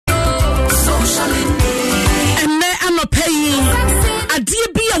pay adie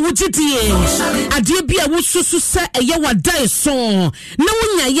bi a wugidie adie bi a wususu se eye wadai so na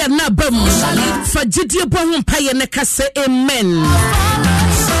wonya ye na bam fa gidie bo ho paye ne kase amen.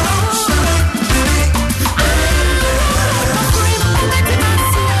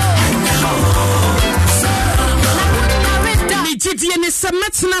 Gidie ne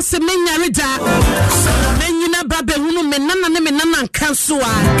semetna se menyareda menyina babe hunu menana ne menana kanso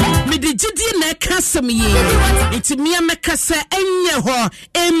a me de gidie na kasem ye enti me mekasa enye ho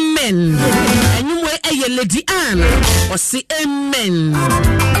amen enwwe eye Lady Ann o si amen.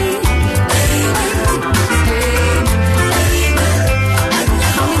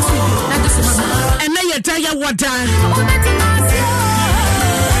 Ena ye da ya wada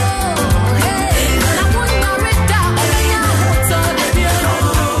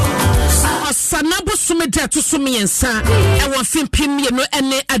sanabo sumeda to sumiensa e wo fimpim ye no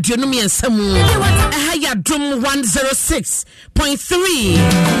ene aduonum yensa mu ha ya dom 106.3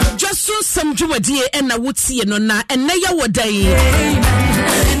 Dwaso Nsem dwumadie ena wotie no na ene ya wodai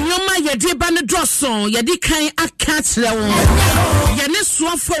nyoma ye de ba ne droso ye di kan aka kire wo ye ne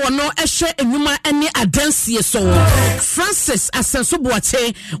soafo wo no ehwe enwuma ene adansie so Francis Asenso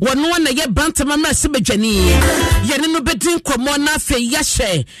Boache wo no na ye bantama ma se bedwani ye ne no bedin komo na fe ya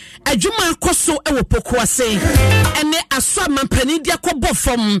hye adwuma koso ewo pokuase ene aso amampani dia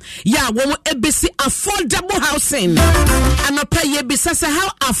kobofom ya wo ebesi affordable housing anopa ye bisasa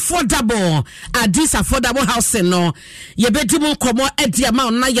how affordable are this affordable housing no ye bedimu komo edi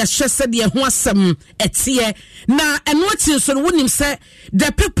ama na ya hwese de ho asem etie na eno ati so wonim se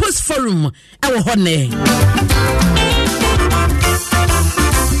the People's Forum ewo hone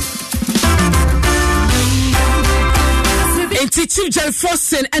Chief Jerry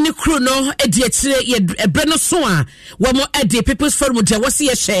Forsen any crew no edietire ye breno so a wo mo edi People's Forum de wose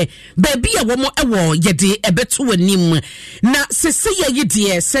ye hye baby a wo mo ewo ye de ebeto wanim na sese ye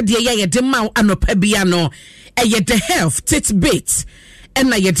yedie se de ye de ma anopa bia no ye the health titbit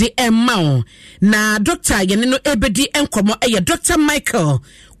ena ye de emma na doctor ye no ebedi enkomo ye Dr. Michael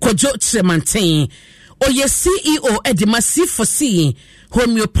Kwadwo Kyerematen oye CEO edimasi fosi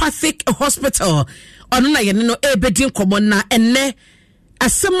homeopathic hospital ono na ye no ebedi nkomo na enne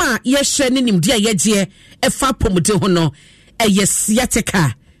asema ye hye ne nimdi a ye je efa pomode ho no eye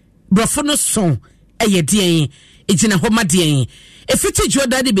sciatica brofo no so eye dien ejina ho madien efiti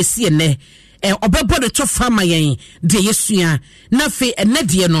joda de besi enne obebo de to fama yen de yesua na fe enne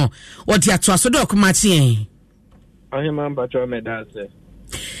de no odi ato aso de okoma chien ahema mbacho medase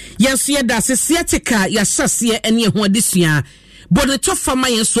yensu ye da sciatica ya sase ene ho adesua bode to fama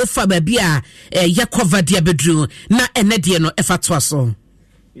yen so fa ba bia ya cover dia bedru na ene de no efa to aso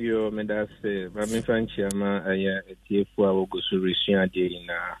yo medase ba mi fanchi ama aya etiefu a wogosu resua de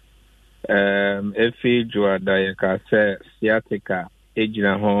na efi joada ya ka se sciatica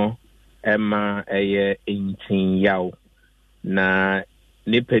ejina ho ema eye entin yaw na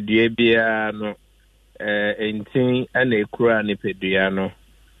nipadua bia no entin ana ekura nipadua no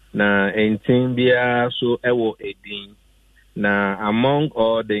na entin bia so ewo edin na among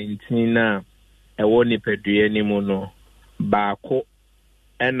all the entin na ewo nipadua ni mu no baako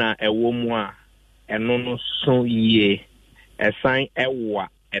ena ewo mu a eno no so yie esan ewa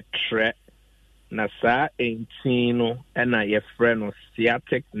etre na sa entin no ena ye frɛ no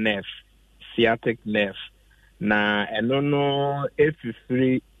sciatic nerve na eno no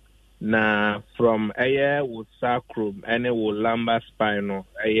efifiri na from eye wo sacrum ene wo lumbar spine no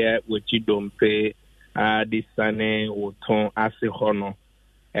eye wo chidompe disane wo ton ase ho no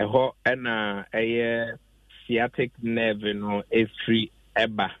eho ena eye sciatic nerve no efiri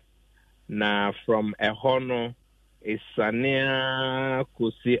eba na from eho no isania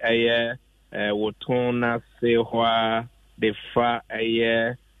kosi eye wo ton na se ho de fa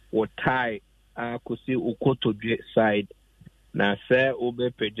eye wo tie kosi ukotodwe side na se ube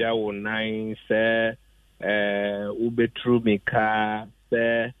peja wo nine se ube trumika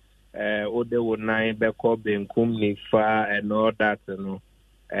se ode wo nine beko benkum ni fa and all that no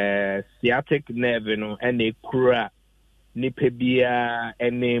sciatic nerve no ene kura ni pebia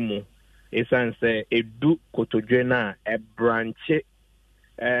enemu esan se edu kotodwe na e branch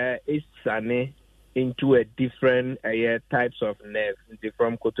isane into a different types of nerve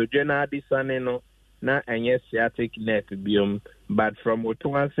from kotodwe disane no na enye sciatic nerve biom but from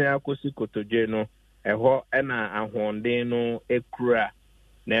otonase akosi kotodwe no eho ena ahwonden no ekura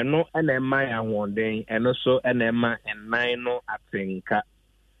na eno ena ema ahwonden eno so ena ema enan no atenka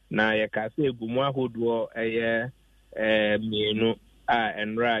na yekase egumu ahodo mienu a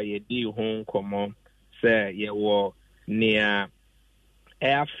enra yedi ho nkomo se yewo nia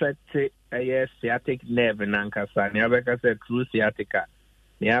affect sciatic nerve nankasa ne abeka say true sciatica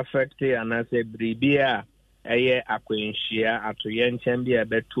ne affect anase bribia akwenhia atoye nchen bia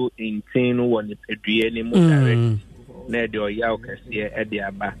beto intin no woni pedue ni mu direct na de oya okase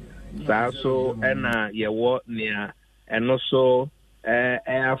aba sa so na yewo nea eno so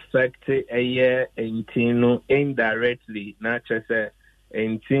affect intin no indirectly na chese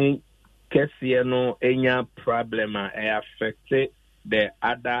intin kese no enya problem affect the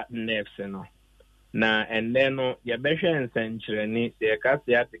other nerves no na and then no ye behwe nsankyereni se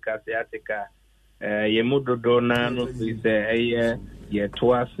sciatica ye mudodo na no se ye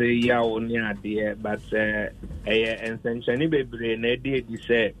toase ya oni ade but nsankyereni bebre na edi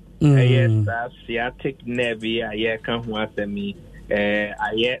se sciatic nerve ya ye ka ho asemi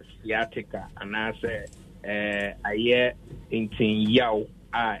sciatica anase intin yaw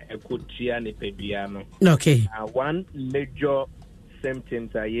ekotia ne pedua no. Okay. One major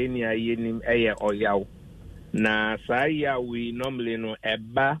symptoms are yenim oyaw na saya we normally no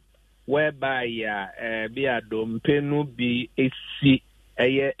eba whereby be adompenu bi esi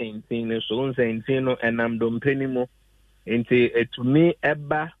entin so unse entin no enam dompeni mo enti etumi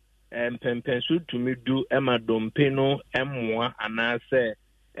eba pempensu tumi du ema dompenu emwa anase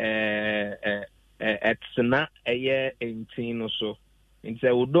etsna entin no so enti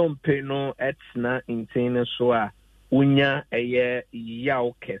udompenu etsna entin so a unya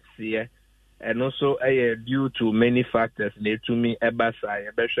yaw kese and also due to many factors they to me ebasa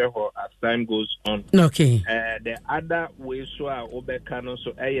as time goes on. Okay. The other way so obeka no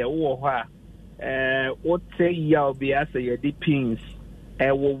so wo ho what say yaw be as the pins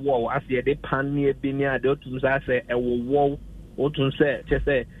wo as the pan ne bi ne ade otum say wo otum say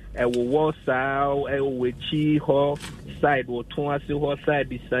say wo sa we chi ho side wo ton ase ho side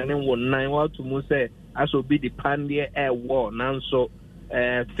bi sanin wo nine wo to say aso be the pandie war nanso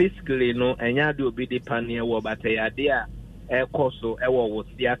physically no enya do be the pandie war but ya dia koso wo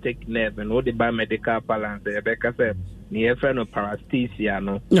sciatic nerve no the biomedical balance e be ka say ni e fe no paresthesia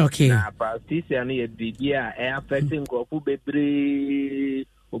no. Okay. Na paresthesia no ye bibia affecting grofu bebre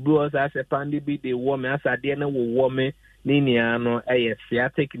obi was as a pandie be the woman as ade na wo me ni nia no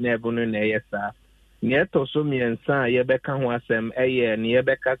sciatic nerve no na sa ni eto so miensa ye be ka ho asem ni ye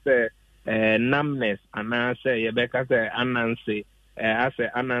be ka say numbness anase yebeka say anansi ase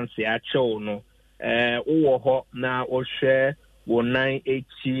anansi acho no wo ho na wo hwe wo nan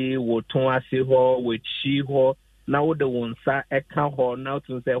echi wo ton ase ho wo chi ho na wo de wonsa eka ho na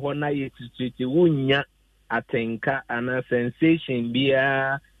to say ho na yetiti wunya atenka ana sensation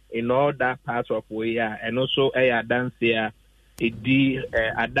bia in all that part of we and also dance here edi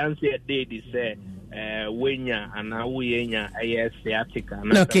adanse dey di say wenya ana wuyenya sciatica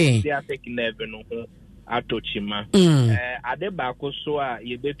na sciatic nerve no ho atochima adeba so a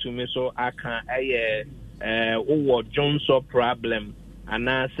yebetumi so aka wo Johnson problem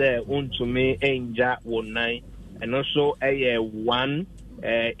ana say untumi enja wonan and also one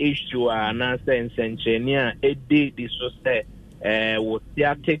issue ana say nsencheni a edi di so say wo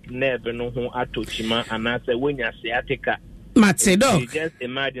sciatic nerve no ho atochima ana say wenya sciatica Matsedo. Just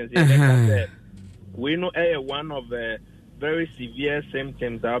imagine we know one of the very severe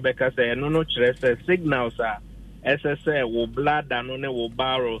symptoms because no signals are SSA will blood and will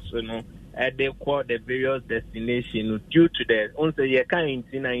barrels they call the various destinations due to that. Also, you can't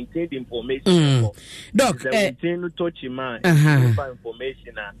information. Doc, touch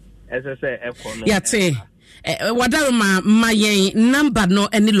information. SSA wadaroma mayen number no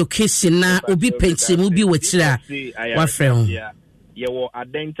any location na obi penchemu bi wachira wa frem ye wo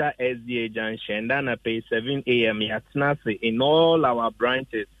Adenta SDA junction na pay 7 am yatna se in all our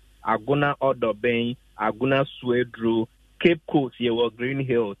branches Aguna Odoben Aguna Swedru Cape Coast ye wo Green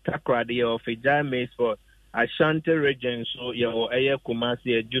Hill Takrade ye wo Fijai Maysford Ashanti region so ye wo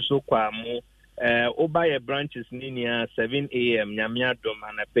Kumasi Ejuso Kwamu oba ye branches ninia 7 am nyamia dom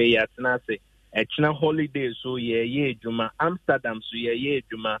na pay yatna se Echina holiday so ye juma Amsterdam so ye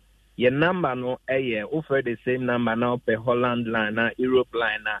juma ye number no offer the same number now per Holland line na Europe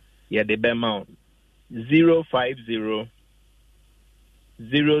line na ye the amount 050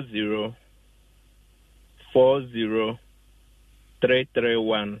 00 40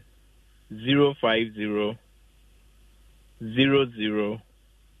 331 050 00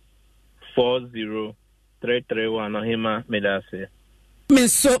 40 331 ohima medase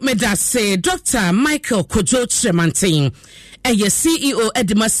Menso medase Dr. Michael Kwadwo Kyerematen CEO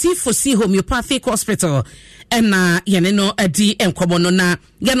Edema C4C Homeopathic Hospital ena yene no adi enkomo no na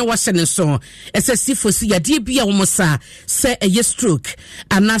yana wahye ne so esesifo si yade bia wo sa se eye stroke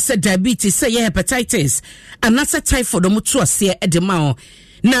anase diabetes se ye hepatitis anase typhoid mo to ase edema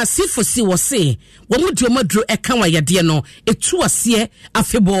na sifo si wo se wo mudro madro eka wa yade no etu ase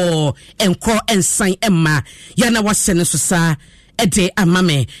afebo enko ensan emma yana wahye ne so sa ede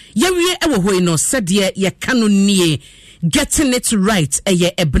amame yewie ewo hoi no sede ye kanu nie getting it right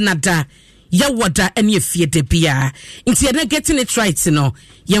eye ebnada ya wada ene afie de bia nti ye na getting it right no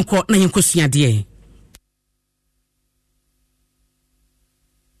yenko na yenko suade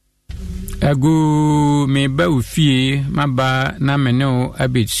agu me ba ofie maba na meneo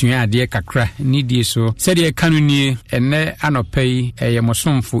abetsua ade kakra nidie so sede kanu nie ene anopai eye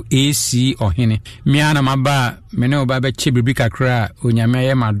mosomfo AC ohene mia na maba meneo ba be chebibi kakra onyame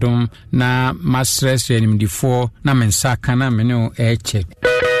aye madom na masres enimdifo na mensa kana meneo eche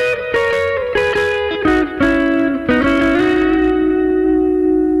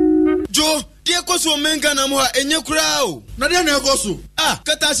Koso menga na mo ha enye kura o na de na ekoso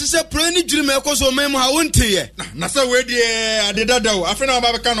kata sise pro ni dwiri me ekoso men mo ha wonte ye na se we de adedada o afi na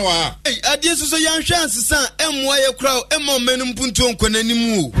ba beka no ha adie so yan hwe ansesan emmo ye kura o emmo menum puntu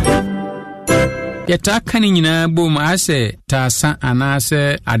onkonanimu o yeta kani nyina bom ase tasa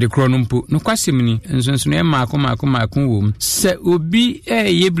anase adekro no mpo no kwasemni nsonsono e maako wom se obi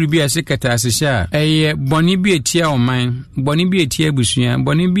ye bribi ase kata asehya eye boni bi etia oman boni bi etia abusua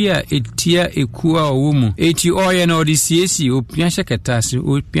boni bi a etia ekua owomu eti oye na odisiesi opianhye kata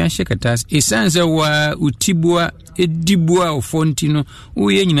ase esanse wa utibua edibua ofonti no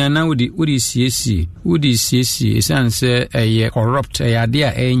uye nyina na wodi siesi esanse eye corrupt ade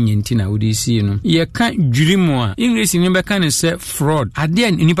a enyenti na wodi sie no ye ka jurimu a English ni be kan se fraud ade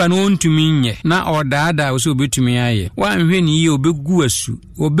a nipa no ontumi nye na odaada so obetumi aye wa nhwe ni ye obegu asu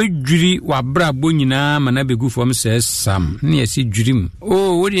obedwiri wabra bo nyina mana begu fom se sam na ye si jurimu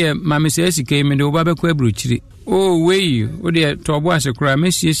wodi mame se sika me de obabekwa abrochiri wey ode tobo asekura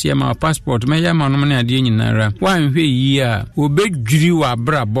mesiesie ma passport me ya ma no ne ade nyinara wanhwe yi a obedwiri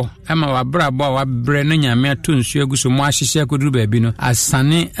wabrabo ama wabrabo a wabre na nyame atonsu aguso mo ahyehye akoduru baabi no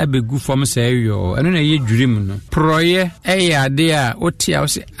asane abegu fom sa eyo eno na ye dwirim no proye ade a otia wo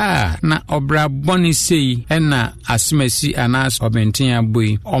se na obrabo ni sei na asemasi anas obenten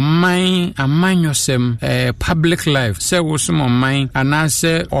aboi oman amanyosem public life se wo so oman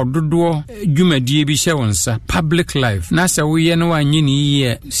anase ododo dwumadie bi hye wonsa public life na se wo ye no anyi ni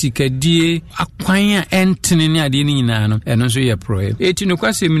ye sikadie akwan a entene ne ade ni nyina no eno so ye proye eti no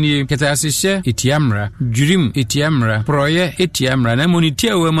kwasem ni keta asehye etiamra dwirim etiamra proye etiamra na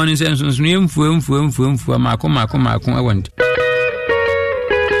monitia wo manu senso no emfu mako awonti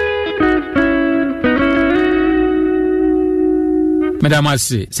Madam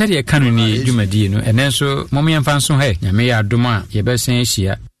Ase said ye kanuni dwumadie no enenso momyemfa nso he nyame ya adoma ye besen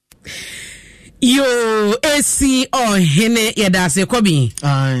hia yo AC ohene yedase kobi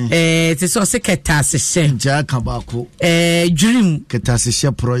te so se ketase she ja kabako dream ketase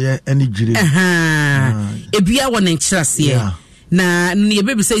she proye any dream ebia wona nkyerase na ne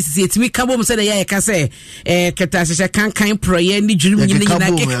baby say sisi etimi kabo mo say da ya ka say ketase she kan proye ni dream nyina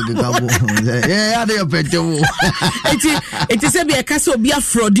ade opetewo eti se bia ka say obi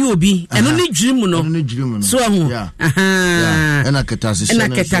afrodi obi eno ni dream no so ho ena ketase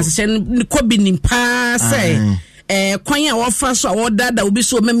she kobi ni pa say kwan a wofa so a wodada obi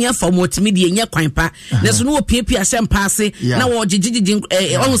so mami afa motimi de enya kwan pa na so no opiepie asem paase na wo gigigigi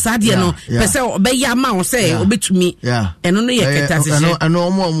on saade no pese obeya ma wo say obetumi eno no ye ketase eno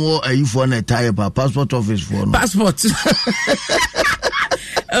omo ayifo na tie pa passport office for no passport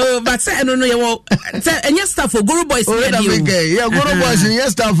but say no ye wo say enya staff for Guru Boys yeah Guru Boys enya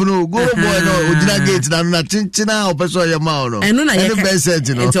staff no Guru Boy no odina gate na chinchina opeso ye ma no eno na ye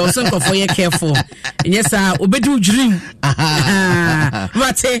message no it also for you careful enya sa obedu dream but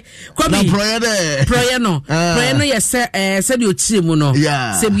na proye no ye say the otimu no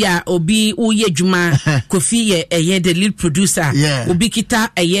say bia obi uye dwuma Kofi ye the lead producer obi kita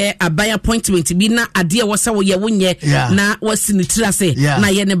ye abaya appointment bi na ade wo say wo ye wonye na wasinitira say na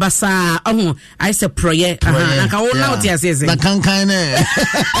ye ne basa I say proye anka wo na oti asese na kankan ne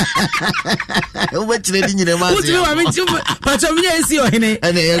wo betire di nyire ma say wo mi but o mi esi ohene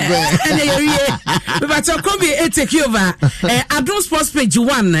ene ye but Kobi take over Adron Sports page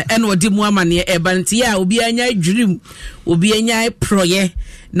 1 and odi mu amane ebanti ya obi anya dwirim obi anya proye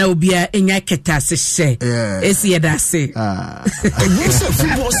na obi anya ketase hye esi yedase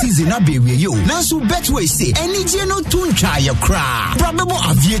football season na be we yo na so betway say enije no tuntwa ye kra probable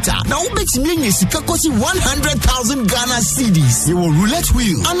Aviator. Now bet me sika kosi 100,000 Ghana cedis. You will roulette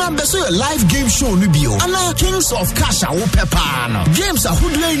wheel. Ana beso your live game show nubio. Ana Kings of Cash awo pepano. Games are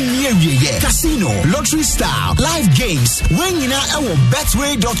hoodwe near casino, lottery style, live games. When you know our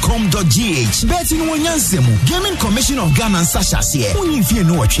betway.com.gh. Betting when yansemu. Gaming Commission of Ghana and Sasha siye. Only if you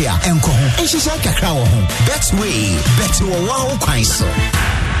know what you are. Enko. Enshisha kakra wo home. Betway. Betway wow kwaiso.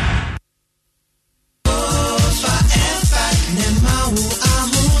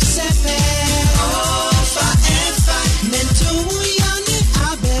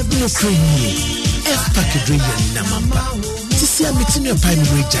 Sisi amitini empa mi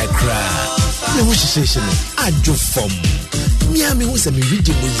we jai kra. Me wo hihye no adwo fom. Miami wo se me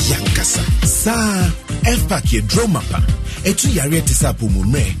ridi mo yankasa. Sa F-Pack ye dromapa. Etu yare te sa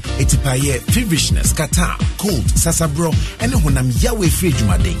pomumre, etipaye feverishness, kata, cold, sasabro, ene honam yawe free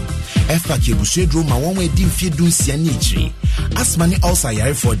jumaden. F-Pack ye bushe droma wonwe di mfie dunsia ni ichiri. Asma ni also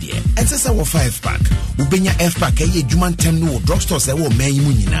yare for die. Ensesa wo 5-pack. Ubenya F-Pack ye juman tem no drugstore se wo men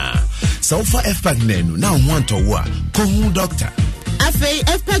yimu nyina. Sa wo fa F-Pack nenu na wanto wo a kohu doctor. Afei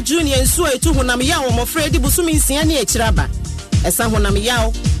F-Pack Junior nso etu honam yawo mo fredi busumi nsia ni echiraba. Esa honam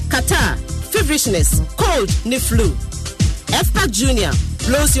yawo, kata, feverishness, cold, ni flu. F-Pack Junior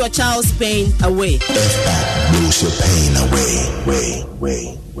blows your child's pain away. F-Pack blows your pain away.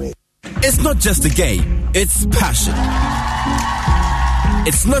 It's not just a game, it's passion.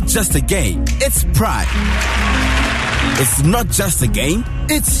 It's not just a game, it's pride. It's not just a game,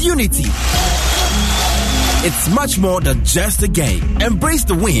 it's unity. It's much more than just a game. Embrace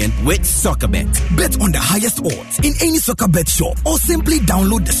the win with SoccerBet. Bet on the highest odds in any SoccerBet shop or simply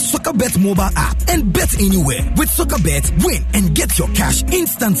download the SoccerBet mobile app and bet anywhere. With SoccerBet, win and get your cash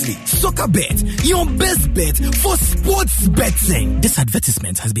instantly. SoccerBet, your best bet for sports betting. This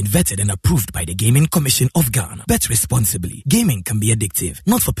advertisement has been vetted and approved by the Gaming Commission of Ghana. Bet responsibly. Gaming can be addictive,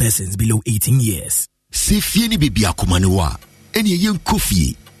 not for persons below 18 years. Sefieni bibi akumanewa. Eni yen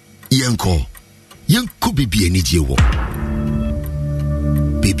kofi. Yenko. Yanko baby any jewo.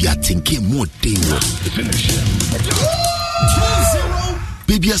 Baby I think more dango.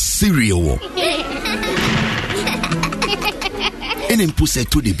 Baby a cereal. And then push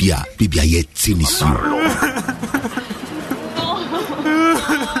to the beer, baby I yet tennis.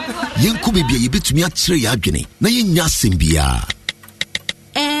 Yanko baby you bet me a tree agony. Na yen yasim bia.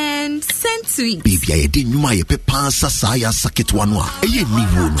 And sent sweet. Baby I didn't know my pepa sasaya sakit wanwa. Aye ni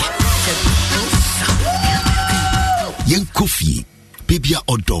wono. Yen coffee, baby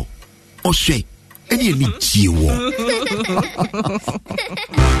odo, oshe, any jiwo.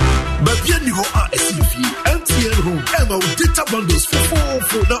 Baby ni ho a SUV, MTN home, Emma with data bundles for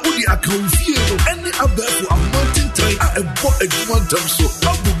 4 na only account fee. Any other for a mountain time and bought a one time so.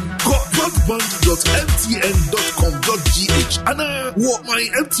 Broadband.mtn.com.gh and I want my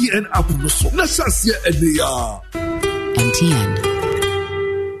MTN app no so. Nasasia Elia. MTN.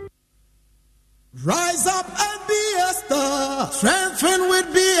 Rise up and be a star. Strengthen with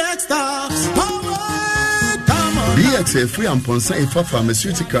BX stars. BX free and ponsa ifa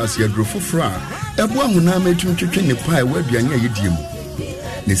pharmaceuticals ya grofo fra. Ebo ahuna metwetwe ne pai wa aduane ayediem.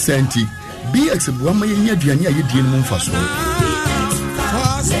 Ne senti BX bo ma yenya aduane ayediem mu mfaso.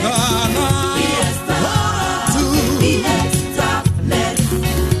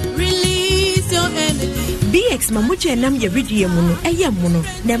 Release your energy. BX mamuche nam ye ridie mu no eyam mu no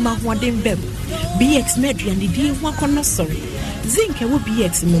na ma hoden bem. BX medria ni di ho akono sori. Zinc e wo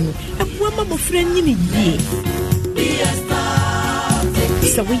BX mu no akwa ma mofra nyini yie.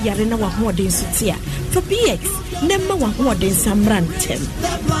 So we yare na wa hoden so tia. For BX na ma wa hoden samrantem.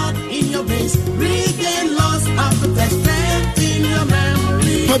 The blood in your veins regain lost appetite in your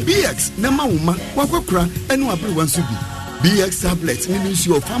memory. For BX na ma woma wakwakura enu abere wanso bi. BX tablets means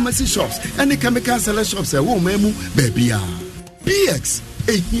your pharmacy shops and the chemical seller shops e wo memu baby a. BX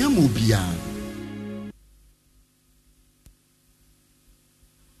ehia mo bia.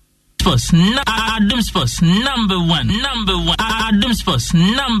 Adam Sports number one. Adam Sports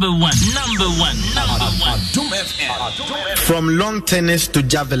number one. From long tennis to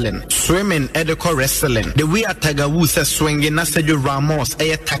javelin, swimming, Edeko wrestling. The way a Tiger Woods is swinging, Sergio Ramos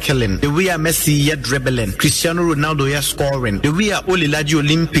is tackling. The way a Messi is dribbling, Cristiano Ronaldo is scoring. The way a Olilaji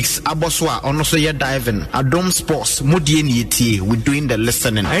Olympics, Aboswa, also is diving. Adam Sports, Mudieni Eti, we're doing the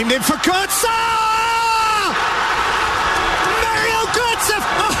listening. Aimed in for Kurtza!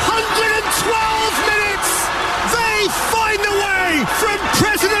 112 minutes. They find a way from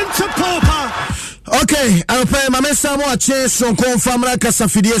president to pauper. Okay, I'll pay my message more chance on confirm like a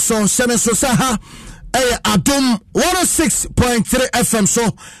Safidie so Semen so Saha Adum 106.3 FM so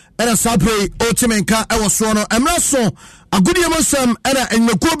ɛna sabre otimenka ɛwɔ so no emra so agudie mosam ɛna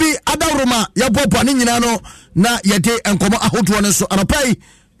enweko bi adaworoma yɛbɔbɔ ne nyina no na yɛde enkomo ahodoɔ no so anopai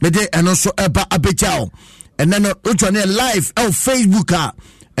mede ɛno so ɛba abegyao ɛnɛ no otwane live ɛwɔ Facebook a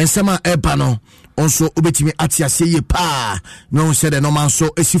ensema ɛba no also obetimi atiase ye pa no said no man so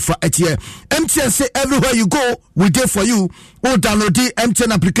esifa etie MTN say everywhere you go we there for you. O download the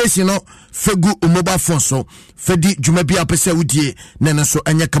MTN application no fegu mobile phone so fedi dwuma bia pese wudie nene so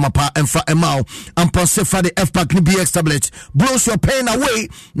enye kamapa emfa emao amponse fa the FPAC ni BX tablet blows your pain away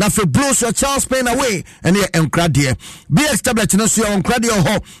na fe blows your child's pain away and ye enkrade BX tablet no so your enkrade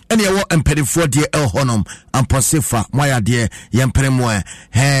ho and ye wo empedifo de el honom amponse fa moya de ye mperemo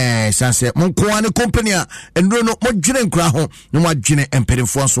he sanse monko ne company a endro no modwene nkra ho no modwene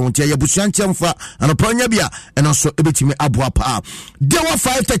empedifo so ntia ye busuanchemfa anoponya bia eno so ebetimi abo pa Dewa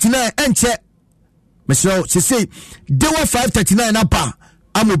 539 enche mesro se Dewa 539 apa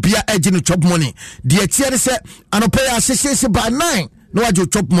amobia eji no chop money de tie se anopa ya sese by 9 no waje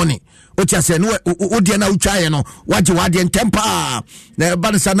chop money otia se no odi na utwaye no waje wade ntempa na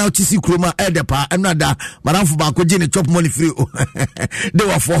bansa na otisi kroma edepa enada maramfo ba ko ne chop money free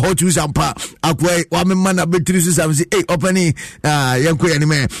Dewa for hot use ampa akwa wa memma na betri so sam say openi yanko ya ni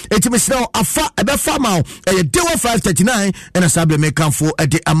me etimi sna afa ebe farmer Dewa 539 and asable make am for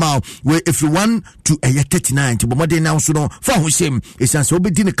the amount where if you want to 39 to bomode now so no for ho shame esanse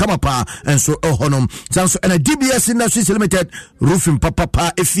obedi ne kamapa and so honom sanso and a DBS Industries Limited roofing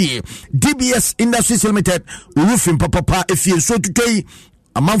papa efie DBS Industries Limited roofing papa efie so today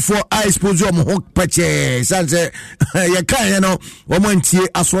amanfo I suppose you mo pache sanse ye kan no wo mantie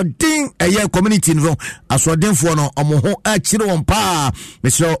asodin eye community no asodin fo no omo ho a kire won pa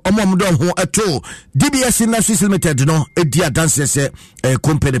mesro omo do ho ato DBS Industries Limited no edi adanse se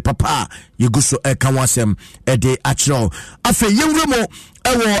company papa yeguso kan wasem de akiro afa yewremo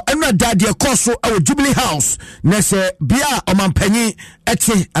ewo enra dadie koso ewo Jubilee House nese bia omampanyi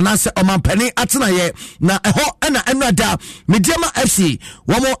eti anase omampani atenaye na eho ena enra da Mediama FC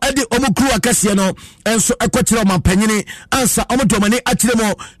womo edi omukru akase no enso ekotire omampanyini ansa omodomani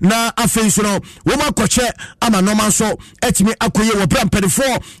atiremo na afenso no womo akoche ama no manso etimi akoye wo brampedefo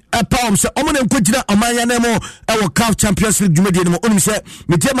epawm se omo ne nkogina omanya nemo ewo CAF Champions League dwumadi no onim se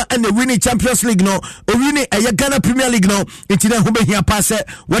Mediama ene winning Champions League no o winning eye Ghana Premier League no intine ho behia pass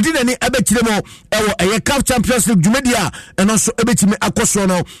wadi nani ebetire mo ewo eye CAF Champions League dwumadi a eno so ebetimi akoso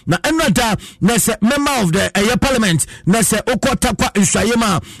no na enada na se member of the eye parliament na se okota kwa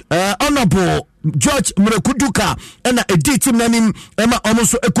nswayema honorable George Mrekuduka ena edi team nanim ema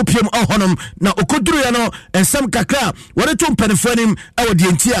omoso ekopiem ohonom na okoduru ya no ensem kakra wore to mpenefanim awo de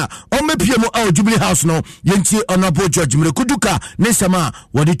entia omepiem awo Jubilee House no yentie honorable George Mrekuduka nesema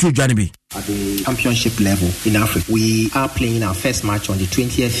wore to dwane bi. At the championship level in Africa, we are playing our first match on the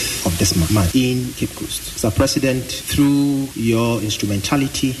 20th of this month in Cape Coast. Mr. President, through your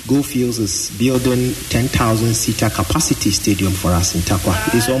instrumentality, Go Fields is building 10,000-seater capacity stadium for us in Takwa.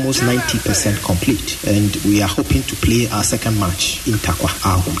 It is almost 90% complete, and we are hoping to play our second match in Takwa,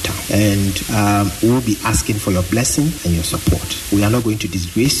 our hometown. And we will be asking for your blessing and your support. We are not going to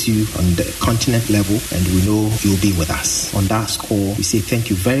disgrace you on the continent level, and we know you will be with us. On that score, we say thank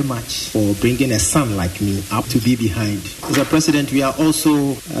you very much for bringing a son like me up to be behind. Mr. President, we are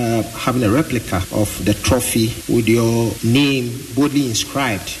also having a replica of the trophy with your name boldly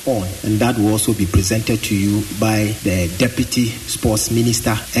inscribed on, and that will also be presented to you by the Deputy Sports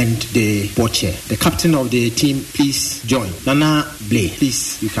Minister and the board chair. The captain of the team, please join. Nana Blay,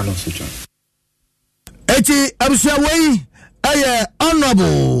 please, you can also join. Eti Abusawei,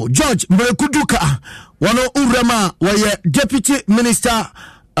 Honorable George Mrekuduka, wano urema waye Deputy Minister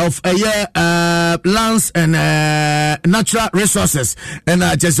of lands and natural resources and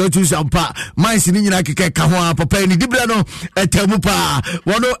just so to sampa mines ni nyina keke ka ho papa ni dibra no etemu pa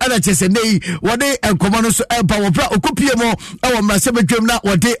wono ana chese nei wode enkomo no so empa wo bra okopie mo e wo mrase bedwem na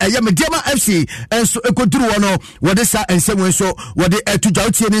wode Mediama FC enso ekoduru wono wode sa ensem so wode etugya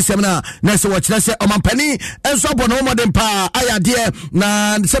otie ni nsem na se wo kire se omampani enso abono mo de pa ayade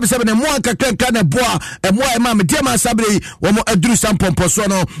na sebe ne mo akakranka na boa mo e Mediama sabre wo mo aduru sampompo so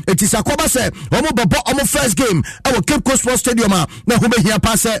no it is a koba se omo bobo omo first game our Cape Coast Sports Stadium na ho behia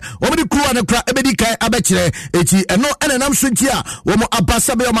pass omo di crew na kra ebedi kai abekire eti eno enenam so ntia omo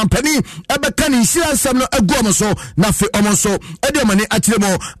abasa be omo mpani ebeka ni nsira nsam no agu omo so na fe omo so edi omo ni akire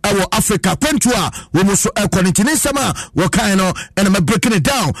mo awo Africa kwantu a omo so ekoniti ni nsama wo kan no ena breaking it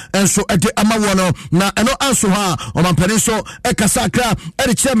down enso edi amawo no na eno anso ha omo mpani so ekasa kra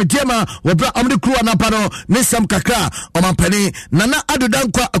edi kire Mediama wo bra omo di crew na pa no ni sam kakra omo mpani nana adodan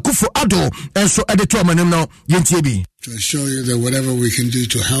Dankwa Akufo-Addo enso ede to amanim no yentie bi. To assure you that whatever we can do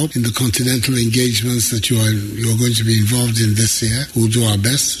to help in the continental engagements that you're going to be involved in this year, we'll do our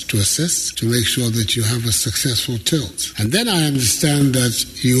best to assist, to make sure that you have a successful tilt. And then I understand that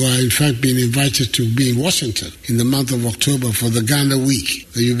you are in fact being invited to be in Washington in the month of October for the Ghana Week.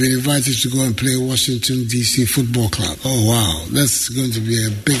 You've been invited to go and play Washington, D.C. Football Club. Oh, wow. That's going to be a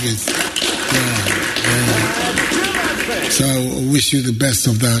big... So I wish you the best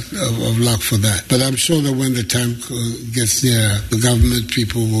of that, of luck for that. But I'm sure that when the time gets near, the government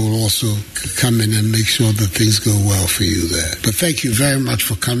people will also come in and make sure that things go well for you there. But thank you very much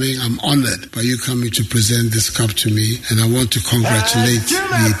for coming. I'm honored by you coming to present this cup to me. And I want to congratulate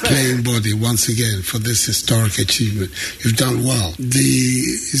the playing body once again for this historic achievement. You've done well.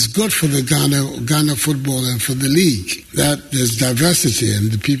 It's good for the Ghana football and for the league that there's diversity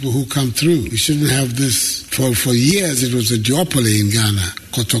and the people who come through. We shouldn't have this. For years it was a duopoly in Ghana,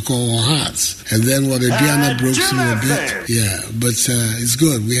 Kotoko or Hearts. And then what Adriana broke through a bit. Yeah, but it's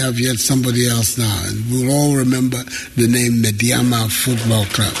good. We have yet somebody else now. And we'll all remember the name Mediama Football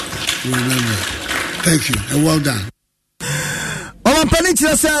Club. Remember. Thank you and well done.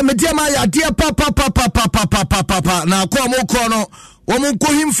 Mediama ya dia pa na kwa moko no womun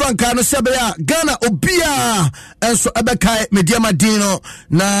kohim franka no sebea Ghana obia enso ebekai Mediama dino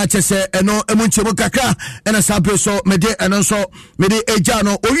na chese eno emunchemu kakra ena sabe so mede eno so mede eja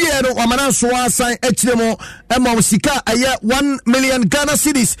no owie no amana so asan ekiremo ema sika aye 1 million Ghana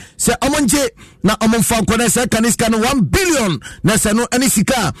cedis se omonje na omonfa nkone se kaniska no 1 billion na se no eni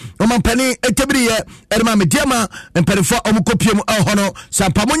sika omonpani ekebriye erma Mediama emperifo omukopiem ahono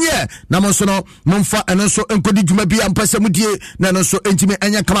sampamonye na monso no monfa eno so enkodi dwuma bia mpase mudie na no so entime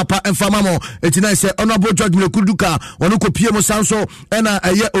enya kamapa enfama mo etina se honorable George Mlekuduka onu kopie mo sanso ena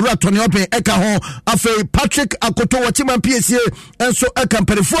eye ora Tony Open eka ho afei Patrick Akoto wachiman PSA enso eka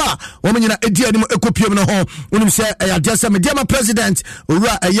mperifo a wo nyina edi anim ekopie mo no ho unim se eya dia Mediama president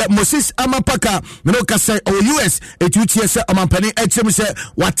ora eye Moses Amapaka me no ka se US etutie se omampani echem se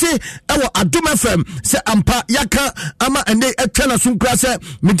wate ewo Adum FM se ampa yaka ama ende etena sunkra se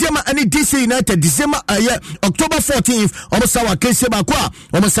Mediama ani DC United December eye October 14th omosa wa kese ba kwa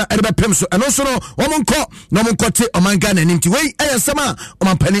omosa erebe pem so eno so no omonko te omanga na nimti wei eyesama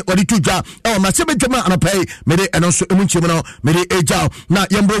omampani odi tudwa ewo masebe dwama anapai mede eno so emunchim no mede eja na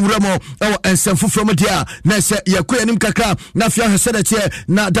yembro wuramo ewo ensemfu from dia na se yakoya nim kakra na fia hwesede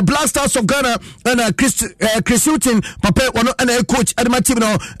na the Blasters of Ghana and Chris Hilton papa wono na coach adama team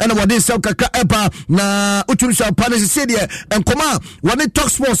no and wode sel kakra eba na utunisha panis se de enkoma wone talk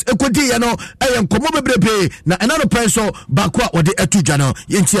sports ekodi ye no enkomo bebrebe na another person bakwa wode etudwa no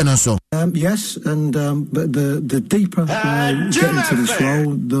yentie no so. Yes, and but the deeper get into this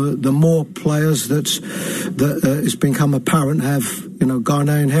role, the more players that it's become apparent have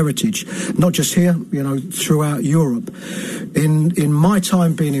Ghanaian heritage, not just here, throughout Europe. In my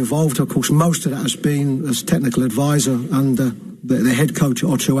time being involved, of course, most of that has been as technical advisor under the head coach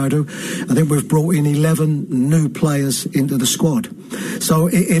Ochoado. I think we've brought in 11 new players into the squad. So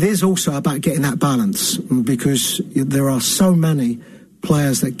it is also about getting that balance, because there are so many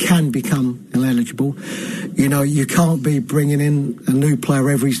players that can become ineligible. You can't be bringing in a new player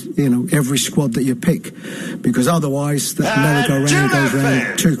every squad that you pick, because otherwise that merry-go-round goes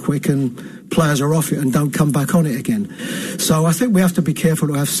round too quick and players are off it and don't come back on it again. So I think we have to be careful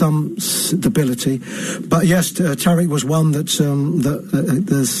to have some stability. But yes, Tariq was one that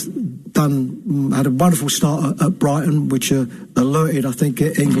had a wonderful start at Brighton, which alerted, I think,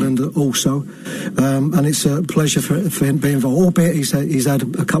 England also. And it's a pleasure for him to be involved, albeit he's had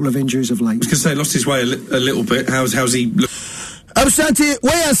a couple of injuries of late. I was going to say, lost his way a little bit. How's he look? Absanti,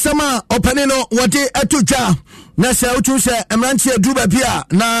 where sama openino wade atuja na se utu se emranti eduba bia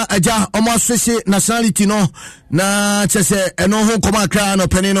na aja omo asese nationality no na chese eno ho koma kra no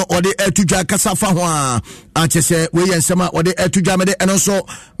openino wade atuja kasafa ho a chese we sama wade atuja mede eno so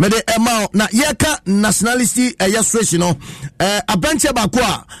mede ema na yeka nationality yeswesi no abanche ba ko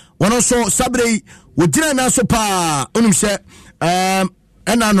a wono so sabre wodina na so pa onum se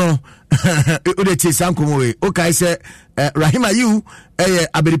ena no ode chisankomo we okay se Rahima you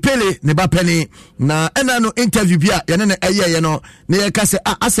Abiripele ne bapeni na ena no interview bia yene ne eye no ne yeka se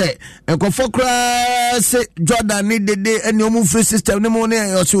ase enkofo kra se Jordan ni dede ene omu free system ne mo ne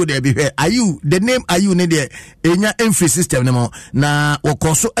oso de bi hwe ayu the name ayu ne de enya free system ne mo na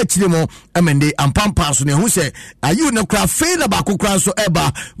wokoso akire mo amende ampampa so ne hu se ayu ne kra fe na ba kokra so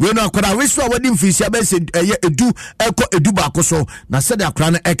eba we no akora we so wadi mfisi aba se eye edu eko edu ba ko so na se de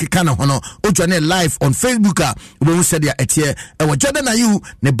akora na ekeka na ho no ojo ne live on Facebook a we hu se de etie e wo Jordan Ayew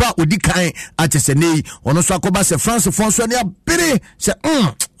ne ba odi kan achese nei ono so akoba se France fon so ne abere se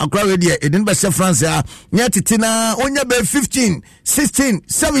akra we de edin be se France a nya titina onya be 15 16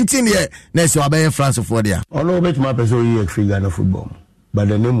 17 year na se wa be France for there ono bet my person here free Ghana football but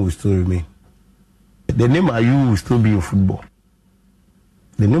the name will still remain. The name Ayew will still be in football.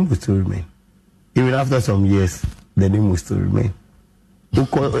 The name will still remain. Even after some years, the name will still remain. The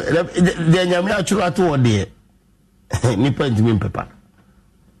Nyame achura to one day. Nipa ntimi pepa.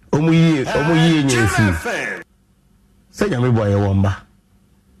 Omu ye nyefi. Say Nyame boy wamba.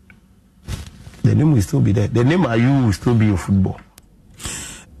 The name will still be there. The name Ayew will still be in football.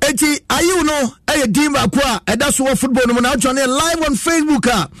 Eti Ayew no dimba kwa edaso wo football no na join live on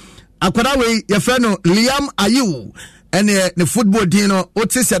Facebook akwada we ye friend no Liam Ayew ene ne football din no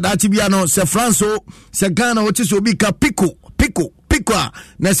oti se dachi bia no se France se Ghana oti se obi ka pico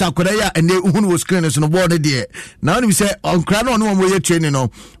na sa akwada ya ene uhunu wo screen so no ball ne de na oni se onkra no no mo ye training no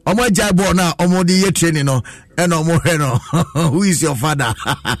omo jai ball na omo de ye training no eno omo he no who is your father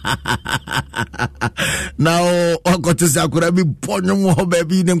now okoto se akwada bi ponyo mo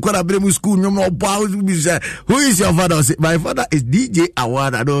baby ne nkora bremu school nyom no ba bi say who is your father? Say, my father is DJ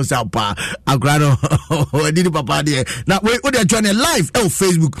Award. I don't say pa akwada no did papa there now we dey join live on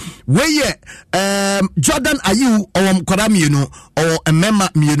Facebook where Jordan Ayew or kwada mienu or Emema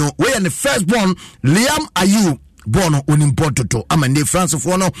mienu where the first born Liam Ayew born on important amande France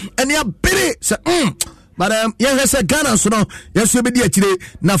for no and ya bere say but yeah say Ghana so no yes we be di akire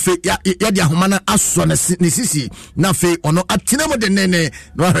na fe ya di ahoma na aso na sisi na fe ono atena mo de nene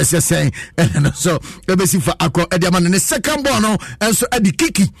no say no so e be sifa akọ e di ama ne second born no enso e di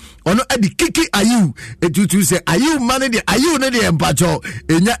kiki ono e di kiki Ayew etutu say Ayew man de Ayew ne de empacho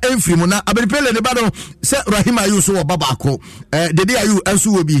enya enfiri mu na aberipele ne ba no say Rahim Ayew so wo baba akọ de Ayew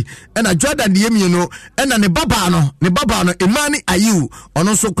enso wo bi e na Jordan de yemi no e na ne baba no Imani Ayew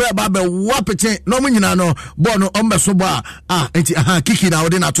ono so kwa ba be wapete no munyina no bono ombe so ba enti kiki na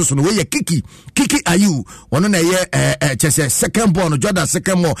ode na to so no we ye kiki Ayew ono na ye chese second born Jordan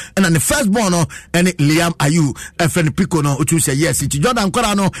second more and the first born no and Liam Ayew FN Pico no otu say yes enti Jordan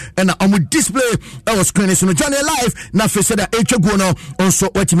kwara no and omo display e was screen so no join live na fe say that etwego no onso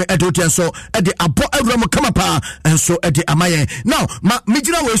watime edote so e de abo awramo kama pa enso e de amaye now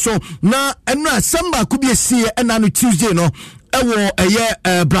mejira we so na enu asamba ku bi esie na no Tuesday no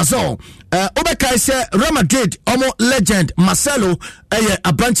ewo Brazil Obekai se Real Madrid omo legend Marcelo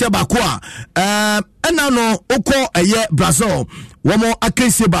abranche bako ena no okọ Brazil womo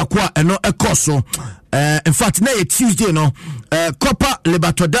akense bako eno ekoso in fact na Tuesday no Copa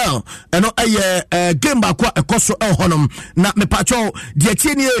Libertadores eno game bako ekoso honom na mepacho de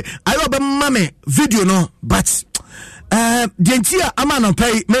tienie ayo be mame video no but dientia amano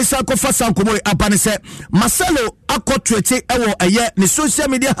pay mesa ko fasa komo apane se Marcelo akotwete ewo ne social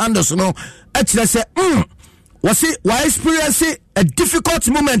media handles no akire se wasi wa experience a difficult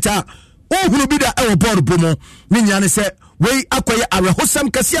moment ohunu bi da ewo board bomo ni nyane se we akoye arehosam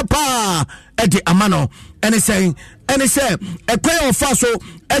kase pa edi amano ene se ekoye ofaso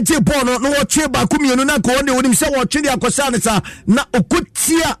eje ball no wo twe ba kumienu na ko wonde wonim se wo twe dia kosa ne sa na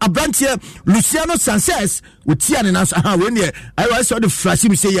okotia abranche Luciano Sanchez wotia ne na we ne I saw the flash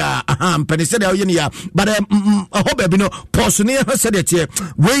me say ya mpene se da ye ne ya but hope be no pause ne he se de tie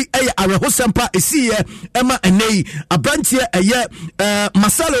we arehosam pa esi ye ema enei abranche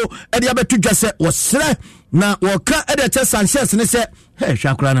Marcelo edi abetu se wo sre na woka edete Sanchez ne se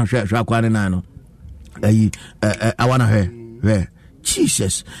hwakura na no awana he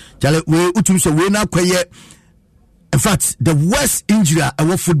Jesus jale we utum so we na kwaye in fact the worst injury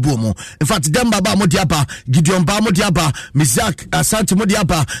our football mo in fact dem baba mo diaba Gideon ba mo diaba Mizak Asante mo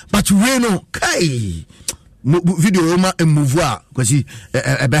diaba but we no kai video ma move a kwasi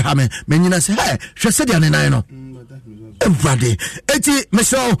ebehame menyina se hwe se dia ne nan no everybody eti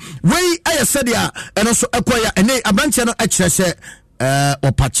meso we aye se dia eno so ekoya ene abranche no akire se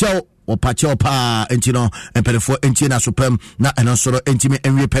opache pa entino empelefo entina supem na ensoro entime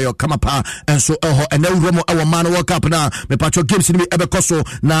enwe payo kama pa enso eho enawromo ewo man world cup na me pacho games ni ebekoso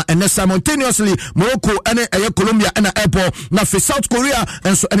na ene simultaneously Morocco ene Colombia ena airport na fe South Korea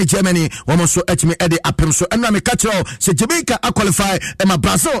enso ene Germany womo so etime ede apem so ena me catcho se Jamaica a qualify ema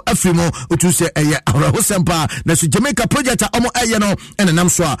Brazil afrimo otu se eye ahosempa na se Jamaica project omo eye no ene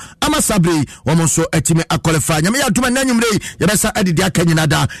namso ama sabri womo so etime a qualify nyame ya duma nanyumre yebesa ede dia kanyina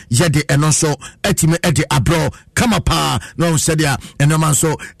da yede yɛde ɛno nso atimi ɛde abrɔ kama paa na ɔhu sɛdeɛ ɛnoma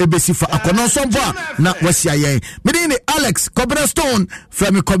nso ɛbɛsi fa akɔnɔ nsɔmpo a na wasia yɛn mede ne Alex Kobra Stone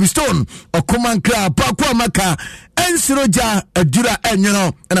from Kobe Stone ɔkomankra paako amaka ɛnsiro gya adura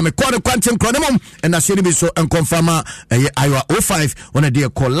ɛnwono ɛna mekɔ ne kwantem korɔ ne mom ɛna hyɛ ne bi so nkɔmfama ɛyɛ Iowa 05 ɔna deɛ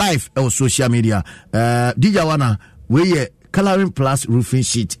kɔ live ɛwɔ social media DJ Wana weyɛ Coloring Plus Roofing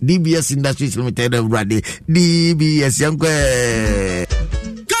Sheet DBS Industries Limited Brady DBS yankwe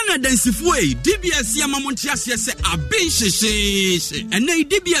Densifue DBS Yamamontias say a bench and nay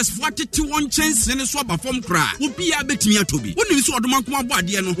DBS 41 chance and a swap of form cry would be a bit me to be. When you saw the Makuma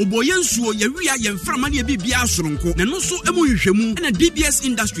Badiano, Oboyansu, Yaria, and Framania Bibia Sronko, and also Emushemu and a DBS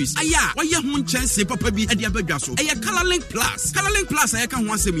Industries. Aya, why your one chance say Papa be at the Abegaso. Aya Colorlink Plus, I can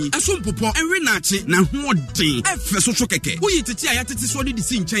once me, and some Popo and Renachi, now what day? F. Sokeke, who you to tia to solid the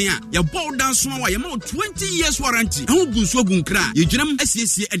scene Chaya, your ball down small, your more 20 years warranty. Who goes so gun cry, you jam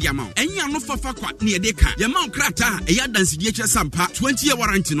SCC at the amount. And you are not for fuck near Deka, your mount crata, a yard dance DHS Sampa, 20-year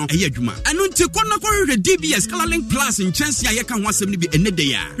warranty no a Yajuma. And until the DBS Colorlink Plus in Chance Yakan was be a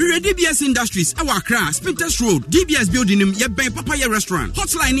nedaya. DBS Industries, our craft, Spinters Road, DBS Building him, Yabay Papaya Restaurant,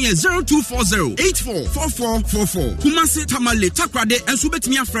 hotline here 0240 844444. Kumasi Tamale Takrade and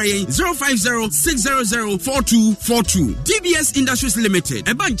Subetmia Frey 050 600 4242. DBS Industries Limited,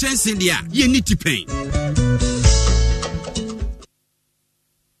 a bunch chance India, you need to pay.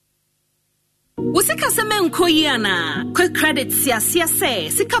 Usika seme nkoyiana quick credit sia say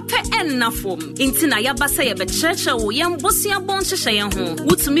sika pe enna fom intina yabasa ye be churcha wo yambosia bon hyehyɛ ye ho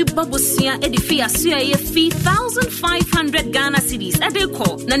wutumi babosia edifi aso ye fee 1500 Ghana cedis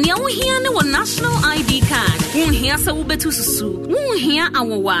edeko na nea wo hia ne wo national ID card wo hia sa wo betu susu wo hia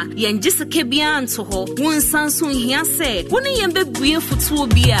awowa ye ngiseke bia nto ho wo nsanso hia se wo ne ye bebue futuo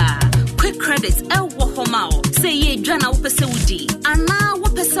bia quick credit ewo homao say ye dwana wo pese wudi ana wo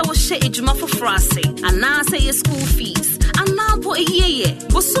pese wo hye ejuma frase ana say your school fees ana bo eyeye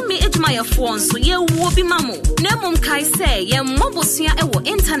bosumi ejuma ya fonso ye wo bi mamo na mom kai say ye mobosua ewo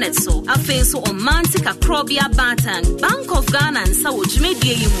internet so afen so omantika krobia batan Bank of Ghana and sawo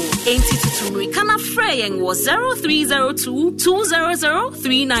jumedie yimu enti tuturi kana freyen wo 0302 200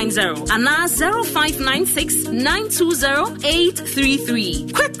 390 ana 0596 920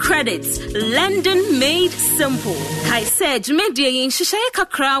 833 quick credit London made simple kai say jumedie yin hyehyɛ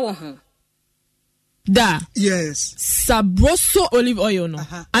kakra wo ho Da. Yes. Sabroso olive oil no.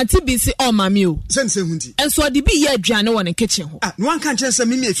 Anti bisi o mami o. Sense hunti. Enso de bi ye aduane wɔ ne kitchen ho. No one can chance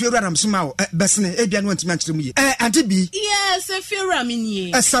me efiewura nam soma o. Besne aduane won tima kyerɛ mu ye. Anti bi. Yes, efiewura me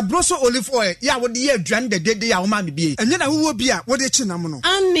nie. Sabroso olive oil ya wo de ye aduane de ya wo ma me bi. Enye na wo bi a wo de chi nam no.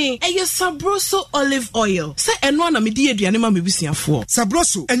 Ani, eye sabroso olive oil. Se eno na me de aduane ma me busuafo.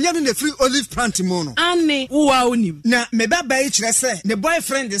 Sabroso enye no na free olive plant mo no. Ani, wo a onim. Na me ba ba kyerɛ se ne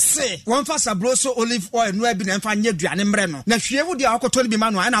boyfriend say won fa sabroso olive oil no abi na mfa nye duane mre no na hwie wo de akoto bi ma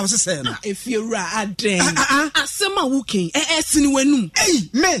no na wo sese no efiewura aden asema wuken sini wanum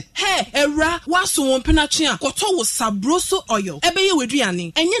me ewra waso won penatwe a koto wo sabroso oil ebeye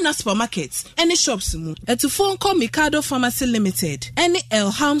weduane enye na supermarket any shops mu etufo nko Mikado Pharmacy Limited any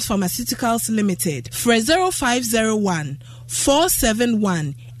Elhams Pharmaceuticals Limited for 0501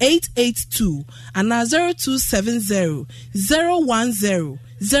 471 882 and 0270 010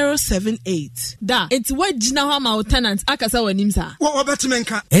 078. Da, it's what Jina Hama tenant Akasa Wanimsa. What about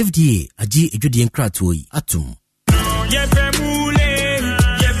Menka? FDA, Aji Ejudi Nkratoi, Atum.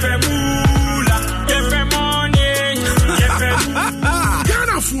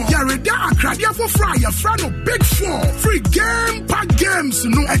 Yareda Akradia for fry your friend of Big 4 free game pack games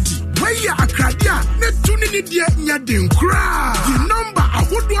no Eddie. Where ya Akradia net tuning dia nyadin kra. The number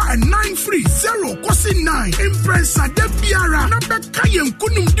ahodwa and 930 kosi 9 impressa de biara na beka yen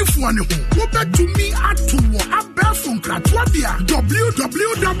kunum difuane ho. Wo betu mi atuwo abefun kratwabia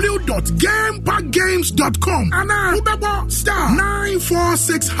www.gamepackgames.com ana ubebo star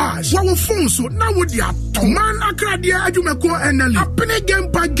 946 hash. Wa wo phone so na wo dia man Akradia adwumeko eneli apene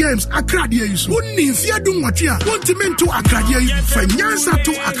game pack games Akradia yuso. Woni mfia dum watwe a wontimento Akradia yi fanyansa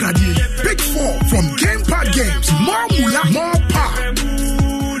to Akradia. Big 4 from Game Pack Games. More mula, more power.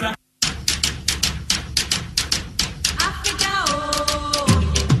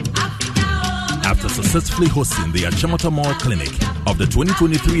 After successfully hosting the Achimota Mall Clinic of the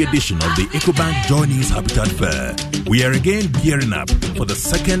 2023 edition of the EcoBank Joy News Habitat Fair, we are again gearing up for the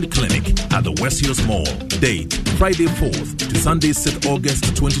second clinic at the West Hills Mall. Date, Friday 4th to Sunday 6th August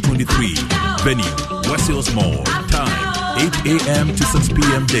 2023. Venue, West Hills Mall. Time, 8 a.m. to 6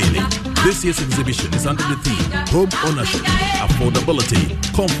 p.m. daily. This year's exhibition is under the theme Home Ownership, Affordability,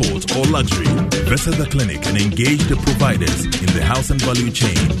 Comfort or Luxury. Visit the clinic and engage the providers in the housing value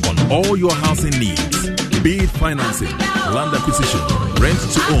chain on all your housing needs. Be it financing, land acquisition, rent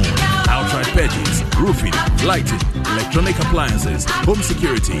to own, outright purchase, roofing, lighting, electronic appliances, home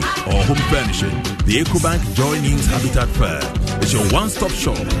security, or home furnishing. The EcoBank Joy News Habitat Fair is your one-stop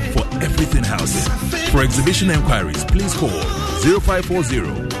shop for everything housing. For exhibition enquiries, please call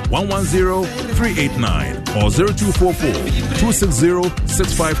 0540-110-389 or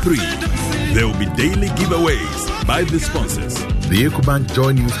 0244-260-653. There will be daily giveaways by the sponsors. The EcoBank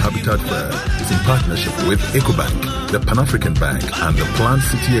Joy News Habitat Fair is in partnership with EcoBank, the Pan-African Bank, and the Planned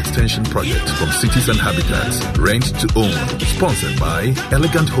City Extension Project from Cities and Habitats. Rent to own. Sponsored by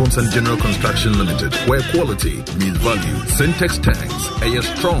Elegant Homes and General Construction Limited, where quality means value. Syntex Tanks, Air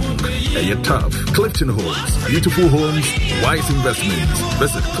Strong, Air Tough. Clifton Homes, beautiful homes, wise investments.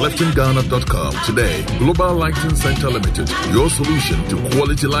 Visit CliftonGhana.com today. Global Lighting Center Limited, your solution to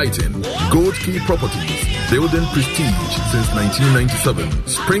quality lighting. Gold Key Properties, building prestige since 1997.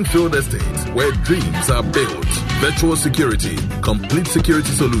 Springfield Estates, where dreams are built. Virtual Security, complete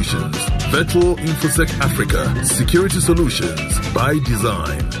security solutions. Virtual InfoSec Africa, security solutions by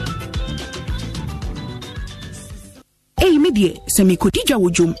design. Hey, media, semi kotija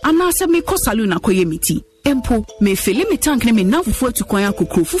wujum, anasa me ko saluna koye miti. Empo, me fele me tank ne me nafufu tu kwanya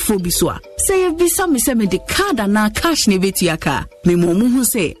kukufufu biswa. Say visa me se me de card na cash ne beti aka. Me momu hu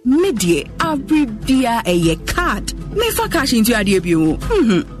se, media, abribia eye card. Me fa cash into adie biyo.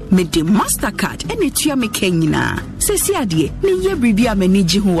 Me de Mastercard ene tuya me kenyina. Se si adie, ne ye bribia me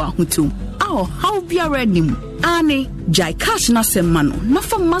niji huwa hutum. Ao, how bia redim. Ane, jai cash na semano. Na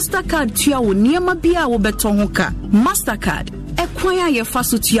fa Mastercard tuya wo niyama bia wo beton huka. Mastercard, kwanya ye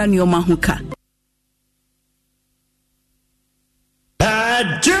faso tuya niyoma huka.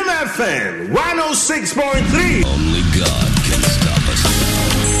 Jim FM 106.3. Only God can stop us.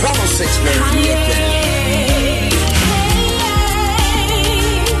 106.3 FM.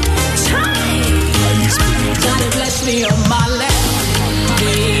 God bless me on my left.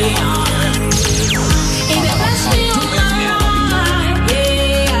 And bless me on my right.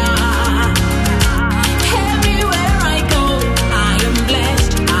 Everywhere I go, I am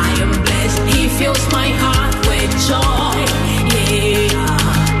blessed. I am blessed. He fills my heart with joy.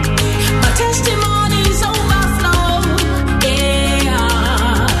 My testimonies overflow.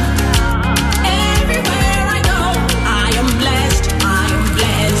 Everywhere I go, I am blessed. I am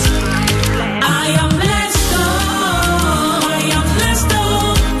blessed. I am blessed. I am blessed.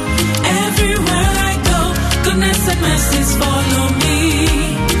 Everywhere I go, goodness and mercies follow me.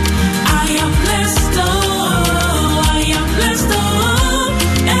 I am blessed. I am blessed.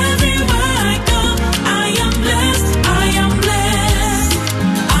 Everywhere I go, I am blessed. I am blessed.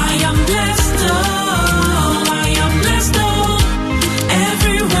 I am blessed. I am blessed.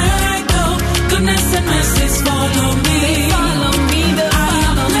 Everywhere I go, goodness and mercies follow me. Follow me. I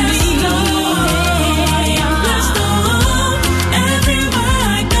am blessed. I am blessed. Everywhere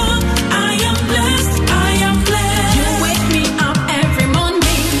I go, I am blessed. I am blessed. You wake me up every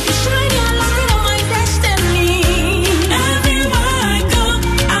morning, shine your light on my destiny. Everywhere I go,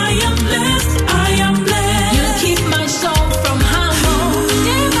 I am blessed. I am blessed. You keep my soul from harm.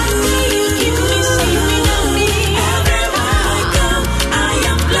 Day by day, you keep me safe in me. Everywhere I go, I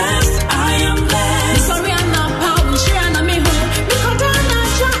am blessed. I am blessed. Sorry, I'm not power. Sure, I'm not me home. Because I'm not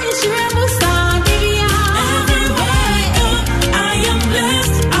trying to ever start. Everywhere I go, I am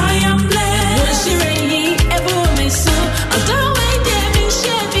blessed. I am blessed. When she rainy, everyone may soon. Although I dare be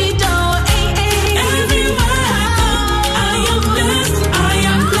shabby, though. Everywhere I go, I am blessed. I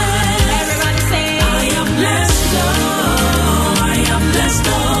am blessed. Everybody say, I am blessed. I am blessed.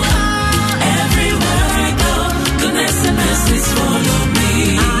 Everywhere I go, goodness and mercies follow me.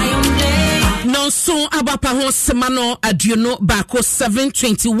 I am blessed. No so abapa ho semano aduno bako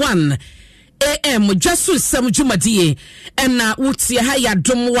 721 AM Dwaso Nsem Jumadie ena wutie ha ya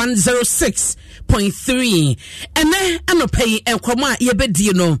dom 106.3 ene anopai enkomo a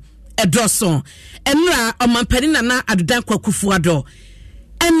yebedie no edoso enra omampani na adodan kwakufuado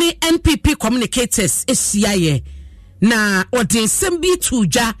ene NPP communicators esiaye na odinsem bi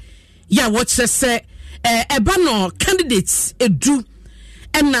tuja ya wochese eba no candidates edu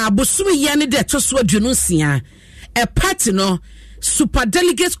ena abosumi ya ne de toso aduno sia party no super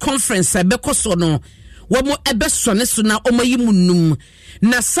delegate conference ebekoso no womo ebesone so na omayimunum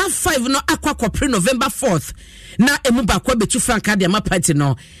na sa 5 no akwakopre November 4th na emu bakwa betu franka de ma party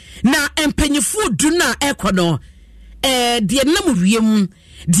no na empanyifu du na ekono de namuwiem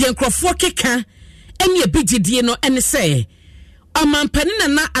de nkrofo keka ene ebigidie no ene se Omampani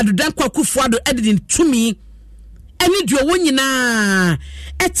na Adudan Kwakufuado editing to me. Any duo nyina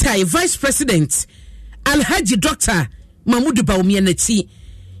etai Vice President Alhaji Dr. Mahmoud Bawumianeti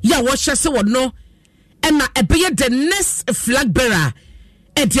ya washa se wono ena ebeye the next flag bearer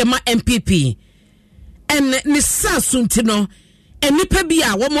ediema MPP en ni sasunti no enipa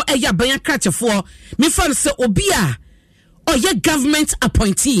bia womo eya banya kratefo me fan se obi a oye government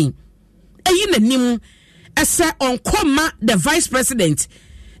appointee eyi nanim ese onkoma the Vice President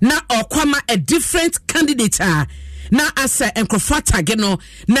na okwama a different candidate na asa enkrofo tag no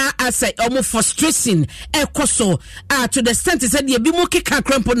na asa omo frustration ekoso to the extent said ye bi mo keka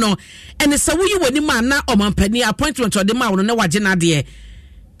krampo no ene se wo yi wani ma na omampani appointment ode ma wo na waje na de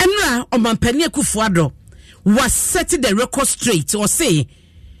enra omampani Akufuado was set the record straight or say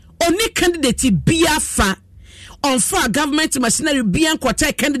only candidate biafa on for government machinery bian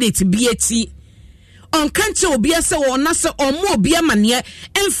quarter candidate BAT on kanche obia se wona se omo obia mane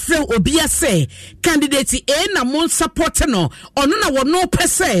enfre obia se candidate e na mon support no ono na wono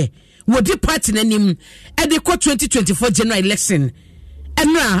pese wodi party nanim e de ko 2024 general election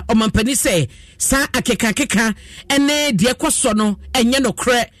enra omampani se sa akeka ene de ekoso no enye no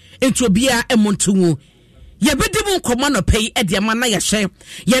kre entu obia emontungu ye bedimu nkoma no pay e de ama na ye hye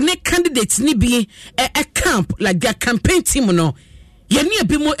ye ne candidate ni bi e camp like their campaign team no ye ne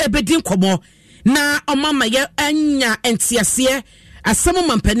bi mu ebedi nkomo na omama ye anya entiase asamo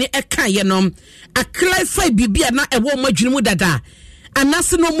mampani eka ye no a clarify bibia na ewo madwunumu dada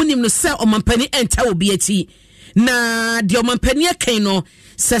anase no munim no se omampani enta obi ati na de omampani eka no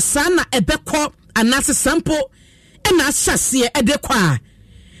se sana ebekọ anase sample na asase edekọ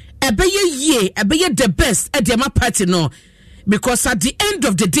ebeye the best at the party no because at the end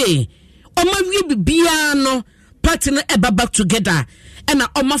of the day oma we bibia no party no eba back together and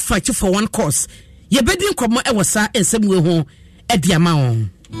oma fight for one cause ye bedi nkomo e wosa ensem we ho e dia ma on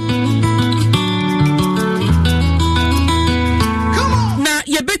na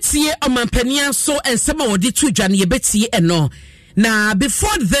ye betie omampania so ensem a wodi to dwane ye betie eno na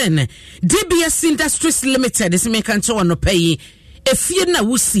before then DBS Industries Limited is make kan to no pay efie na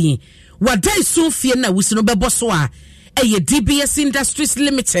wusi wadai so fie na wusi no bebo so a eye DBS Industries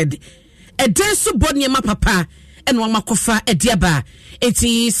Limited e den so boniema papa eno makofa ediaba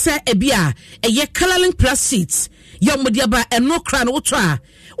enti se ebia eye coloring plus sheets yomodiaba eno kra no to a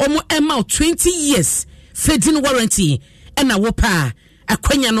omo ema 20 years fading warranty ena wopa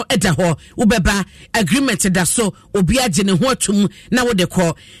akwanya no eda ho ubeba agreement da so obi agye ne ho atum na wo de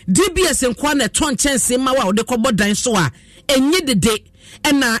kọ DBS nkwa na ton chance ma wa wo de kọ bodan so a enye dede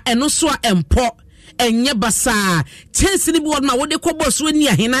ena eno so a empo enye basa chance ni bi won ma wo de kọ boss wani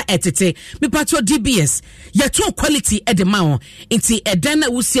ahena etete me patro DBS ye to quality e de ma ho nti eden na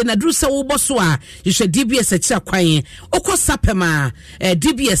wusie na duru se wo boss a ye hwe DBS akira kwan okosapema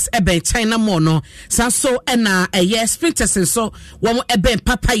DBS eben China mo no so ena eye sprinters so wo eben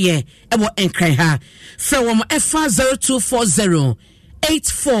papa ye e wo enkran ha fra wo efa 0240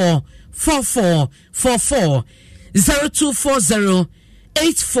 844444 0240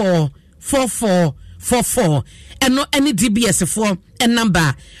 844444 eno any DBS for a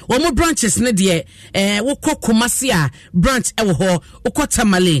number one branches ne de woko Kumasi a branch ewo ho woko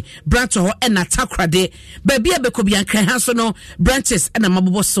Tamale branch ho na Takrade baby abekobi ankan ha so no branches na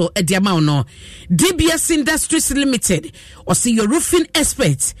mabobo so e de ama no DBS Industries Limited or see your roofing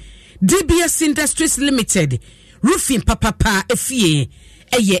expert DBS Industries Limited roofing papa efie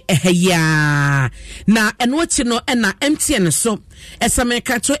eye eheya na enwochi no na MTN so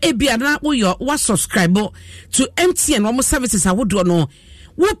esameka to ebia na wo subscribe to MTN wo services awodo no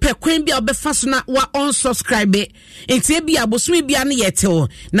wo pe kwan bia obefa so na wa unsubscribe enti ebia boso bia na yetewo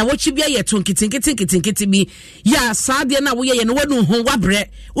na wochi bia yeto nkitinkiti bi ya saade na wo ye no wanu ho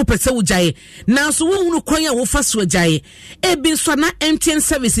wabre wo pese wo jae na so wo hunu kwan a wo fa so jae ebi so na MTN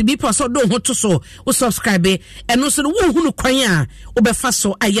service bi pa so do ho to so wo subscribe eno so wo hunu kwan a wo befa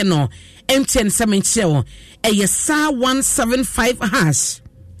so aye no MTN semencheo eye star 175 hash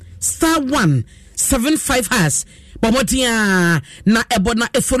star 175 hash Bomodia na ebona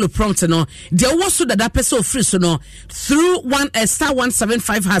e follow prompt no de wo so dada person free so no through star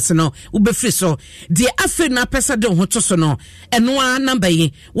 175 hash no wo be free so de afi na person de ho to so no eno a number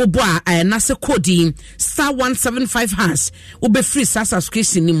yi wo bo a na se code star 175 hash wo be free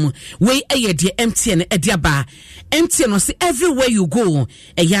subscription ni mu we eye de MTN e de aba MTN no say everywhere you go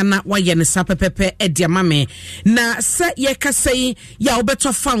eya na wa ye ne sapepepe e de mame na se ye ka say ya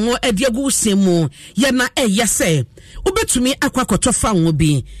obeto fa wo e de agu semu ye na eya say ubetumi akwakoto fa wo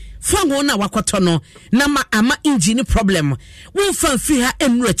bi fa wo na wakoto no na ma ama engine problem wo fa fi ha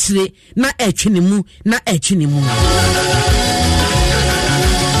enru akire na etwene mu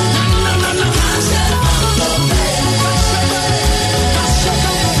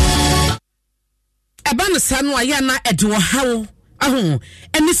eba no sa no aya na ede wo hawo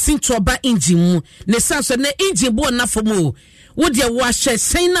any sinto oba engine mu ne sanso na engine bo na fomo wo de wo ahye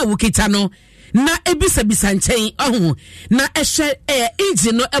sen na wukita no na ebisa nchen na ehye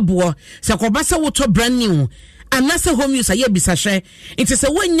engine no ebo se koba se woto brand new anase home use aye bisa hwe nti se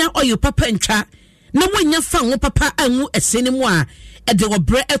wonya oil papa ntwa na wonya fa wo papa anwu esene mu a ede wo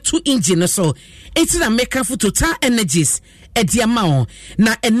bre etu engine so enti na make for Total Energies ediamao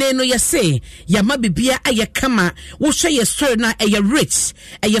na ene no yese yama bibia aye kama wo hwe ye story na aye rich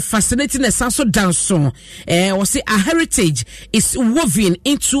aye fascinating and so dance we say our heritage is woven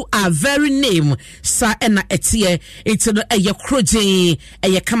into our very name sa na etie into no aye kroje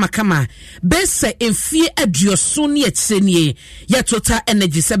aye kama bese emfie aduoso ne etsenie ya Total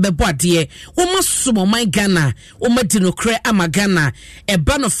Energy se bebo ade wo masumo man Ghana wo madinokre ama Ghana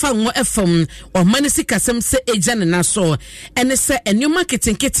eba no fa wo efam o manisi kasem se ejane na so ene se new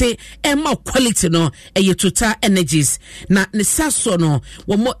marketing kete ema quality no eye Total Energies na ne saso no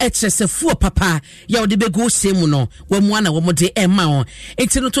wo mo eche fuo papa ya ode begu semu no wo mo ana wo mo de ema o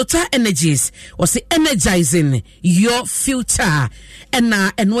enti no Total Energies was energizing your future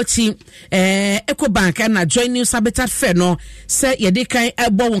ena enwochi Ecobank na join news habitat fair no se ye de kan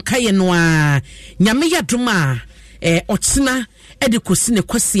ebo won kaye no a nyame yadoma otsina edikosi ne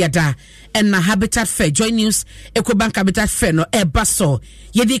kwasiada ena habitat fair join news Ecobank habitat fair no ebaso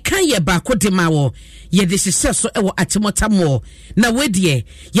ye de kan ye ba kodemawo ye de hyehyɛ so ewo atemota mo na wedie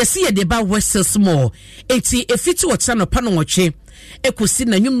ye se ye de ba westels mo enti efiti wotsa no pa no wotwe ekosi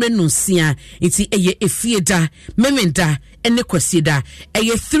na nwumre no nsia enti eye efieda memenda ene kwasieda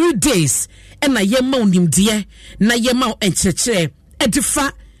eye 3 days ena ye ma onimde na ye ma enkyekere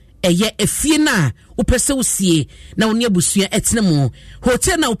edifa eye efie na upese usie na oni abusua etnemu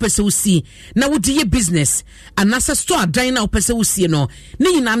hotel na upese usie na wodi ye business anasa store dan na upese usie no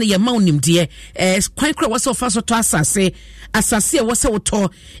ne nyina na ye ma onimde kwan kra wose ofa to asase e wose woto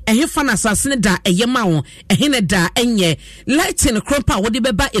ehefa na asase ne da eye ma wo ehene da enye lighting krompa wodi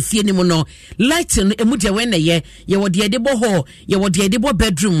beba efie ni mu no lighting emude we na ye wodi ede bo ho ye wodi ede bo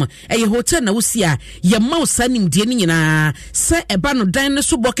bedroom eye hotel na usia ye ma osanimde ni nyina se eba no dan ne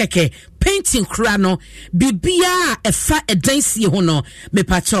so bokeke painting krano bibia efa edansie ho no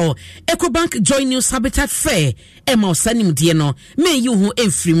mepacho Ecobank join news habitat fair ema osanim de no me yi ho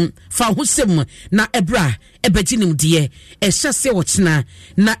emfrim fa ho sem na ebra ebaginim de ehye wochina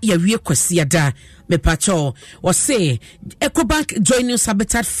na yawie kwasiada mepacho o say Ecobank join news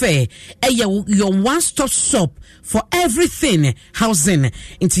habitat fair your one stop shop for everything housing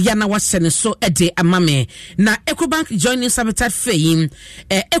into yana wasene so ede amame na Ecobank join news habitat fair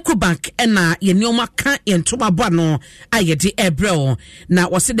Ecobank ena ye neoma kan entoma bo no ayede ebrel na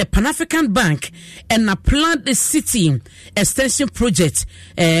was the Pan African Bank ena planned the city extension project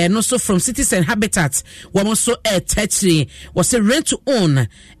no so from cities and habitats we also tertiary was a rent to own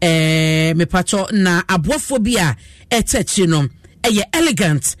mepacho na abophobia tertiary no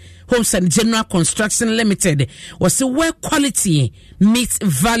elegant Homes and General Construction Limited was where quality meets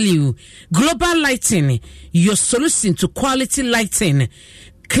value. Global Lighting, your solution to quality lighting.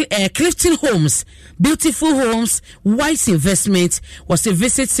 Clifton Homes, beautiful homes, wise investment was a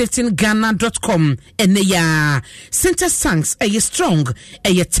visit safetyghana.com and Center Sanks a strong,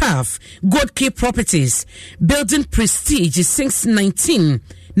 a tough, good key properties, building prestige since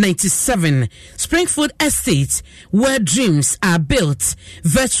 1997. Springfield Estate, where dreams are built,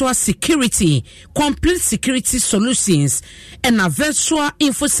 virtual security, complete security solutions, and a virtual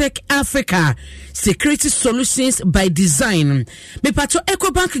InfoSec Africa, security solutions by design. Mepato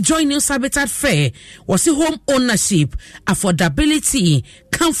Ecobank join news habitat fair was a home ownership, affordability,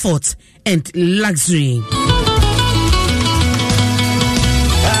 comfort, and luxury.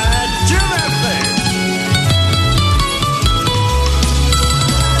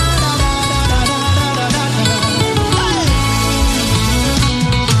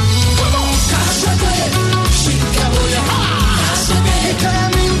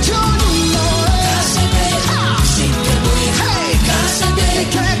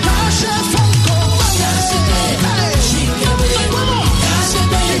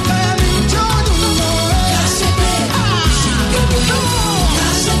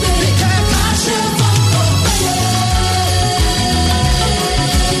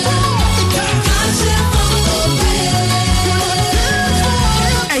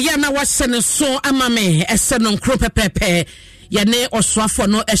 Sene so amame eseno nkro pepepe yane oswafo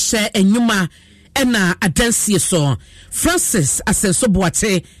no ehye enyuma ena adansie so Francis asenso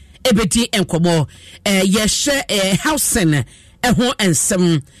boate ebedi enkomo yehye housing eho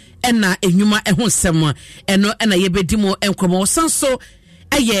ensem ena enyuma eho nsem eno ena yebedi mo enkomo sanso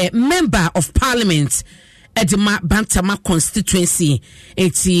ɛyɛ member of parliament Edema Bantama constituency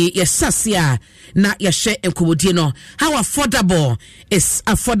eti yesase na yɛhwɛ enkomodie no how affordable is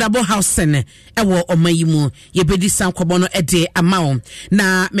affordable housing ɛwɔ ɔmayimu yɛbɛdi sankobo no ɛde ama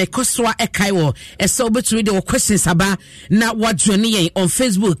na mekoswa ɛkaiwo ɛsɛ obetumi de questions aba na wadwone yɛn on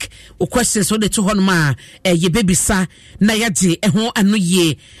Facebook o questions wo de to hɔ ma yɛbɛbisa na yɛde ɛho ano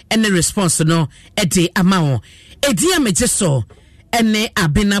yie ɛne response no ɛde ama edi amegye so ɛne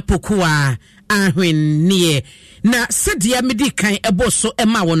abena pokuwa ahwennie na sedia medi kan ebo so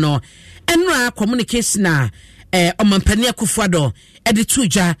ema wo no enra communication na omampani akufuado ede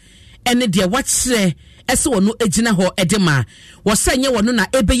tuja ene de wakyere ese wono egina ho edema wosanye wono na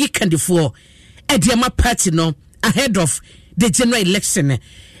ebeyi kandifo ede ma party no ahead of the general election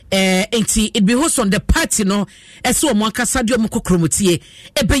it be host on the party no ese wo akasa de omukokromotie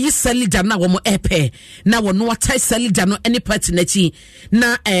ebeyi salida na wo epe na wo no watai salida no any party na chi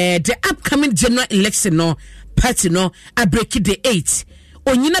na the upcoming general election no party no a break the 8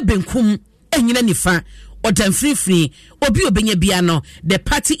 onyina benkum enyina nifa odam free obi obenya bia no the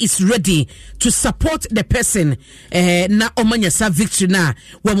party is ready to support the person na omanya sa victory na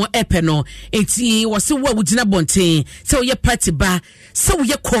wo mo epe no enti wose wo wugina bonten se wo ye party ba se wo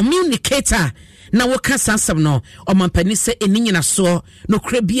ye communicator na wo ka sansam no omampani se eninyina so no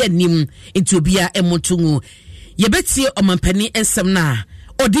kra bia nim enti obia emotungu yebetie omampani ensem na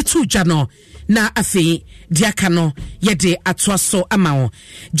odi tuja no na afei diaka no yede atoaso amawo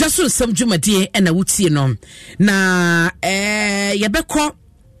Dwaso Nsem dwumadie na wutie no na yebekọ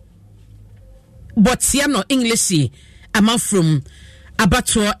botia no English ama from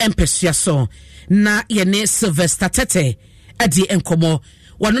abato empesua so na yene Sylvester Tetteh adi enkomo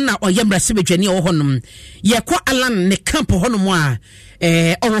wano na oyemra sebedwani ohonum yekọ Alan ne camp honum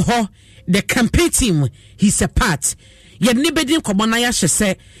a owo the campaign team he's a part yene bedin komona ya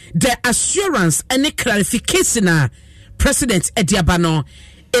hwese the assurance and clarification president ediabano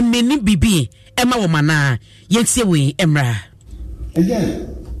emeni bibi ema womana yentie we emra again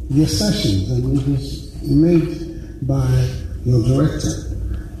the assertions and it was made by your director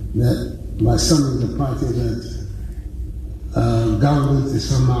that by some of the party that government is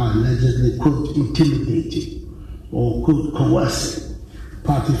somehow allegedly quote intimidating or quote coercing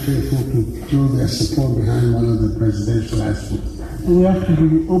party faithful to throw their support behind one of the presidential aspirants. And we have to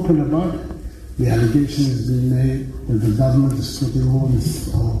be open about it. The allegation has been made that the government is putting all this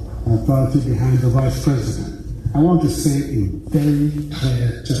authority behind the vice president. I want to say in very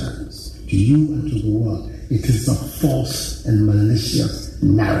clear terms to you and to the world, it is a false and malicious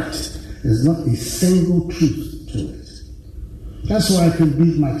narrative. There's not a single truth to it. That's why I can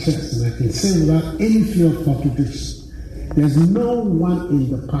beat my chest and I can say without any fear of contradiction, there's no one in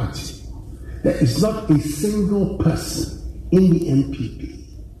the party. There is not a single person in the NPP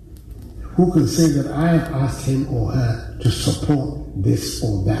who can say that I have asked him or her to support this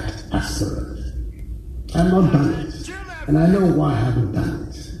or that aspirant. I've not done it. And I know why I haven't done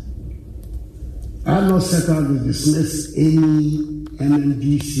it. I have not set out to dismiss any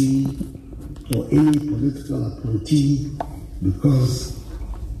MMGC or any political appointee because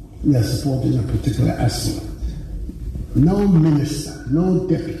we are supporting a particular aspirant. No minister, no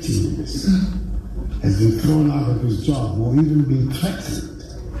deputy minister has been thrown out of his job or even been threatened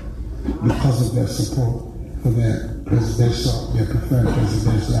because of their support for their preferred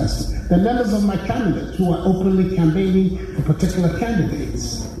presidential aspirant. The members of my cabinet who are openly campaigning for particular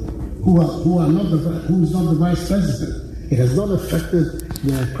candidates who's not the vice president. It has not affected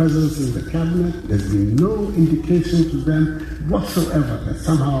their presence in the cabinet. There's been no indication to them whatsoever that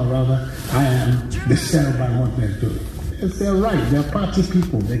somehow or other I am disturbed by what they're doing. It's their right. They're party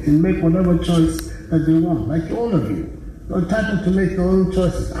people. They can make whatever choice that they want, like all of you. You're entitled to make your own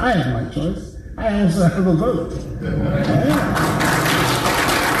choices. I have my choice. I also have a vote.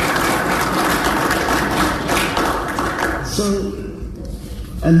 So,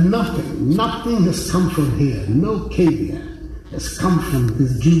 and nothing has come from here. No caveat has come from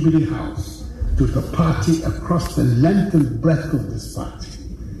this Jubilee House to the party across the length and breadth of this party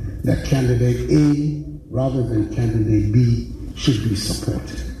that candidate A rather than candidate B should be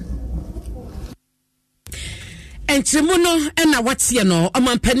supported. Entrimuno ena watie no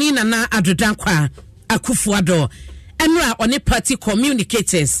omampani na adodankwa akufuado enra one party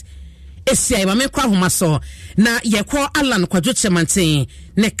communicators esia ma mekwa homaso na yekwo Alan Kwadwo Kyerematen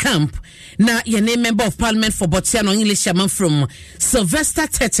ne camp na yene member of parliament for Botiano English man from Sylvester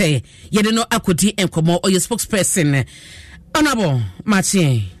Tetteh yede no akodi enkomo or your spokesperson honorable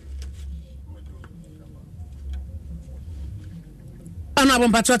Martin honorable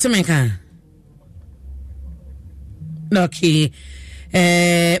Patwate Menka. Okay.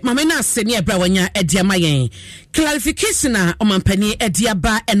 mama na se ne ebra wanya ediama yen clarification a omampani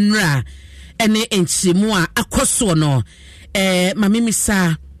ediaba enra ene enchimu a akoso no mama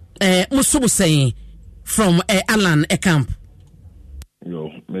misa musubu saying from Alan camp.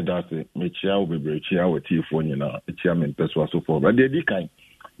 Yo, me that me chia we be chia we tifo nyina chia me peso so for but dey kind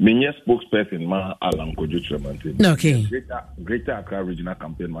me nye spokesperson ma Alan Kwadwo Kyerematen. Okay. Greater Accra Regional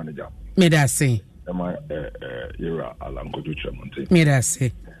Campaign Manager. Me that say. Am era Alan Kwadwo Kyerematen. Me that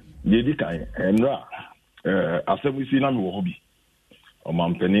say. Dey kind enra asem we see na me wo hobi. O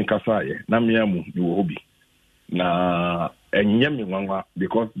man penin kasa ye na me amu me wo hobi. Na enyemi nwanwa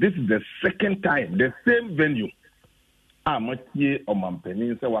because this is the second time the same venue amatie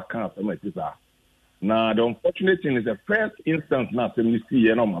omampeni say waka asematisa. Now the unfortunate thing is the first instance now say we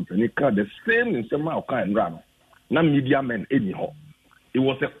see na omampeni ka the same in sema oka enra na media men anyhow. It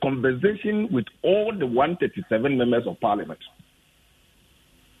was a conversation with all the 137 members of parliament.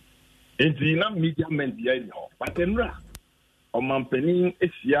 And the media men anyhow. But enra omampeni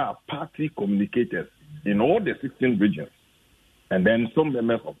is party communicators in all the 16 regions, and then some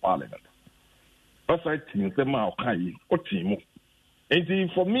members of parliament. Aside team, say ma okai or team.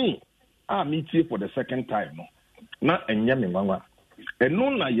 And for me, I meet here for the second time. Na enyame mama. And no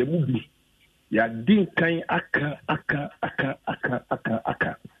na yebubi. Ya din kan aka.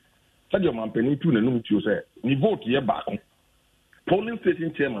 Said your man penny to the num to say, ni vote ye back. Polling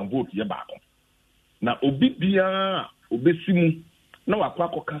station chairman vote ye back. Na obi bia obesimu na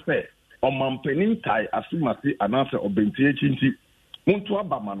wakwa ka say Omampeni tai asumasi anase obentie chinchi muntu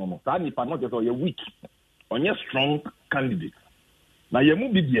abama no sa nipa no just ye weak onye strong candidate na ye mu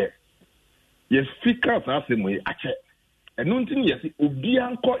bibie ye speaker sa asemu ache enu ntin ye si obi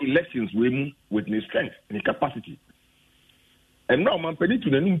anko elections we mu with his strength and capacity and now Omampeni to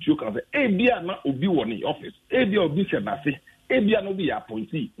nanu ntuo kan say bia na obi wo ni office bia obi se na se bia no bi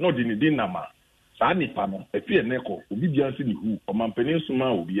appointee no di ni din na ma sa nipa no efi eneko obi bia se ni hu Omampeni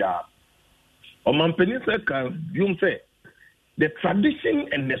suma obi a Omampeni can say the tradition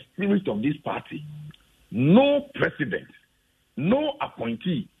and the spirit of this party, no president, no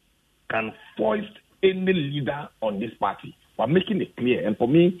appointee can foist any leader on this party. We're making it clear, and for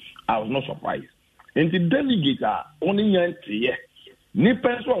me, I was not surprised. And the delegates are only young here. Ni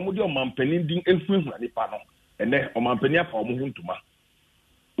person who do Omampeni ding influence na nipa no, and then Omampeni afa omuhun tuma.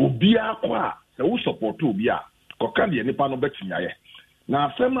 Obia kwa se wo support obia, koka de nipa no betinya ye. Na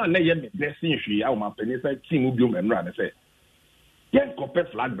afema na ye blessing hwe a Omampeni say team obi o memra ne say yen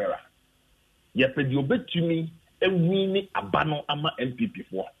kope flag bearer ye pedi obetumi ewini abano ama MPP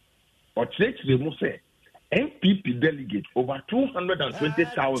for or church mu say MPP delegate over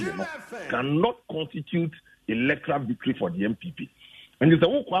 220,000 cannot constitute electoral victory for the MPP. And it's a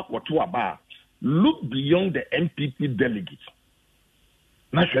walk to about look beyond the MPP delegates.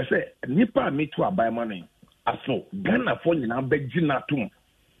 Now I say nipa me to abai money aso Ghana for nyina begina tum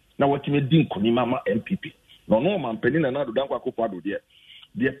na watime din konima MPP no Omampeni na do dankwa Akufo-Addo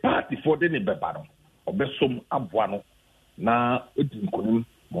the party for the beba no obesom aboa no na edin konim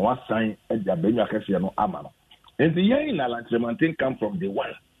mo wasan eja benyu akese no ama no and the yen na Alan Kyerematen come from the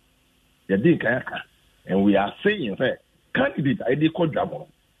one the din kayaka and we are saying say candidate I dey kodwamo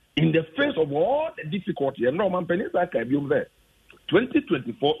in the face of all the difficulty and Omampeni say ka biom there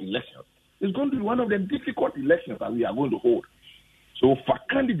 2024 elections is going to be one of the difficult elections that we are going to hold. So for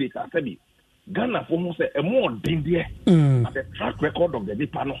candidates, I said, Ghana for most a more danger at the track record of the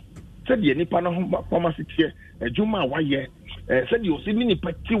Nipano. Said the Nipano pharmacy here, a Juma Waye, said you see many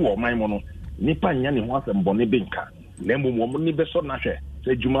petty war my mono, Nipan Yanni was a bonny binka, Nemo Momoni Beso Nashe,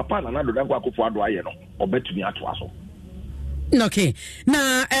 said Juma Pan and another Akufo-Addo or bet to me at Waso. Okay,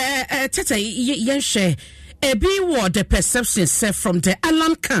 now, Tetteh, yes, be what the perception said from the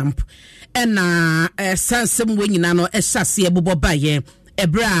Alan camp. And sansem we nyina no esase ebobo baye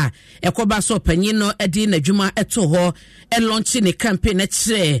ebra ekoba so panyino edi na dwuma eto ho launch ne campaign e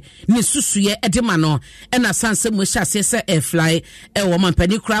kire ne susuye edi ma no na sansem we shase se fly wo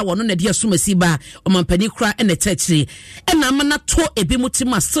mampani kra wono na de asumasi ba mampani kra na tachiri na amana to ebi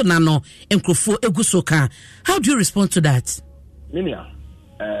mutima so na no enkrofo egusoka. How do you respond to that? Minia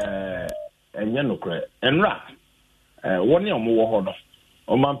enye no kra enra woni omo ho no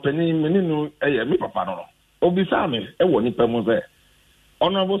Omampeni meninu me papa no obisa me wo nipa mu ze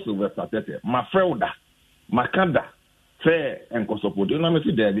honorable Sylvester Tetteh ma freuda makanda say enkosopodo na me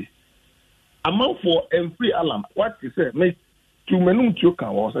si dabi amanfo emfree Alan what you say me tu menum tu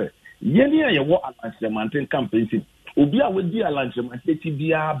kan wo say yeni aye wo Alan Kyerematen campaign team obi a we di Alan Kyerematen ti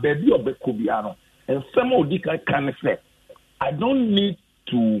bia baby obeko bia no ensem odi kan say I don't need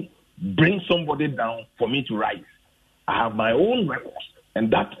to bring somebody down for me to rise. I have my own records,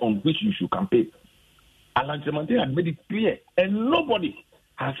 and that's on which you should campaign. Alan Kyerematen had made it clear, and nobody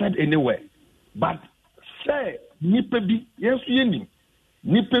has said anywhere. But say, Nipebi, yes, Nipebi,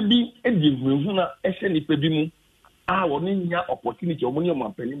 and the Nipebi, our opportunity,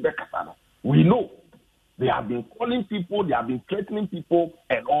 we know they have been calling people, they have been threatening people,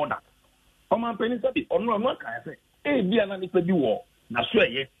 and all that. I'm penny, or no, I'm not kind of say, hey, be an Nipebi war, na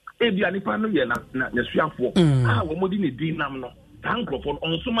swear, be an Ipano, na Swiafo, we're moving the Dinamno, thank you for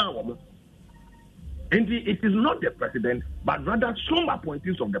on Suma. And it is not the president, but rather some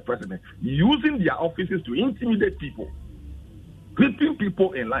appointees of the president using their offices to intimidate people, keeping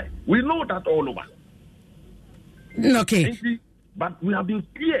people in line. We know that all over. Okay. But we have been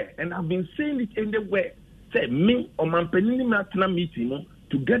clear and have been saying it anywhere. Say, me or Mampenini National meeting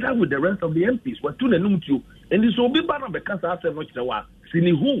together with the rest of the MPs were to the Numtu. And this will be bad because I said,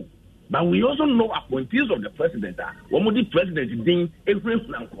 who. But we also know appointees of the president. One of the president doing every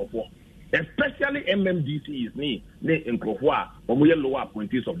flank of war. Especially MMDC is me in Krofwa, or we are lower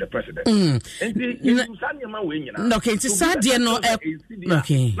appointees of the president. Okay, it's sad, no. Okay.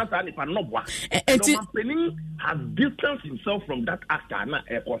 Penny has distanced himself from that actor.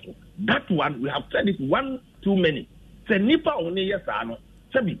 That one, we have said it one too many. Say, Nipa only yes, I know.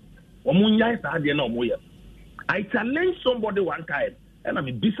 Sabi, I challenged somebody one time, and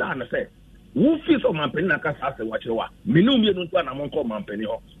I'm busy and I said, who feels on my penny? I can't ask what you are. Minumi don't want a monk on my penny.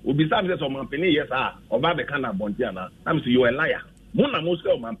 Will be some on my penny, yes, or Babacana Bontiana. I'm saying you're a liar. Mona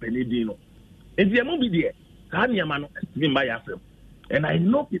Moscow, my penny dino. And the movie there, Hanyaman, by yourself. And I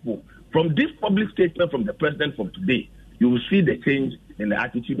know people from this public statement from the president from today, you will see the change in the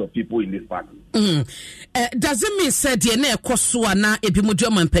attitude of people in this party. Does it mean, said, the ne Koswana,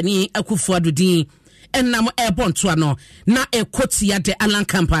 Epimudium and Penny, Akufuadudi? And now airborne to ano na ekotia de Alan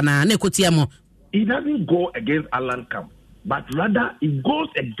Campana na ekotia mo. It doesn't go against Alan Camp, but rather it goes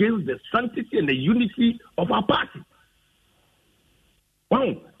against the sanctity and the unity of our party.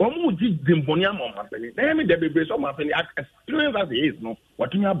 Wow, omu ji dimbonia mo mapeni. Na me de bebe so mapeni experience as it is no.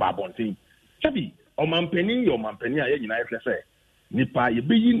 What you about bonting. Chabi, o mampeni yo mampeni aye nyina efe se. Nipa ye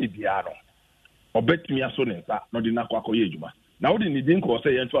beyi ni bia no. Obetumi aso ne nsa no de na kwa koye adwuma. Now, the didn't call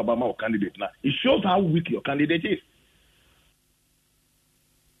say into Obama candidate now. It shows how weak your candidate is.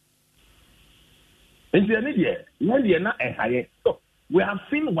 And so we have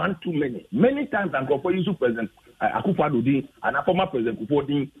seen one too many. Many times, I'm going for you, President Akufo-Addo and a former President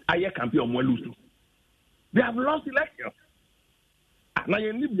Akufo-Addo, I campaign on lose. They have lost elections. Now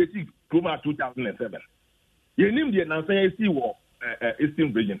you need the 2007. You need the announcement war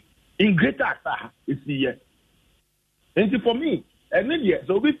Eastern region. In Greater Accra, it's the year. And for me,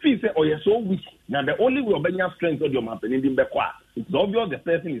 so we feel say, oh, you're so weak. Now, the only way of being strength of your man, it's obvious the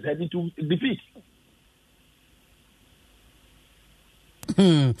person is heading to defeat.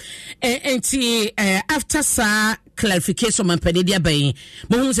 And after clarification, man, Penedia Bay,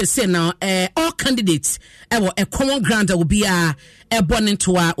 Mohun say now, all candidates a common ground that will be a born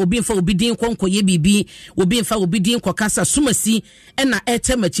into a will be for obedient Konko Yebi, will be for obedient Kokasa Sumasi, and a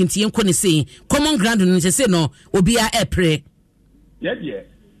temachinti and Konisi, common ground and say no, will be a pray. Yeah,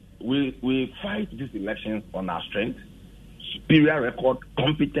 we fight these elections on our strength, superior record,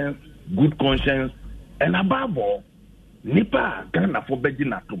 competence, good conscience, and above all, Nipa Ghana for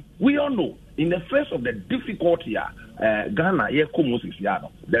Bejinatum. We all know in the face of the difficulty, Ghana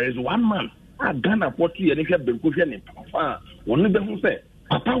there is one man. Ghana for 2 years, if you have been pushing in one of them say,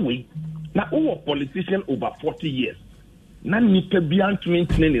 Papa, we now our politician over 40 years. None Nipa beyond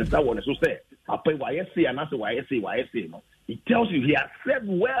 20 is that one. So say, Papa, why I say, and I say, why I say, no. It tells you he has served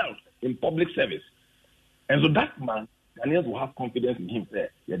well in public service, and so that man, Ghanaians will have confidence in him. There,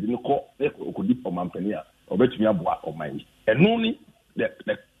 he didn't call Okudi for Mampenia. And only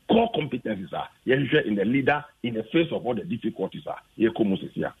the core competencies are in the leader in the face of all the difficulties are.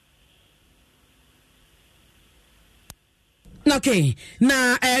 Okay,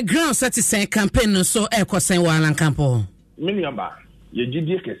 now ground satisfying campaign so Kosen Alan Campo. Minimum, ye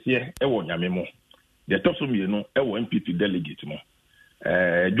GD Kessie, Ewo Yamemo. The Tossum, no, Ewo MPP delegate mo.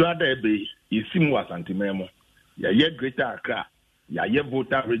 Joada Ebe, Isimu Asantimemo. Ye Greater Accra, ye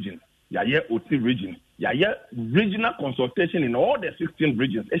Volta region, ye Oti region. Yeah, regional consultation in all the 16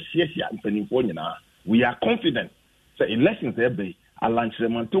 regions. We are confident that elections there, Alan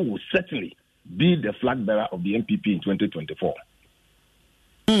Kyerematen will certainly be the flag bearer of the MPP in 2024.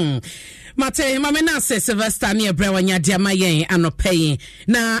 Mate, Mamena says Sylvester near Brewanya Diamaye and no paying.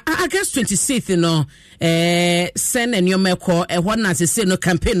 Now, August 26th, send and your meko, a one as a say no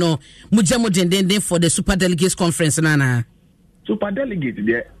campaign, Mujamudin for the Super Delegates Conference, Nana. Super Delegate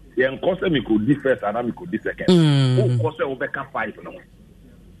there. yen cause me could di first and me could di second. Who cause we back 5 no.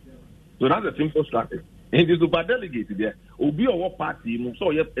 So that's a simple strategy. In the super delegate there, obi or party mo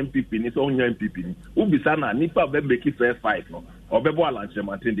so ye MPP ni so nya MPP ni. Ubi sana nipa be make it first 5 no. Obebo Alan John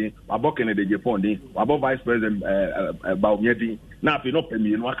Kwadwo din, wabo Kennedy Jepon din, wabo Vice President Baumia din. Na afi no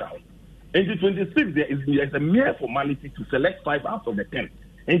premier no aka. In the 26 there is a mere formality to select 5 out of the 10.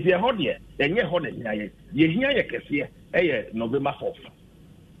 And the hot year, and ye hot ye hear ye kese eh November 4th.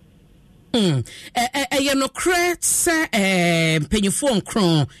 You know, crets penifon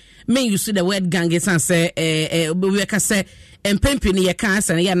cron. Me you see the word gang is and say we can say and pimping your cars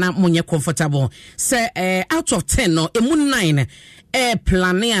and you're not more comfortable. Say out of 10 no a moon 9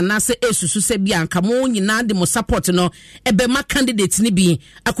 planning and I say Esu say Bianca mo nyina de mo support no ebe ma candidate ni bi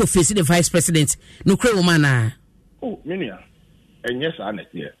akọ face the vice president no kre woman na. Oh menia and yes anet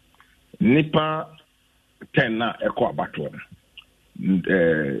here nipa 10 na ekọ abato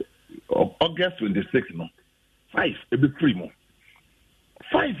August 26 no 5 e be free mo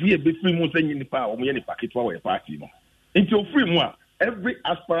 5 year be free mo say nipa o mo ye nipa ketwa we party no until free mo every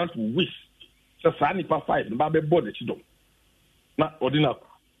aspirant will wish so sa nipa 5 no ba be board the chidom na ordinary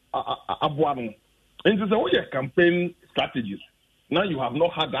aboa no into say your campaign strategies now you have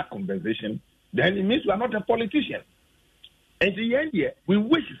not had that conversation then it means you are not a politician. And the end here we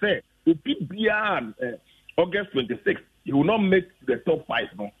wish say to beyond August 26th you will not make the top 5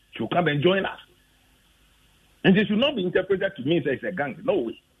 no you come and join us. And this should not be interpreted to mean that it's a gang. No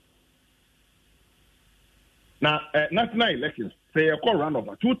way. Now, national elections, say a call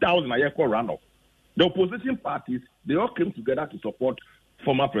runoff, 2000 a call runoff. The opposition parties, they all came together to support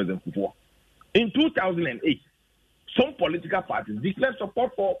former President Kwadwo. In 2008, some political parties declared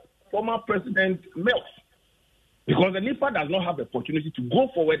support for former President Mills because the NIPA does not have the opportunity to go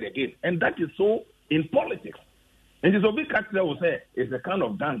forward again. And that is so in politics. And this big country will say it's a kind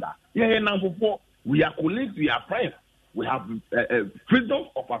of ganga. Yeah, now before. We are colleagues, we are friends. We have freedom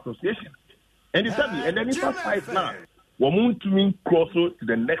of association. And then it's 5 now. We're moving closer to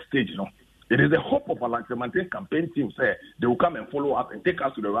the next stage, you know. It is the hope of Alan John Kwadwo campaign team say they will come and follow up and take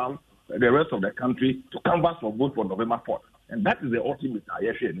us to the rest of the country to canvass for vote for November 4th. And that is the ultimate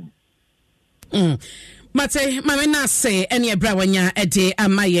ayeshe. Mate, mamena say any brawanya ede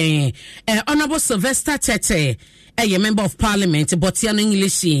amaye. Honorable Sylvester Tetteh, a member of parliament, Botiano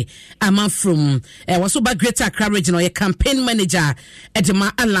English, a man from was over Greater Accra region, or a campaign manager at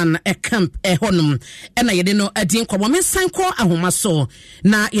the Alan a camp a honum, and I didn't know a dinko woman sanko a homaso.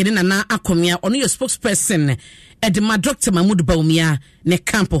 Na yedina na akomia on your spokesperson at the Dr. Mahmoud Baumia ne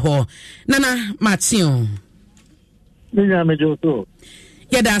camp ho. Nana Martin.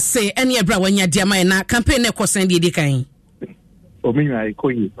 Yada say any abra when ya diama na campaign ne kwose ndi kan. Ominya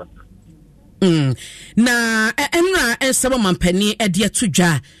ikoyi pa. Na enra ensaba mampani ade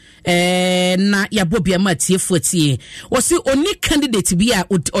atudwa na yabobia matiefo tie. Wose oni candidate bi a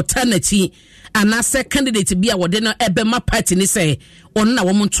otanati anase candidate bi a wode no ebema party ni say on na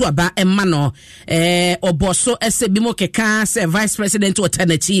womuntu aba emma no oboso ese bi mo keka say vice president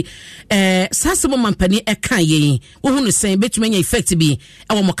otanati sasebo mampani eka yen wo hunu sen betuma nya effect bi e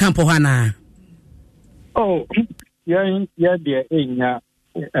wo mo camp ho na. Oh ya de enya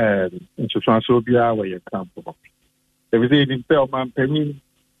so bia where you camp ho. Everything in mampani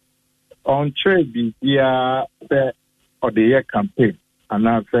on trade bia or the year campaign and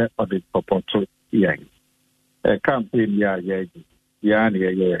after or the proposal a campaign yeah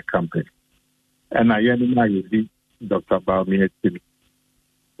campaign and I am Dr. Baumia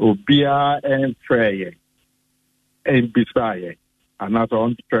Obia and Frey and Bisaya and not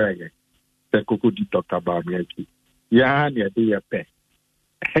on Frey the Coco Dr. Baumia near pay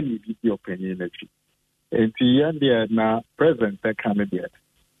and you give your opinion and the now present candidate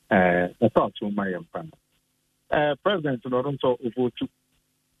I thought to my fan. President Toronto vote to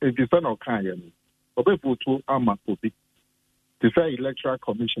if the son of Kanye, or vote to Amakobi. To say electoral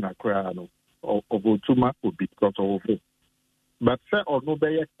commissioner Krano or vote to Makobi because of it. But say or no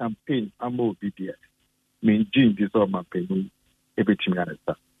better campaign, I'm more BDS. Mean Jim this or my penny, everything else.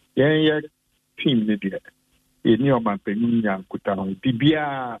 Yeah, team media. In your man penny and Kutan,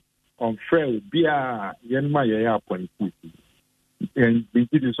 Dibia on Frey, Bia, Yenma point. And we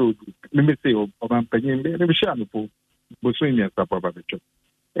did so. Let me say, I'm paying. Let me share the pool. But swing me a couple of the job.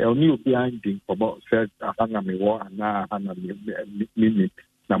 I'll new behind the about said, I hang on me war and now hang on me.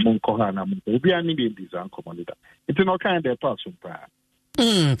 Namon Kohana, be an Indian design commander. It's no kind of person.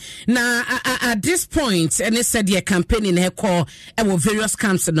 Now, at this point, and they said your campaign in her call, and various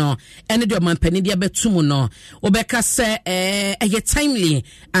camps no, and the man penny dia betumu no. Obeka say, timely,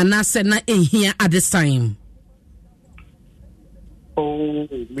 and I said not in here at this time. Oh,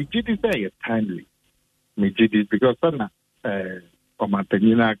 me did say timely. Me did it because my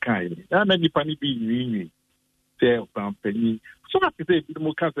penina kind. I many funny be union. Say penny. So I say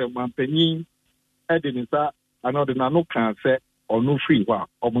the cancer man penny. I didn't say another no cancer or no free wow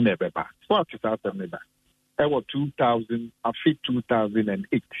or never back. So I just asked them that. I was 2000. I fit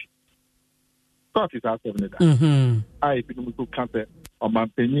 2008. So I just asked them that. I didn't do cancer on my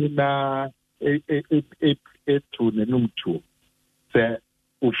penina. To the num to say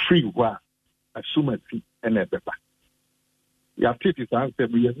o free wa assume and a bepa. Ya titi answer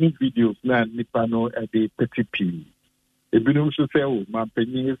we have videos na nipa no e de petty p. E binum so say o man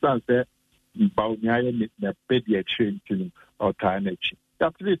penyin san say ba nyaye ni na pedi a train or time echi.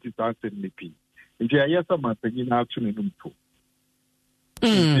 Ya titi answer ni p. Nti ya sa man penyin na atu ne num to.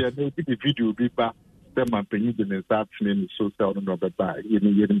 Ya no bi video bi ba say man penyin de ne start ne so say no beba.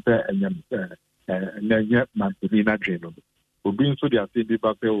 Yin say enyam Nanya Mantina General. Ubin so they are saying the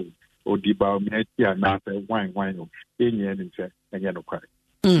or the Baumeti and not a wine, any and say, and yellow cry.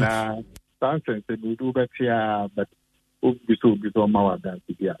 Now, Stanson said, we do better, but we so become our dance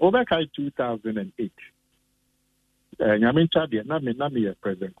here. Over 2008. Yamin Chadia, Nami, a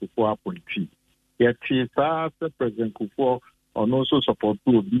President Kufuor appointee. Yet he says President Kufuor on also support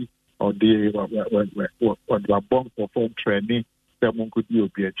to be or they were born for form training. Someone could be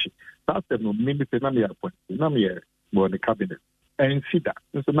obliged. That's the minister, Namia point, Namia, more the cabinet. And see that.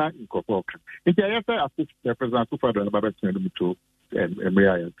 It's not incorporated. If I ever assist the president to further about to and may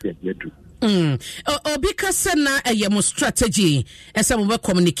I because na a strategy as some will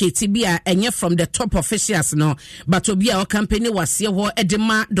communicate be from the top officials no, but to be our company was here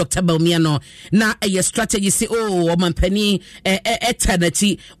edema Dr. Baumiano na a strategy say oh man penny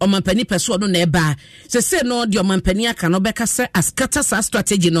eternity or man penny person no neba. Say no the man penny cannot be as scatter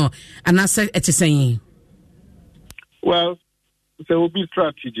strategy no and answer it is saying. Well, there will be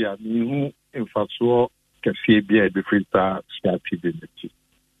strategy and who in fact so can see be a different strategy.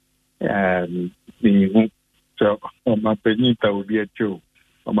 And so on my penita will be a show,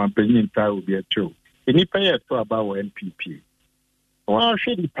 on my penita will be a show. Any pay about NPP. Well,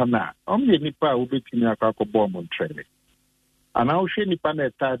 she Nipana, only Nipa will be in a bomb on training. And I'll show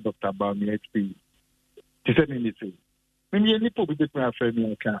Nipana type Dr. Bami HP. To say anything. Maybe any people with my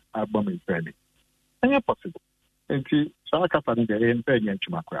friend can bomb in training. And possible. And see, so I can't find the NPN and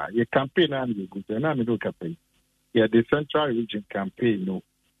Chumakra. Your campaign and you go to an campaign. Yeah, the Central Region campaign, no.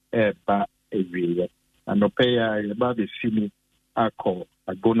 Ba every and pay about the semi alcohol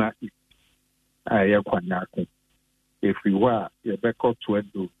agona kwanako. If we were a record to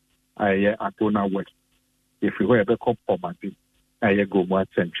do agona west, if we were a record poverty, go more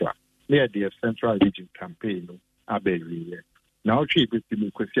central. Near the Central Region campaign, Abbey. Now, she is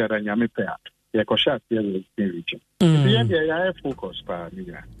the Kusia and Yamipea. Region. Focus.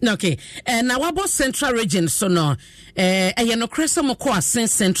 Okay, now about Central Region, so no, no Cressa Mokoa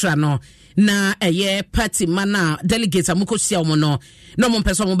Central no, na party mana delegates a Mukosia mono, no one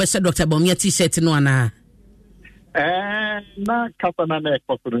person will be said Dr. Bomia t-shirt no na. Na Kapana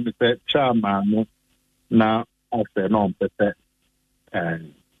Kopunite Chairman na after non pete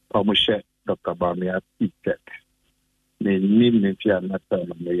and Omushe Dr. Bomia t-shirt. The ministry and not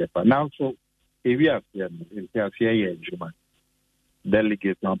now so. Area in Cassia Juma.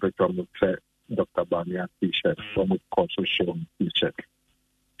 Delegate number from Dr. Bania t-shirt from Koso show t-shirt.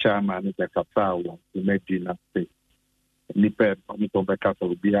 Chairman is a Kasawa, the Medina State. Nipe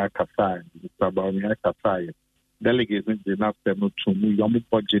Omitombeka Bia Kasai, Dr. Bania Kasai. Delegate in the Naftem to me,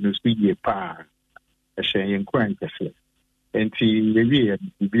 Yomupo Genus Media Pa, a Shayan Quankasi. And the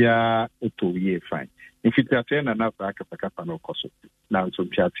Bia to ye fine. If it's a 10 and after Akapano Koso. Now so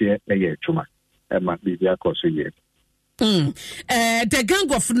Chatia a year Chuma. The gang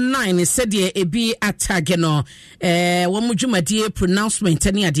of 9 said a be attacking one mujumadi pronouncement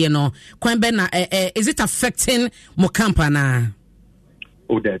any adiano. Kwambena is it affecting Mokampana?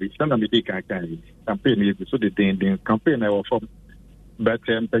 Oh, that is some of the campaign is so the campaign I was from. But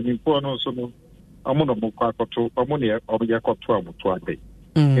penny for no so Amono Mokato, Ammonia or Yakotua Mutuade.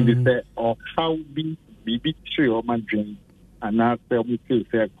 And it's there of how be tree or man dream. And now tell me to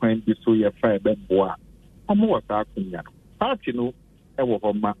say when you saw your fire bois. I'm more talking. Party no, I will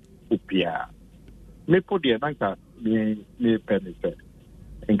hold my upia. Me put the anchor me penny said.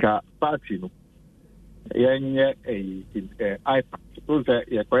 Inca party no. Yang a iPad. Those are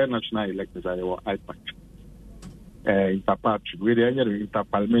a national electors are iPad. Interparty, with the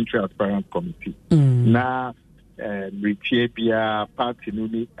Interparliamentary Aspirant Committee. Now, Retiapia party no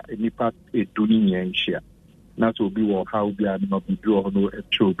any part a doing share. That will be how we are not be drawn no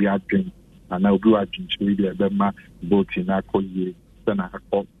be adwin and now do adwin to be a bema voting then I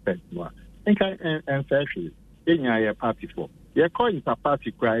call Penua. And actually, in your party for. You're calling a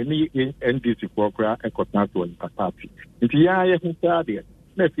party cry, any NDC for cry, a cotnato in a party. If you are a Hunkadia,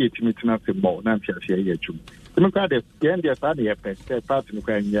 let's see it nothing more, Nancy, the Democrat, the India party, a party,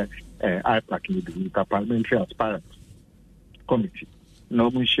 I pack in the parliamentary aspirants committee. No,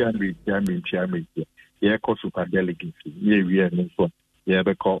 we share with chairman, yeah, call super delegates, yeah, we are for, yeah,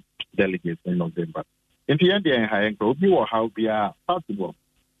 they call delegates in November. In the end, I go, you or how we are possible.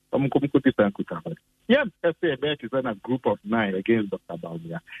 Yeah, let's say that is a group of 9 against Dr.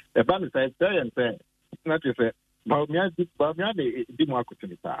 Baumia. The band is say and say, not to say, Baumia did more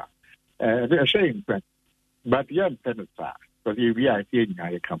opportunity. They're shame, but yeah, because we are here in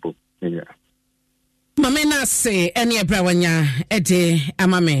our camp. Yeah. Mamena say, any abrawanya, Ede,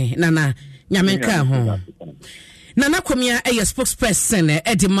 Amame, Nana, Yamenka home. Nana Komia, a spokesperson,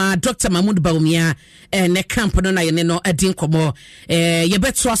 Edima, Dr. Mahmoud Baumia, ne camp no na ye no adin komo ye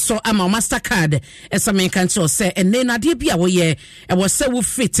beto so ama Mastercard esa men kan cho se ene na de bia wo ye e wo se wo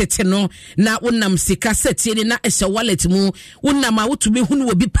fitete no na wonam sika setie ni na ehye wallet mu wonam a wotumi hunu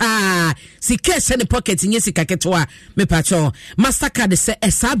obi pa sika ehye ne pocket nye sika ketwa me pa cho Mastercard se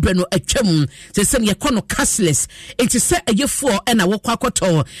esa bre no atwam se ye kono cashless enti se eyefo e na wo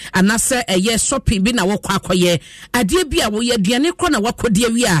kwakoto anase eye shopping bi na wo kwakoye ade bia wo ye duane kro na wakodi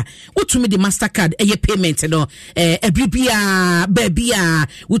awi a wotumi de Mastercard eye payment no ebribia babia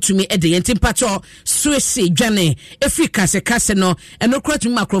wutumi ede yenti mpacho swesi dwane afrika se kase no eno kratu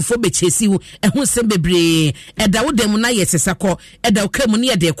makrofo be chesi ehun se bebre eda wo dem na yesesako eda okamu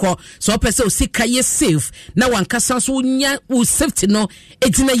ne ede ko so opese osika ye safe na wankasa so nya wo safety no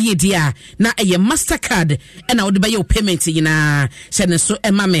ejina yedia na eye Mastercard ena wo de baye payment yina se ne so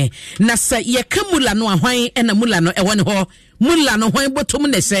emame na se ye kamula no ahwan ena mula no ewone ho mula no hwan botom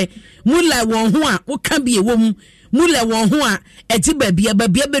ne se mula won ho a wo kan bi ewom mula won ho a eti babia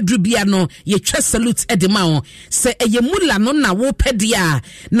bedru bia no ye twa salute edema ho se eye mula no na wo pedia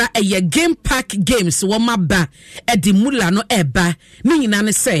na eye game park games wo maba edi mula no eba ni nyina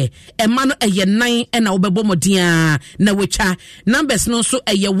ne se ema no eye 9 ena wo bebo modia na wecha numbers no so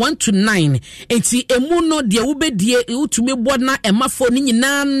eye 1 to 9 enti emu no de wo bedie utumi bo na emafo ni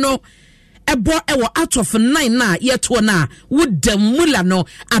nyina no ebo ewo out of 9 na yeto na wudam mula no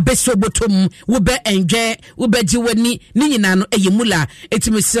abeso botom wo be enje wo be jiwani ni nyina no eye mula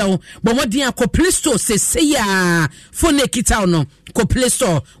etimesew bo modin akọ Play Store se ya phone kita no ko Play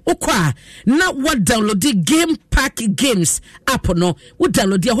Store ukwa na what download the game park games app no wo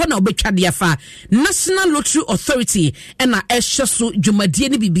download ya ho na obetwa de afa National Lottery Authority na ehyeso dwumadie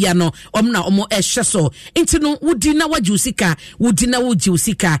ni bibia no omna omo ehyeso enti no wudi na wajusika wudi na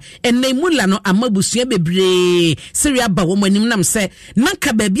wujusika enne mula no amabusua bebre seria ba wo manim nam se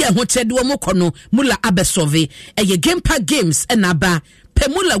nanka ba bia ho chede wo mokono mula abesove eye game park games na ba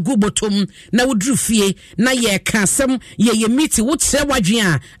pemula gubotom na wudru fie na ye kasem ye miti wo kire wadwen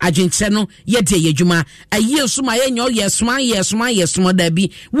a agwenche no ye de ye dwuma aye suma ye nyo ye suma da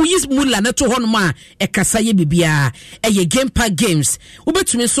bi wo yi mula na to hono a e kasa ye bibia eye game park games wo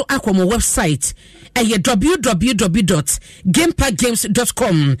betumi so akomo website eye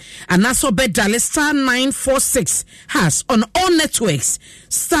www.gameparkgames.com and also bet dial star 946 has on all networks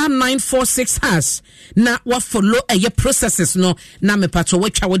star 946 has na wa follow eye processes no na me pato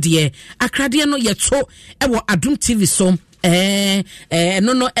watcha wo de akrade no ye to e wo Adum TV so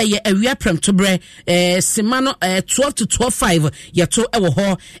no awia prem to bre semano 12 to 12:05 yeto ewo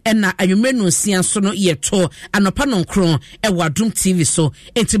ho na anwumenu sian so no yeto anopa no nkron ewo Adum TV so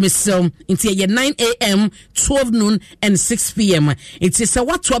intimesel inti ye 9 a.m. 12 noon and 6 p.m. Inti se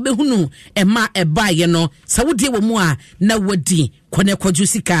wato abehunu ema eba ye no sa wodie wo mu a na wodi kone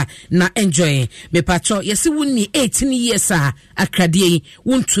kwadusika na enjoy me pacho yesi wunni 18 years a akradie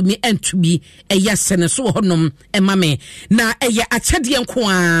wuntumi entubi eya sene so honom emame na eya achade nko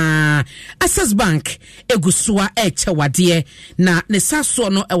a Access Bank egusua echewade na ne saso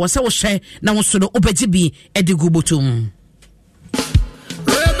no ewose wo hye na wo so no obegibi edigubutum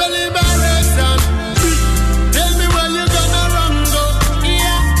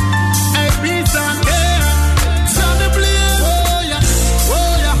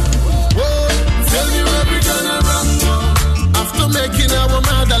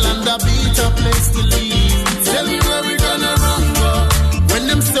place to live. Tell me where we gonna run go. When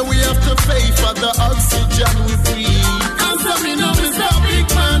them say we have to pay for the oxygen we breathe. Answer me now, Mr. Big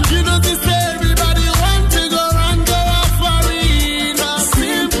Man. You know this everybody want to go and go off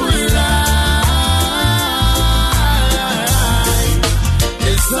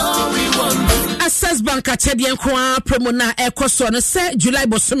Access Bank achede nkoa promo na ekoso no se July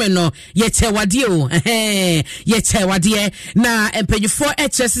bosome no ye chewade o ye chewade na empanyufo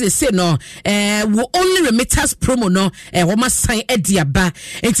HS say no wo only remittance promo no wo masan ediaba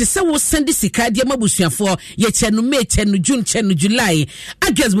enti se wo send sika de mabusuafo ye chenu May chenu June chenu July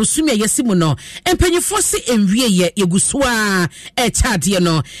August bosome yesimu no empanyufo se enwie ye yegusoa chade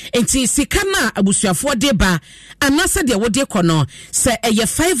no enti sika na abusuafo de ba anasa de wo de kono se ye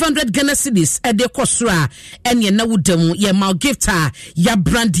 500 Ghana cedis ede kosra enye na wudam ye mal gifta ya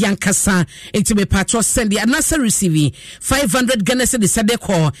brand yankasa enti me patro send anasa receive 500 Ghana cedis ede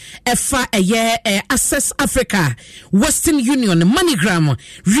ko efa eye Access Africa Western Union MoneyGram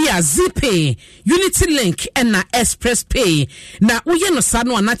Ria Zpay Unity Link na Express Pay na uye no sa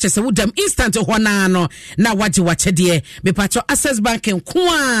no anache se wudam instant hona no na waje wachede me patro Access Bank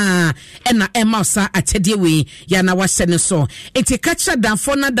nkoa na emausa achede we ya na wahye so enti kacha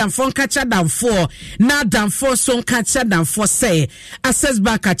danfo na danfo kacha danfo na danfo so kacha danfo say Access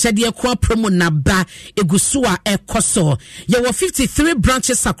Bank achede kwa promo na ba egusua ekoso ye were 53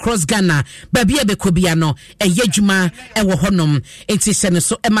 branches across Ghana baby ebekobia no eyedwuma ewo honom enti hye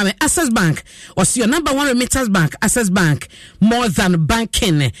so emame Access Bank was your number one remittance bank. Access Bank more than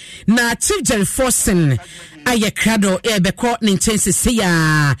banking na Chief Jerry Forsen aye krado ebeko nintense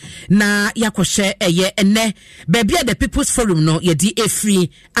seya na yakoshe eye ene baby at the People's Forum no ye di free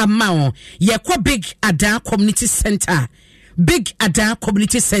amount ye kwa Big Ada Community Center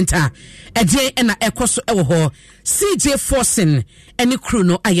ede ena ekoso ewo ho CJ Forsen any crew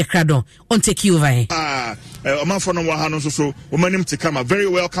no aye krado on take you over Omanfo no wa no so omanim te kama very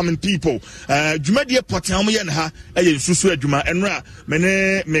welcoming people dwumadie potem ye ne ha eye susu adwuma enra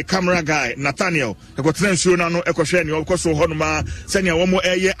me camera guy Nathaniel ekotren nsuo na no ekohwe ne okoso ho no ma senia wo mo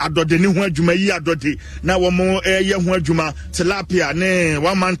eye adode ne ho adwuma yi adode na wo mo eye ho adwuma tilapia ne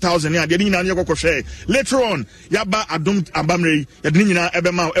 1000 ne ade nyina ne ekohwe later on yaba adom abamre ye de nyina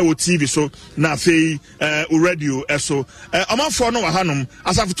ebema ewo TV so na afei radio eso omanfo no wa hanom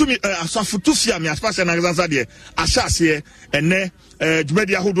asafutu fia me aspase na ganza de asase ene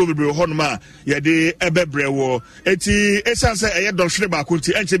dwumadi ahodo bebre ho no ma ye de ebebre wo eti esanse eye donhwere ba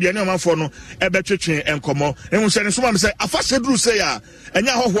konti enche bia ne omanfo no ebetwetwe enkomo emu se ne so ma se afase duru se ya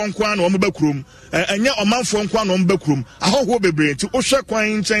enya hoho nko an omo bakurum enya omanfo nko an omo bakurum ahoho bebre enti ohwe kwan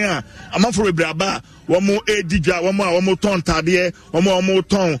nchen a amanfo bebre aba womo edija womo ton tade womo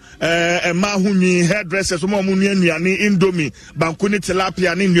ton ma hunyi hairdressers womo nuane indomie banku ni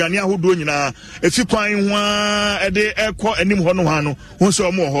tilapia ni nuane ahodo nyina efi kwan ho ede ekọ anim ho no hano ho so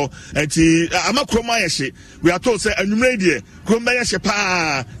womo ho enti amakroma yehye we are told say anwumre die kroma yehye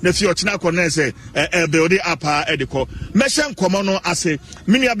pa na fi ochina kọ se build up edeko mehye nkomo no ase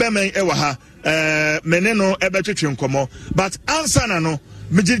mini abemen ewa ha mene no ebetwetwe nkomo but answer na no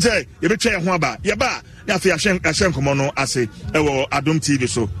mejije yebetwe ho aba yeba na fi ahyen komo no ase ewo Adom TV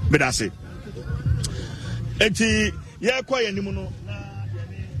so bedase enti ye kwa yanim no na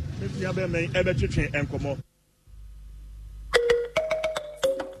ye ne me ebetwetwe enkomo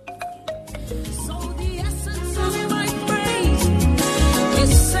so the essence of my praise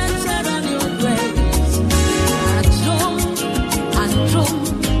is centered on your grace. Adom.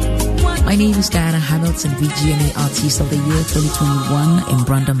 My name is Diana Hamilton, VGMA Artist of the Year 2021 and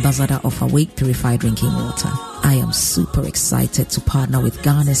brand ambassador of Awake Purified Drinking Water. I am super excited to partner with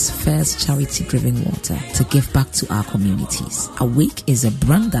Ghana's first charity-driven water to give back to our communities. Awake is a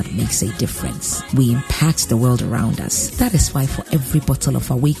brand that makes a difference. We impact the world around us. That is why for every bottle of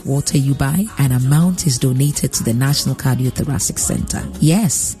Awake water you buy, an amount is donated to the National Cardiothoracic Center.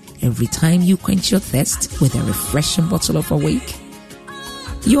 Yes, every time you quench your thirst with a refreshing bottle of Awake,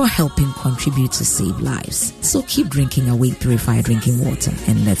 you're helping contribute to save lives. So keep drinking Awake Purified Drinking Water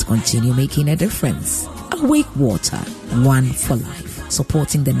and let's continue making a difference. Awake Water, one for life.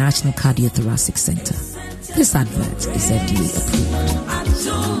 Supporting the National Cardiothoracic Center. This advert is FDA approved.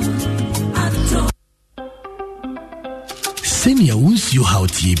 Senior won't you how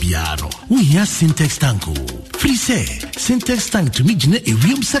TBR. We hear Syntex Tanko. Free say Syntex Tank to me jine a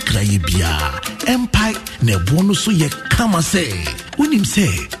ream sakra bia. Empire ne bono so ye kama say. When him say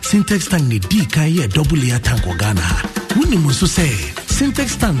Syntex Tank ne di kan ye double layer tank Ghana. When him so say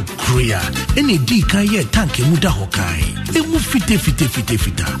Syntex Tank Korea any di kan ye tank muda hokai. Emu fite.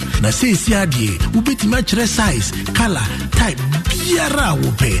 Na say si adie ubeti match size, color, type biara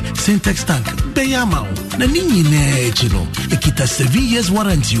wope Syntex Tank beyama. Na nini ne chino. Ekita 7 years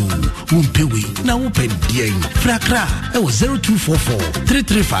warranty you wumpewe na wupen dien. Frakra ewo 0244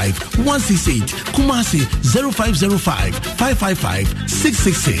 335 168 Kumasi 0505 555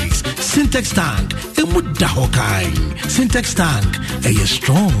 666 Syntex Tank emuda hokai. Syntex Tank eye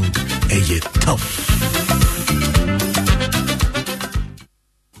strong tough.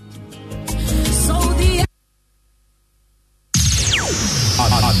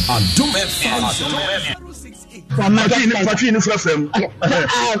 From market center.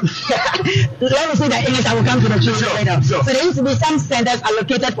 Let me say that English, I will come to the truth later. So there used to be some centers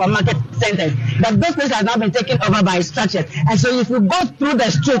allocated for market centers, but those places have now been taken over by structures. And so if you go through the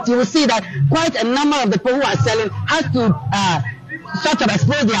street, you will see that quite a number of the people who are selling has to sort of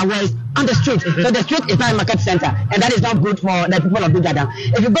expose their wares on the street. So the street is not a market center, and that is not good for the people of Big Adam.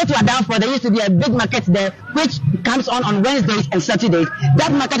 If you go to Adanfo, there used to be a big market there which comes on Wednesdays and Saturdays.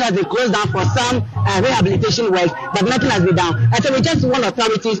 That market has been closed down for some rehabilitation work, but nothing has been done. And so we just want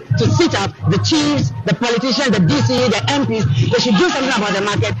authorities to sit up, the chiefs, the politicians, the DCE, the MPs. They should do something about the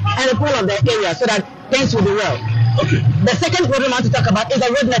market and the people of the area so that things will be well. Okay. The second problem I want to talk about is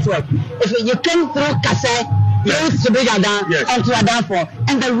the road network. If you came through Kasai, to Big Adam and to Adanfo,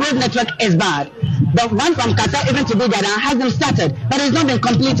 and the road network is bad. The one from Qatar even to Big Adam has been started, but it's not been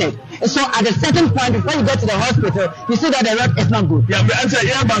completed. So at a certain point, before you get to the hospital, you see that the road is not good. Yeah, but I say,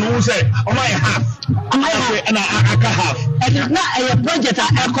 yeah, but who say, am I half? Am I half? And I can half. It is not a project at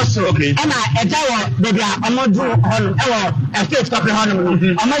Ecoso. Okay. And I tell baby, I'm not doing a face copy honor.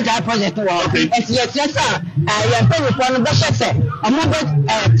 I'm not that project. Okay. And yes, sir. I am paying for the best. I'm not going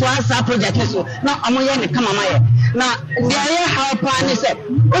to answer project. Now I'm going to come on. Now, the area how plan is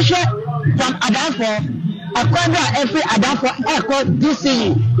from Adanfo. According to every Adanfo Echo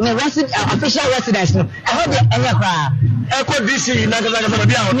DCE, the official residence. I hope the area Echo DCE, the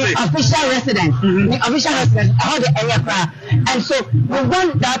official residence. The official residence. I hope the area. And so we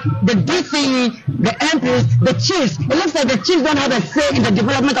want that the DCE, the MPs, the chiefs. It looks like the chiefs don't have a say in the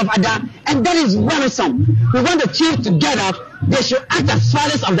development of Adan, and that is worrisome. We want the chiefs to get up. They should act as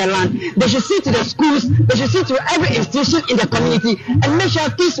fathers of the land. They should see to the schools. They should see to every institution in the community and make sure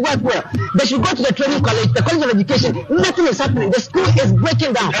things work well. They should go to the training college, the college of education. Nothing is happening. The school is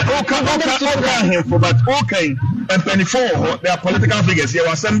breaking down. Okay. And 24, they are political figures. You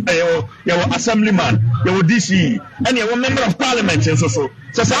are assemblyman, you are DC, and you are member of parliament. And so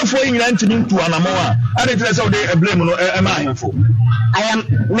some for England to Anamoa. I didn't say they blame am I for. I am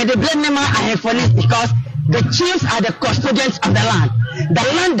with the blame I have for this because the chiefs are the custodians of the land. The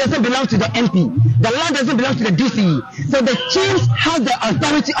land doesn't belong to the MP. The land doesn't belong to the DCE. So the chiefs have the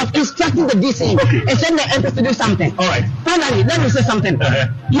authority of instructing the DCE and send the MP to do something. All right. Finally, let me say something.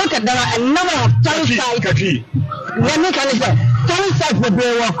 Look at there are a number of tourist sites. Let me say, tourist sites will be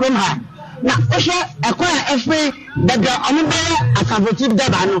welcome here. Now, acquire every that the Omibaya Akavuti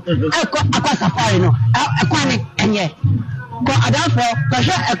Debano, Aqua Safari, acquire any.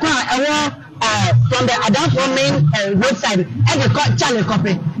 Acquire from the Adanfo main roadside, every challenge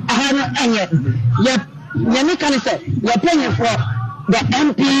copy. I have any. You can say you're paying for the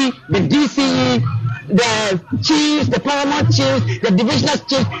MP, the DCE, the chiefs, the paramount chiefs, the divisional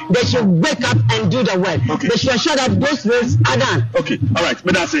chiefs. They should wake up and do the work. Okay. They should ensure that those roads are done. Okay, all right.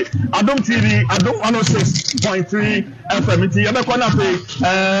 But that's it. Adom TV, Adom 106.3 FM.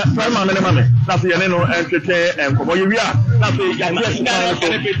 I'm not going to pay. That's the end of the and for you. That's the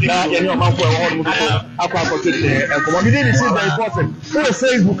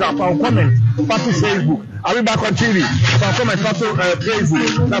Facebook account, comment, party Facebook. I'll be back on TV. So comment, Facebook.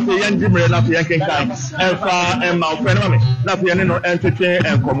 That's the young Jimmy, that's the young King. And my friend, that's the end of entertain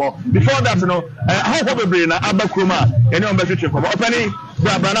and come on. Before that, I hope probably na Abakuma, and on message from opening.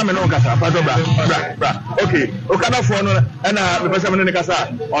 Brana me no kasa bra okay okada for no and the person in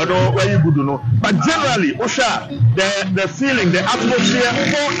kasa odo where you good no but generally osha the feeling the atmosphere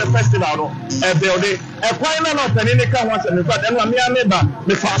for the festival no e kwan na opening ka once in fact and me ameba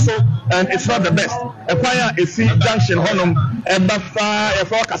me faso and it's not the best e kwan a see junction honum e ba fa e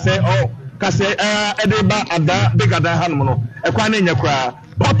for kase e dey ba ada big ada hanum no e kwan na nya kra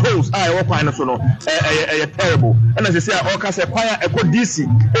potholes I walk on so no terrible and as I say all kase kwan e DC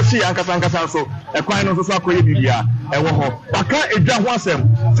e fi ankasa so e kwan no so akoye bibia e wo ho baka edwa ho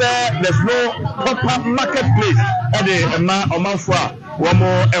asem say there's no proper marketplace e dey ma omanfo a wo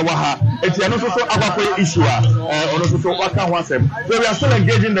mo e wa ha eti no so akwakọ issue a ono so waka ho asem so we are still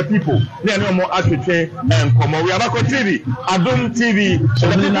engaging the people they no more atwetwe and come we are back on TV Adom TV the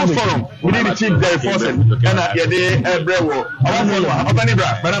people forum we need the chief there force and ye dey ebrewo awon obani bra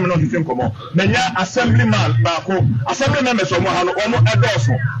bana me no fitim komo menya assemblyman baako assembly members omo ha no omo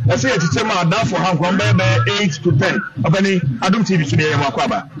edoso e say etiche ma Adanfo ha nko be 8 to 10 obani Adom TV so dey mo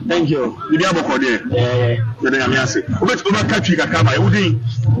akwaba thank you we dey aboko there you dey am yase obet over country kakaba udi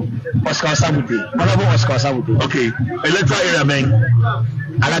Oscar Sabute honorable Oscar Sabute okay electoral area men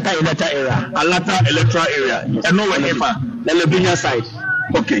Alata electoral area and no where ever the Lebinia side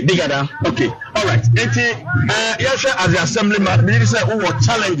Okay. Bigger than. Okay. All right. Yes, as the assemblyman, we say what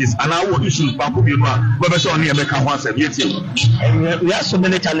challenges and our issues. We have so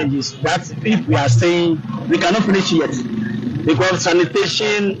many challenges that if we are saying we cannot finish yet because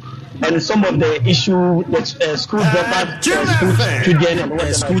sanitation and some of the issue that school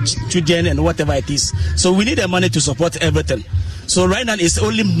children and whatever it is. So we need the money to support everything. So right now it's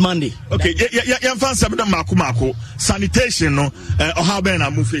only money. Okay, sanitation no or how ben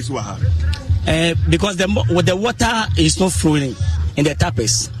move face because the water is not flowing in the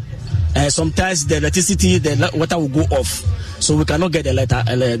taps. Sometimes the electricity, the water will go off, so we cannot get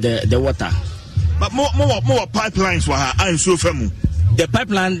the water. But more pipelines were so firm. The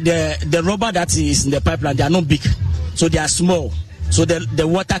pipeline, the rubber that is in the pipeline, they are not big, so they are small. So the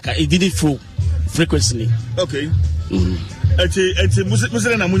water it didn't flow frequently. Okay.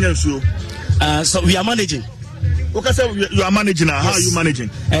 So we are managing. Okay, so you are managing now. Yes. How are you managing?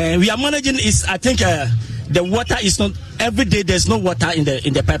 We are managing is I think the water is not every day. There's no water in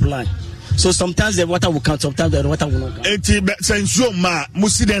the pipeline. So sometimes the water will come, sometimes the water will not come.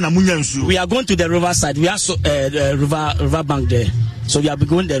 We are going to the river side. We have river bank there. So we are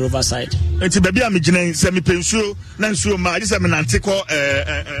going to the river side. Yeah. Is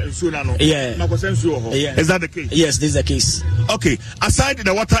that the case? Yes, this is the case. Okay. Aside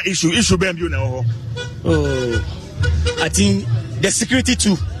the water issue I think the security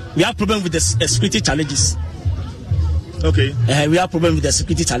too. We have problem with the security challenges. Okay. We have problem with the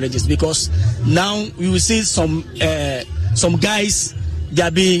security challenges because now we will see some guys they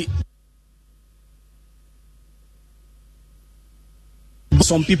are being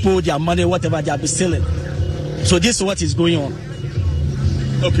some people their money whatever they are be selling. So this is what is going on.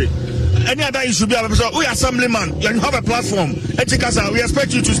 Okay. Any other issue be episode? We assemblyman, you have a platform. We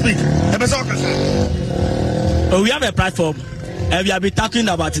expect you to speak. We have a platform and we have been talking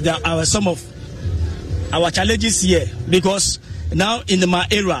about some of our challenges here because now in my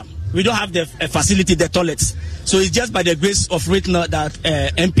area we don't have the facility, the toilets. So it's just by the grace of right now that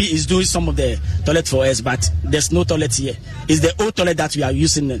MP is doing some of the toilet for us, but there's no toilet here. It's the old toilet that we are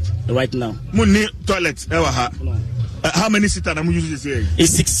using right now. Money toilet ever how many sitters are we using here?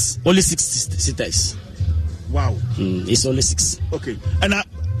 It's 6, only 6 sitters. Wow. It's only 6. Okay. And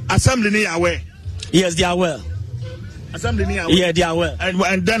assembly are aware? Yes, they are well. Assembly are well? Yeah, they are well.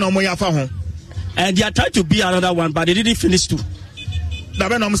 And then on my home. And they are trying to be another one, but they didn't finish too.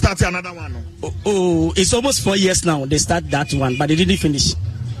 Then I'm starting another one. Oh, it's almost 4 years now. They start that one, but they didn't finish.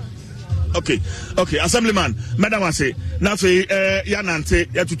 Okay, Assemblyman, Madam I say, now say, Yanante,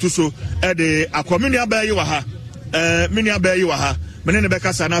 Yatutuso, the Aquaminia Bay you are, Minia Bay you are, Menene Becca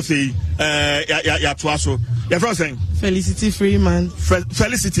Sanafi, Yatuaso. You're from saying Felicity Freeman.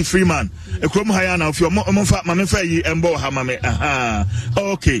 Felicity Freeman. A Chrome Hayana of your Monfat Mamefay and Bo Hamame.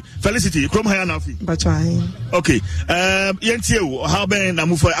 Okay, Felicity, Chrome Hayana. But why? Okay, Yentio, how Ben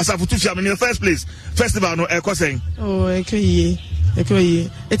Namufa Asafutusha in the first place. Festival no Ecoseng. Oh, okay.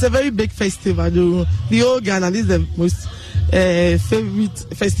 It's a very big festival. The whole Ghana, this is the most favorite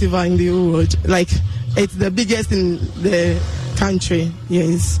festival in the whole world. Like, it's the biggest in the country.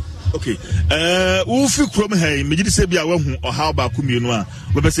 Yes. Okay. Ufi Chrome Hay, Mijisabia or how about Kumunua?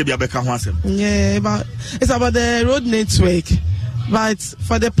 Yeah, but it's about the road network. But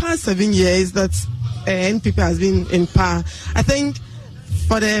for the past 7 years that NPP has been in power, I think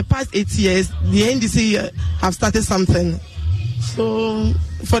for the past 8 years, the NDC have started something. So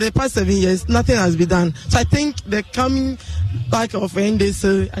for the past 7 years, nothing has been done. So I think the coming back of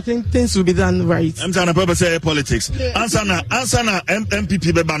NDC, I think things will be done right. I'm trying to purpose politics. Answer na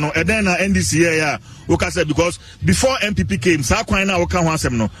MPP bebano, and then NDC yeah. Because before MPP came, Sakwana Oka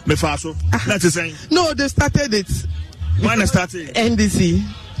Hansem no Mefaso. That's the saying. No, they started it. When started NDC.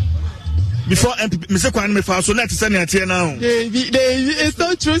 Before MPP, Mr. Kwan Mefaso, let's send it here now. It's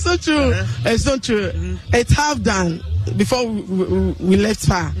not true, It's not true. It's half done. Before we left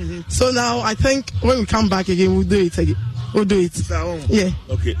her. So now I think when we come back again, we'll do it again. Yeah.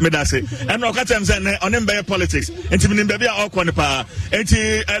 Okay. Me that say. And no katem say on them by politics. Enti me baby a okon pa.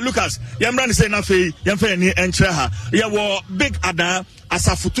 Enti Lucas, yamra say na fe, yamfa ni entre ha. Ya wo big ada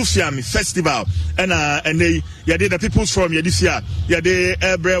Asafutu Fiami festival. And ya did the People's Forum ya this year. Ya de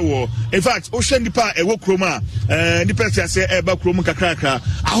Ebrewo. In fact, Ocean Dipa e wo kroma. Ni person say eba kroma kakra.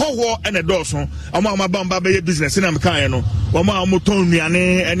 Ahoho and a doso. Ama bamba be business na mkan no. Wama amoton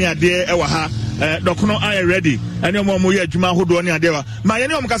nuane ene ade e wa ha. Dokono are ready. And your mom adwuma hodo ne adewa ma ye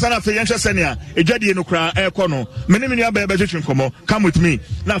ne omkasa na fe yenhwe sene a edwadie no kra ekono mene menu aba ebe twetwe nkomo come with me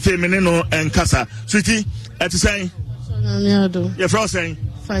na fe mene no enkasa sweetie et say Amiado ye fro say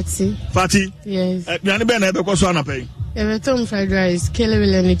Fati Fati yes nane be na ebe kwaso anapai Everton fried rice, kele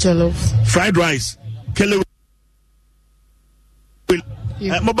will any jollof. Fried rice, kele.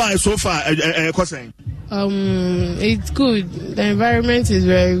 Mobile so far, it's good. The environment is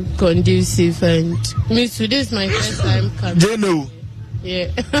very conducive, and me too. This is my first time coming. Do you know?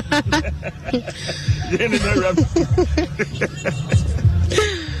 Yeah.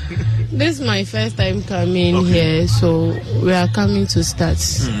 This is my first time coming here, so we are coming to start.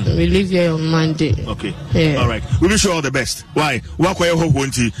 We leave here on Monday. Okay. Yeah. All right. We wish you all the best. Why? What kwa ho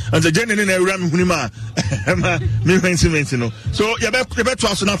wonti. And the Jenny na ewura me hunima. Me hwensi no. So you be to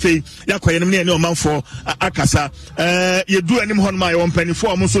aso na fe. Ya kwa yenim ne omanfo akasa. Ye du anim hon ma ye wonpanifo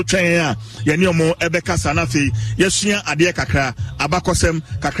omo so twen a ye ne omo ebe kasa na fe. Ye sua ade kakra abakosem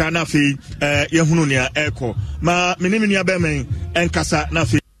kakra na fe ye hunu ne eko. Ma menimi nua be men enkasa na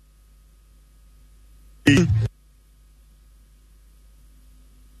fe.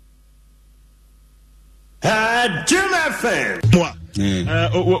 Jim FM. Moi.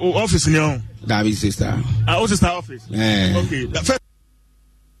 Office ni David sister. Sister office. Okay.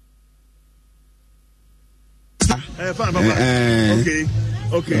 Fine, papa.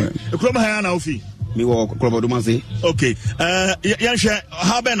 Okay. Kloma ha na ofi. Me wo klobo do man say. Okay. Yan hwe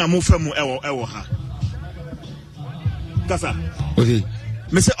how be na mo famu ewo ha. Kasa. Okay.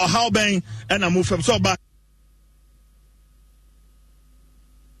 Me say how ben na mo famu so ba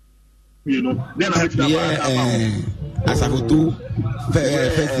then I Asafoto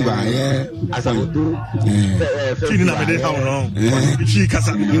festival, Asafoto. Feeding up the how long? She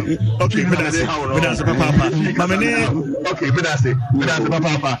kasa. Okay, me that's papa. Mamene. Okay, me that's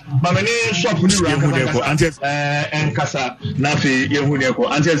papa. Mamene shop ni ra. Until en kasa na fe yehu ne ko.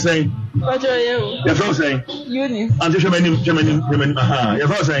 Until saying. Ojo yehu. You feel saying? Uni. Until Germany. Aha. You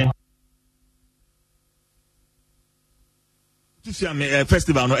feel saying?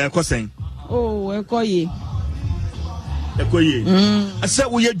 Festival no saying. Oh, Ekoye. Asa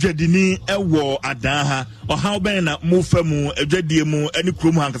wo ye dwadini ewo adan ha o how ben na mo famu adwadie mu ani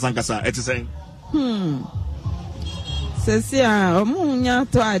krom hankasankasa eti sen Sesia omunya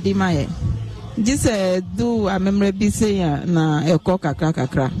to adimaye jise du amemre bi se ya na eko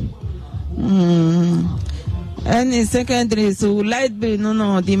kakra any secondary so light bill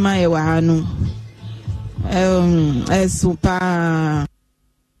no dimaye wa hanu super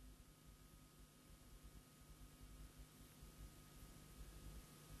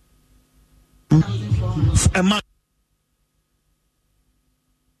a month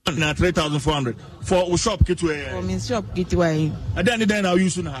na 3,400 for shop kitwe. For me shop kitwe. And then I'll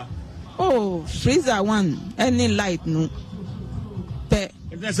use na. Oh, freezer one any light no. Pe.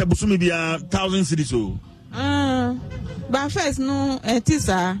 That's a busumi be 1,000 cedis so. But first no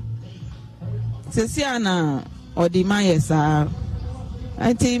etisa. Sesiana or the mayesa.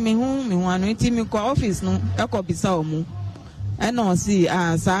 I tell me who me one iti me ko office no eko bisa omu. Eno si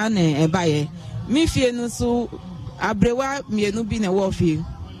sa na ebaye. Mi fie no so abrewa mienu bi na wo fie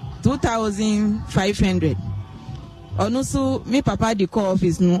 2,500. Onu so mi papa di call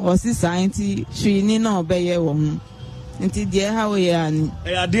office no o si science hwi ni na obeye wo hu. Nti de ha wo ye ani.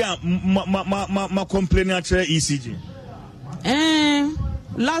 Ade ma complain actually ECG.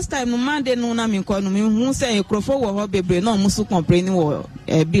 Last time no Monday no na me ko no me hu say ekrofo wo ho bebre na omusu complain wo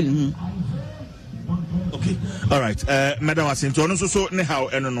bill mu. Okay. All right. Madam Asinto no so ne how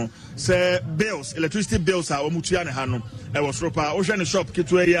eno no. Say bills, electricity bills are omutua ne ha no. E was ropa o hwe ne shop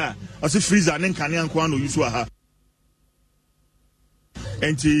ketua ya. O se freezer ne nkane anko ano yusu aha.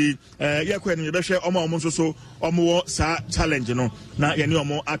 Enti ye kwa ne be hwe omo so omo wo sa challenge no na ye ne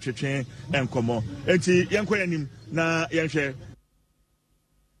omo atwetwe enkomo. Enti ye nkwa yanim na ye hwe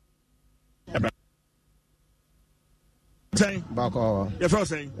saying Bako. You're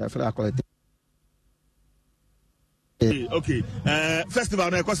first saying? I feel like okay.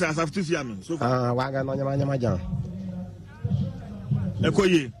 Festival na ekosa asaf tu fiami. So waga no nyama jan.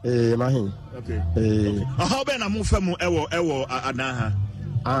 Ekoye. Mahin. Okay. How be na mo famu ewo adan ha?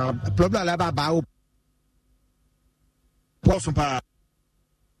 Problem la ba o. Poso pa.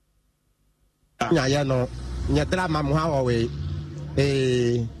 Nya ye no. Nya drama mo ha wo we.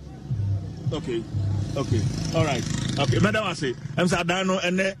 Okay. All right. Okay. Madam I say, I'm say adano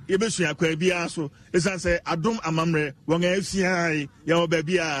ene yebesu akwa bia so. Esan say adom amamre won afia ya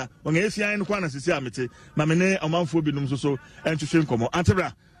obabi a won afia no kwa na sisi amete. Ma me ne omanfo binum so entwehwe nkomo.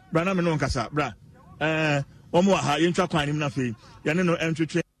 Antebra. Bra na me no nkasa. Bra. Omo ha yentwa kwan nim na fe. Ya ne no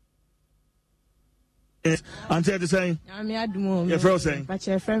entwehwe Auntie, the same. I'm Admo. Your friend saying. But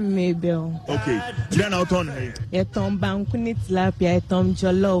your friend Mabel. Okay. Then I'll turn here. Your Tom Bankunit Lapia, Tom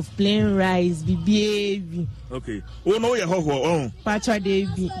Jollof, plain rice, BB. Okay. Oh no, your ho. Pacha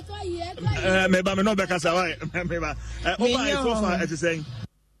Davy. Maybe I'm not back as I so far at the same.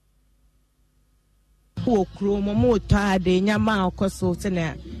 Oh, Cromo, Tade, Yama,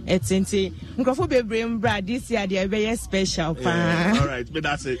 Cosotena, etc. Mcrophone brain brad this year, they are very special. All right, but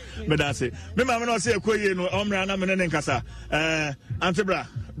that's it. Remember, I'm not saying, no, Omra, I'm in Casa. Auntie Bra.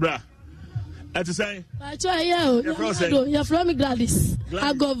 At the same. I try you're from Gladys.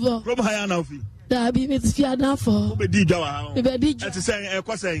 I go from Hayana. That be with Fiana for. At the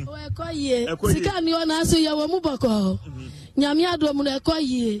same, Sikan, you want to say you were Mubako. Nyamia do mu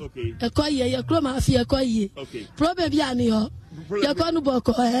ekoye ya kroma afia ekoye problem ya ni ho ya kwanu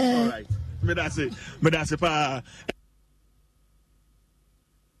boko all right me da se pa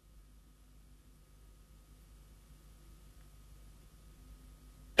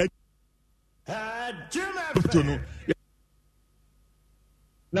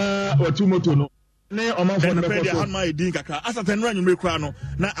na watumoto no ne omanfo no be han my din kakra asata nra nwumre kura no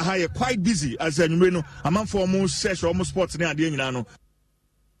na aha ye quite busy as nwumre no amanfo mo search o mo sports ne ade nyina no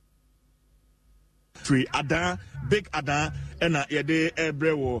free ada big ada na ye de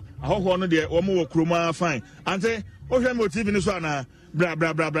ebre wo ahoho no de o mo wo kroma fine ante o hwe me TV ni so ana bra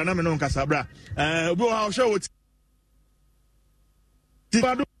na me no nkasa bra obi o ha o show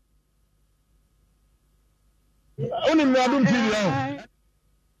TV oni me adum TV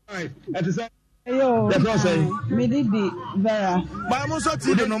all right at the Yo, me did Vera. My Monso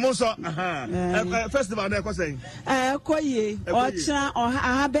TV no Monso. Festival there ko saying. Koye, Ocha or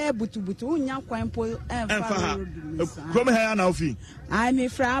Habe butu nya kwampo Come here now fi. I me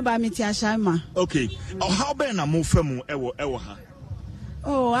fra ba me ti ashama. Okay. How be na mo fam ewo ha.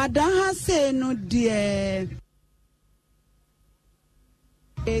 Oh, ada ha say no dear.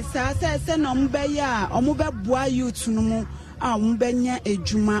 Sa se no mbe ya, omo be boa youth no mu. Umbenya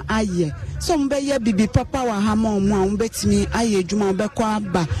ejuma aye so mbeya bibi papa wa ha ma omu umbetimi aye ejuma obekwa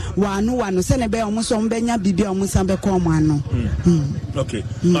ba wanu se ne be omu so mbenya bibi omu sa bekwa omu ano okay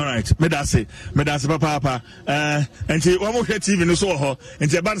all right me da say papa enti wo mo hwe TV no so ho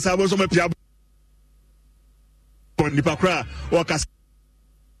enti e ba sa bo so mapia ni pakra wo ka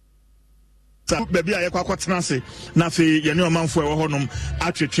baby aye kwa kwatena se na fe ye ne omanfo e wo honom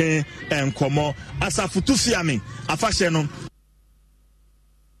atwetwe enkomo asafutu fiame afahye no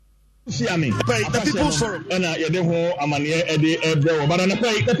fiame the people's forum na ye de ho amane e de ebre wo bana na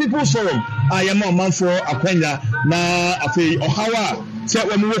the people's forum aye ma omanfo akwanya na afi ohawa se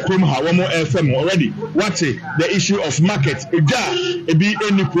wo mo krom ha wo mo fm already what the issue of market ebi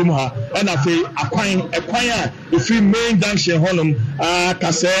eni krom ha na afi akwan a if main junction honum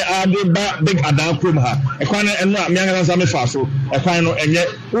kase adeba big adan krom ha ekwan eno a mianga nsa me fa so ekwan no enye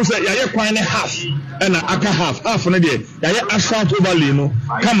wo se yaye kwan ne half na aka half no de yaye asphalt overlay no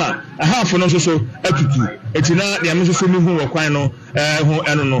kama half no so atutu etina de am so mi hu wo kwan no ho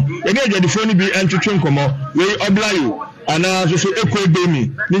eno no ye ne adwafo ni bi entwetwe nkomo we oblayo ana so ekwe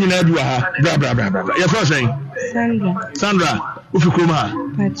demi ni nyina adu ha bra ye for saying Sandra ufi kroma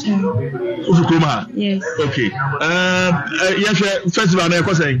yes okay yes festival na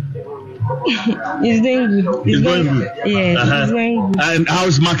ko saying it's going good it's going good yes it's going good and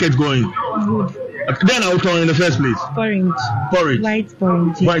how's market going good then I will turn in the first place. White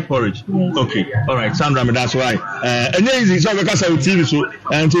porridge. Yes. Okay. All right. Sandra, that's why. And then easy. So because I TV so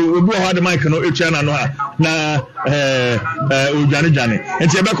and we go hard the mic no channel no na Johnny.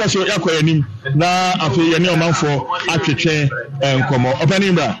 And say because you yakọ enim na afi ye ne omanfo atwetwe nkomo.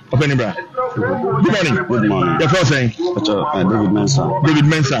 Opening bra. Good morning. Your first saying? David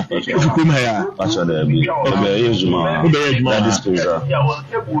Mensa. If you come here.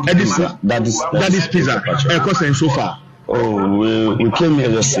 That is pizza. Cost so far. Oh, we came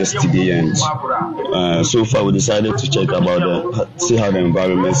here just yesterday, and so far we decided to check about see how the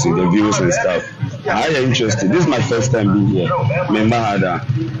environment is, the views and stuff. I am interested. This is my first time being here,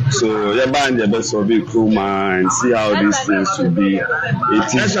 so yeah, buying the best of it, cool man, see how these things should be.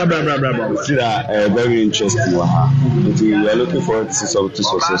 It is very interesting. We are looking forward to see something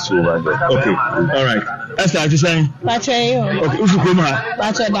successful over there. Okay, all right. Esther, what you saying? Okay, who's come here?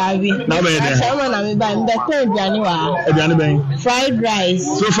 Fried rice.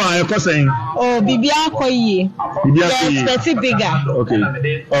 So far, you're saying? Oh, Bibia Koye. That's bigger. Okay,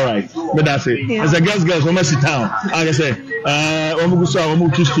 all right. But that's it. As a girls, we must sit down. Like I say, we must go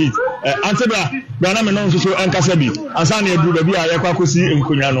to street. antebra bana me no nso so enkasa bi ansa na edu ba bi a yakwa kosi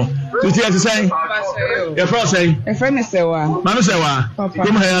enkonya no titi atisan ya fra say e fra me sewa ma me sewa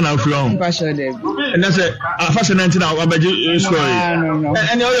kom ha na afro on passion dey and that's a fashion 19 na wabaji story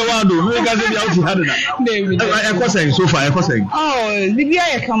and oyo wado me ga say bi out had na e ko say so far e ko say bibia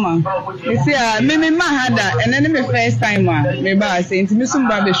ye kama e say me ma hada and then me first time me ba say ntimi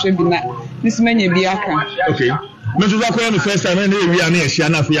sumba be hwe bi na nisumanya bi aka okay me to zakwa the first time na wi ana ehia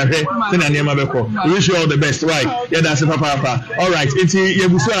na afia hwe se na niam abekọ we wish you all the best why yeah that's papa all right enti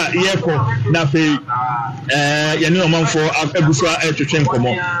yebusu a yeko na fe ye ne omanfo abusu a etwetwe nkomo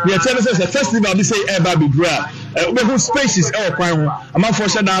ye tell say festival be say eba be bra obehu spaces e kwan ho amanfo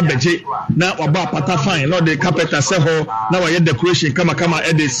hye da abegye na waba pata fine no the carpenter se ho na wa ye decoration kama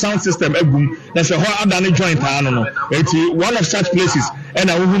e the sound system egum na se ho adane joint ano enti one of such places and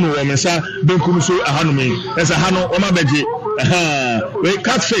I who know Mesa Benkum so Hanumi as a Hano Omabeji we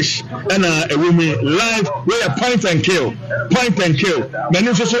catfish and a woman live where a point and kill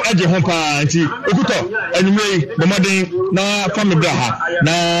many so edge hompa anti Okuto and me the modern na family braha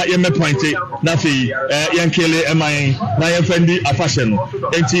na yeme pointy na fi yankele emayin na yefendi afashion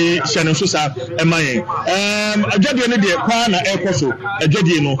enti shano so sa emayin adwade ne de kwa na ekoso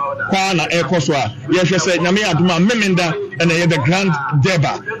adwade no kwa na ekoso a yehwe se nyame adoma memenda and the grand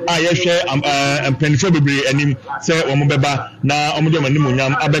deba a yehwe penifo bebre anim se omo beba na omo de manim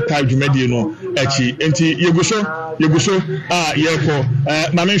nyam abeta dwumadi no achi enti yeguso a yeko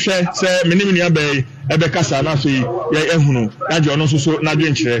ma me hwe se menim nua bai ebe kasa na fi ye ehunu na je ono so na dwe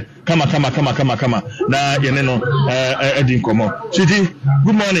nkyere kama na yene no edi nkomo Chidi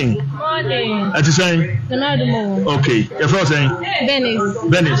good morning ati saying okay your first saying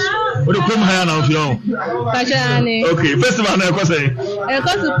Venice what do come higher now for Pachane okay festival na ko saying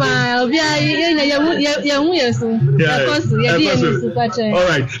to pa obi ye hu yesu yesu Pachane all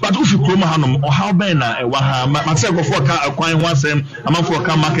right but if you come hanom or how ben na wa ha ma say go for ka kwan ho asem amafo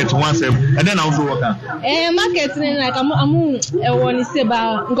ka market ho asem and then also work market like amu woni se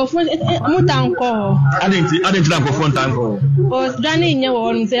ba ngofo amu tanko adenti na ngofo tanko o dani nye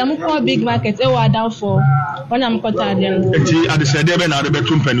woni se amu ko big market e wa down for when am kota ade enti ade se de be na ade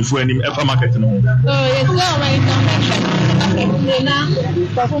betum panifo anim e fa market no yes so my market na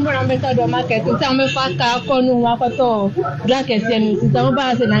ko fun bra mbeta do market nta me fa ka ko nu wa ko to bracket enu nta mo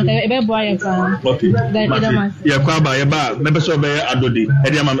ba se na e be boy e fa okay ya kwa ba ya ba me be so be adodi e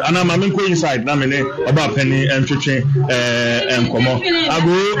de ma ana ma me ko inside na me ne oba penny entwetwe enkomo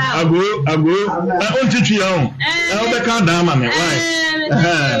ago on titwi ya on e be ka da ma me why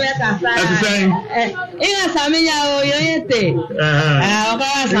ina saminya o yoyete o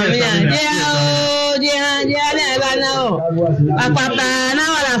ka saminya dia ne ba na o apapa na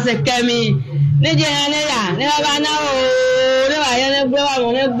wala se kemi ne je ne ba na o ne wa ye ne gbo wa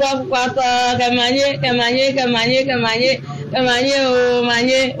mo ne gbo kwato kemanye o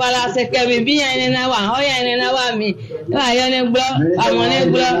manye wala se kemi bi ene na wa o ya ene na wa mi wa ye ne gbo amone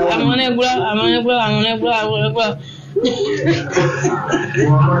gbo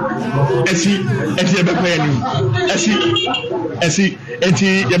esi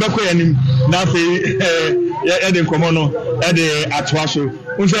yebekwa yanim na fe ye de nkomo no e de atoa so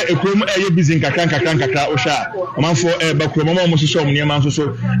unse ekrom eye busy nkakra o sha omanfo bakrom mo so so omniema nso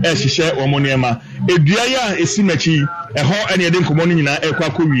so hihye omniema edua ya esi machi eho ene de nkomo no nyina ekwa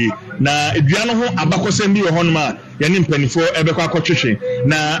kowie na edua no ho abakosem bi wo honom a ye ne mpanifo ebekwa akotwehwe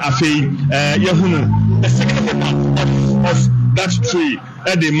na afei yehunu a second of that tree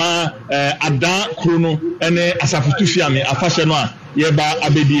edema ada krono ene asafutu fiame afahye no a yeba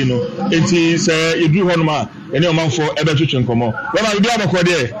abedi no enti se yedru honom a ene omanfo ebetwetwe nkomo we ma bia bako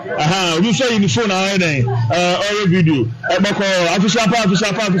de obi so yin phone a den or video bako official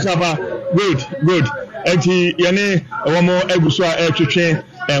pa good enti yene omo eguso a etwetwe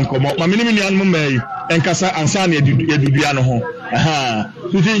enkomo ma menim ni anum mai enkasa ansa na yedudua no ho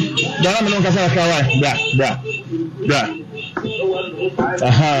titi dara me no nkasa ka wa bra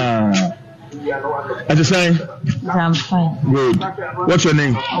I just saying I'm fine. Good. What's your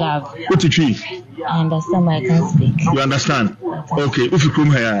name? Love. What's your tree? I understand, but I can't speak. You understand? Okay. If you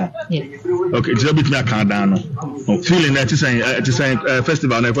come here. Yes. Okay. It's a bit me a car down. Feeling that it's saying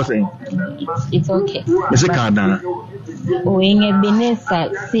festival. Never saying. It's okay. It's a car down. When a business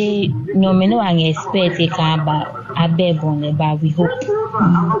say no me no expect a car abebon but we hope.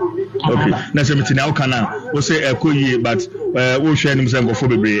 Okay. Na se meti na o kana o say ekoyi but wo hwe anim se ngofo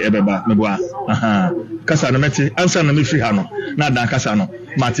bebre ebeba meboa kasa na meti ansa na me free ha no na dan kasa no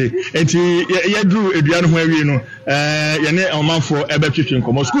mate enti ye dru edua no ho awie no ye ne omanfo ebetwetwe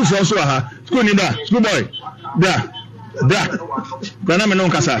nkomo school so ha school ni da school boy da Brana me no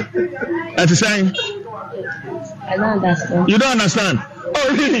kasa. Ati saying? I don't understand. You don't understand?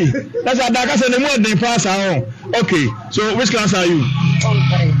 Oh really? That's a dakasa the more than pass on. Okay. So which class are you?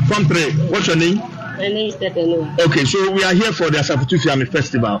 From 3. What's your name? My name is Tetteh. Okay, so we are here for the Asafutu Fiame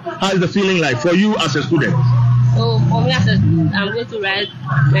Festival. How is the feeling like for you as a student? So for me, I'm going to write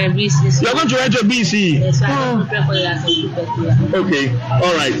my BC. You're going to write your BC? Yes, so I'm prepare for the Asafutu Festival. Okay,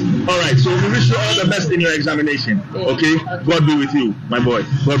 all right. So we wish you all the best in your examination. Okay, God be with you, my boy.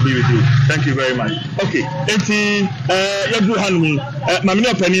 God be with you. Thank you very much. Okay, enti yadu hanumi mamini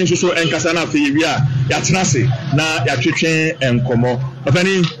openi nso so enkasa na fe wi a yatenase na yatwetwe enkomo.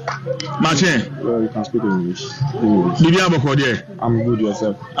 Openi Martin, you can speak English. Libya Boko there. I'm good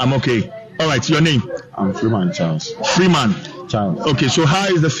yourself. I'm okay. All right, your name? I'm Freeman Charles. Freeman Charles. Okay, so how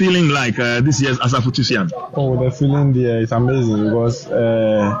is the feeling like this year's Asafutu Fiame? Oh, the feeling there is amazing because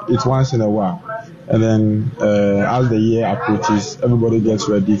it's once in a while. And then as the year approaches, everybody gets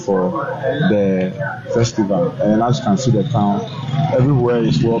ready for the festival. And as you can see, the town, everywhere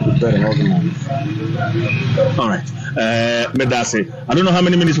is well prepared and organized. All right. Medase. I don't know how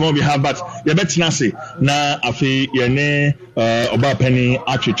many minutes more we have, but you better not say. Na afi yene oba penny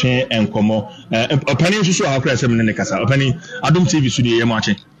atwetwe enkomo. Opani so how cry sem ne kasa. Opani Adom TV so dey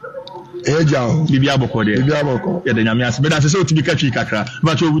watching. Ejao. Bibia boko there. Bibia boko. Ya de nyame ase. Medase so to be catchy kakra.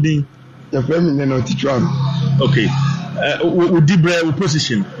 But you wudin. Your friend me no titram. Okay. Udibre u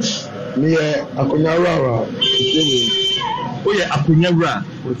position. Me akonyawara. Oh yeah, akonyawara.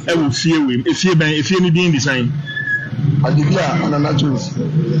 E wo fie we. Efie ni din design. Adibia ananachois.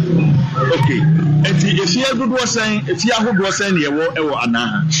 Okay. Enti efie dodo sen, efie ahodo sen ye wo e wo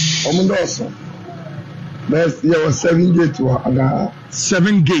anaha. Omundoso. Best there was 7 gates to anaha.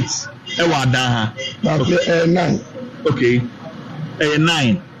 7 gates e wo anaha. Okay, 9. Okay.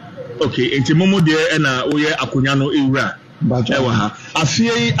 9. Okay, enti momo de e na wo ye akonya no ewura. E wo ha.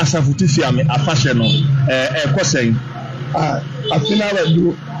 Afie Asafutu Fiame afahye no e kosen. Afina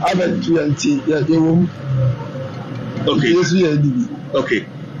abadu abadu anti ye wo. Okay. Okay.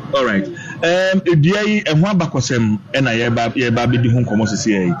 All right. Edua yi ehun abakosem e na ye ba bedi hu nkomo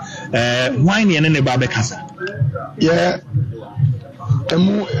sese yi. Why ne ne ba be kasa? Yeah.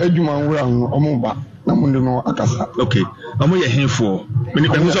 Emu eduma nwura hu omo ba na munde no akasa. Okay. Omo ye henfo. Me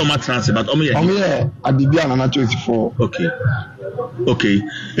hu so ma transit but omo ye. Omo ye adibia na 24. Okay. Okay.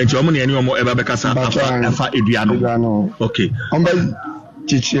 Enti omo ne ani omo e ba be kasa afa edua no. Okay.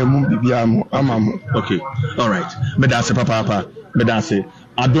 Chichiemu bibiamu amamu. Okay. All right. Medase papa. Medase.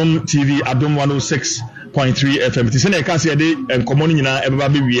 Adom TV, Adom 106.3 FM. Ti se na ka se de enkomo ni nyina ebeba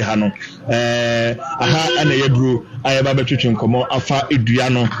be wie ha no. Aha ana yeduro ayeba betwetwe enkomo afa edua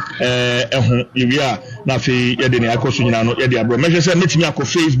no ehun yewia na fe yede ne akoso nyina no yede abro. Meje se metimi akọ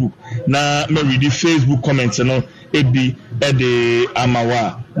Facebook na me read Facebook comments no ebi ede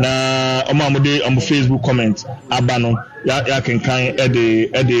amawa na omamode on Facebook comment aba no ya kenkan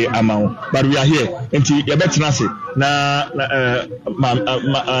ede amawo. But we are here enti ye betina se na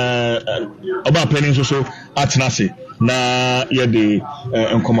oba planning so atena se na ye de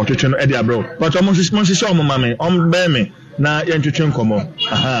enkomo twetwe no ede abro. But omo sisi omo mame be me na ye twetwe enkomo.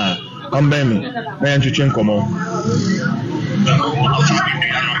 Aha be me na ye twetwe enkomo.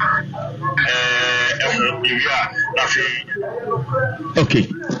 Okay.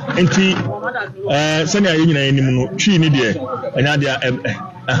 Enti senia ye nyina enim no twi ni de anya de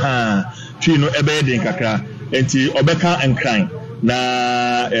twi no ebe de nkakra enti obeka enkran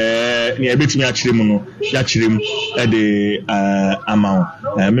na ne ebetimi akirem no ya kirem e de amawo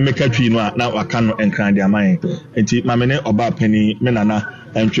memeka twi no na waka no enkran de aman enti mamene oba pani me nana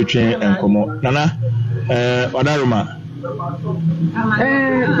entwetwe enkomo nana wadaroma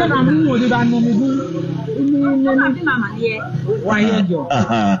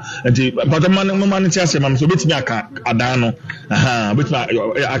enti but man ti ase mam so betimi aka adan no betimi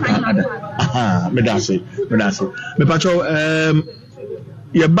aka adan medase me pacho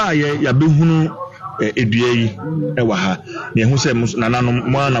ye ba ye behunu edua yi e wa ha ne hu se nananom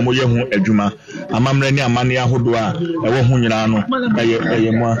mo na mo ye hu adwuma amamre ni amane ahodo a e wo hu nyina no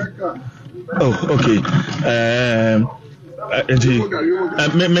eye mo. Oh, okay. Enti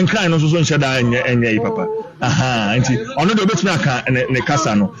men kan no so nhyeda enye papa. Aha, enti ono de obetumi aka ne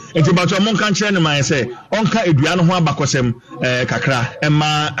kasa no. Enti ba to mo kan kire ne man se onka edua no ho abakosem kakra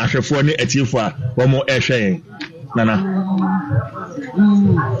ema ahwefo ne atiefo a wo mo ehwe nana.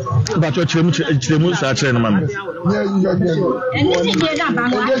 Ba to chiremu sa kire no mama.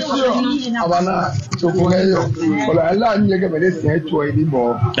 Abana chokoleyo ola ala nyege bele se eto edi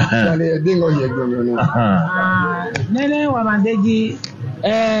bo na le dingo yego no nene wa mandeji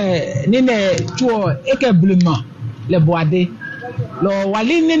nene tuo eke bluma le boade Lo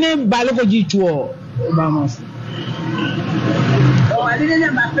wali nene baloko jichuo Obama. Wali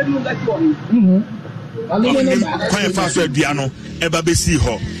nene ba pe mu gachuo. Wali nene ba. Kwa fa so aduano eba besi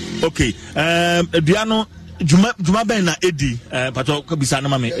ho. Okay. Aduano Juma ben na edi pato ko bisa na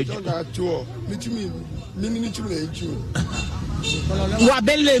ma me. Wa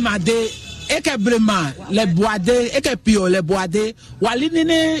belle ma de eke brema le boade eke pio le boade wali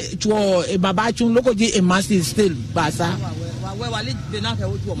nene chuo e baba chun loko ji e master still basa wa wali be na ka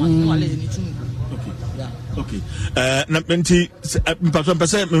wo chuo ma wali ni chun. Okay. Na menti pato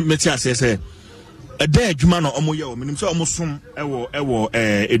pese meti asese ede adwuma no omoye o menim se omosom ewo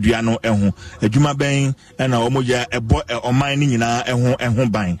eduano eho adwuma ben na omoye ebo oman ni nyina eho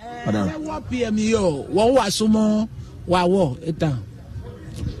ban wa pm yo wo wasomo wa wo eta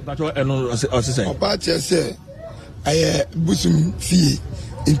bato eno osese oba chese aye busum fie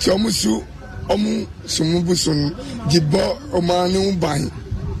nti omusu omu sumu busun gibo oman ni ban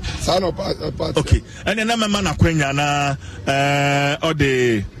sana pa. Okay, and na mama na kwenya na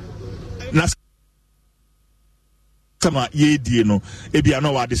ode na sama ye die no ebia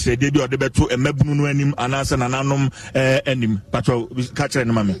no wade se de bi ode beto emabunu no anim anasa nananom anim patro ka kire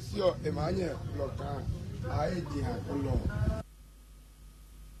ne mame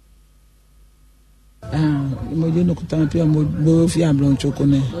mo je no kutan pia mo fi amblon choko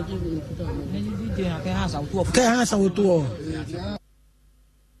ne ka ha sa woto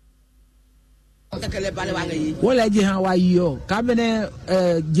wala je ha wa yo ka bene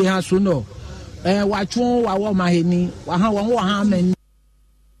je ha suno wa chun wa wo maheni wa ha men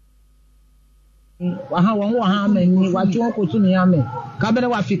wa chun ko tun ya me ka bene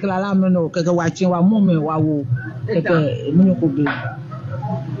wa fikla la me no keke wa chin wa mo me wa wo keke mi ko be.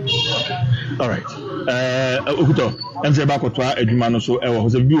 All right. Okuto emse ba kotwa adwuma no so ewo ho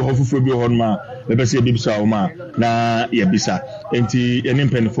se bi ho fufu bi ho no ma be be se bi bisa o ma na ye bisa enti eni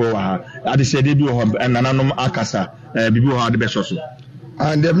mpenfo wa ha ade se de bi ho nananom akasa bibi ho ade be so so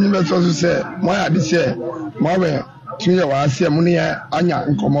and dem ni be so so se mo ya ade se mo be tunye wa se mo ne anya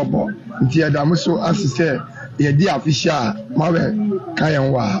nkomobo nti adam so asise ye di official mo be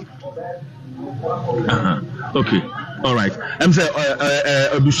kayen wa. Okay. All right. I'm say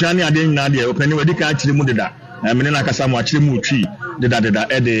obushani ade nyina de opani wadi ka akire mu deda. Mene na kasa mu akire mu twi deda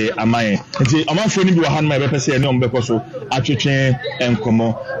de amaye. Nti amanfo ni bi wa han ma be pese ne ombeko so atwetwe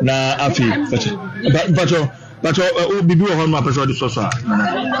enkomo na afi Bacho bibi wo hon ma pese odi so so.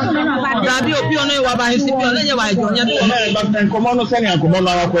 Dabi obi ono wa ba hisi bi ono nye wa ijo nye ba enkomo no se ni enkomo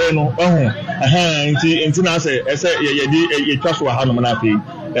na akwa no nti na se ese ye twa so wa han na afi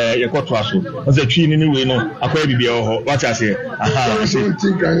ye koto aso oze twi ni we no akwa bibi ho what I say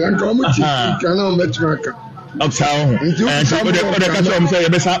Uptown and the catcher say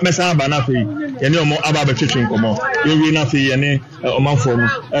Messa Banafi, and no more about the kitchen come on. You will not see any amount from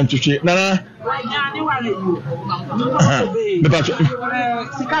and to cheat. Nana, the batch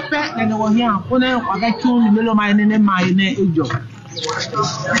Sicapet and over here, when I got 2 million mine in my age.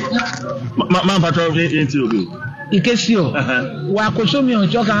 Man, patrol into Ikesio, wa kosomi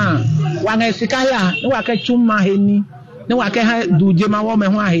onjoka wa na sikaya no wa ka chuma heni ne wa ka duje ma wo me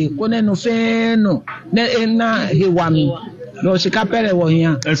ho ahe ko ne no fe no ne na he wa mi no sika pere wo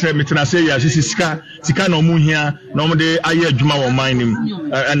hia ese mitena say ya sika na omu hia na omu de aye adwuma wo man nim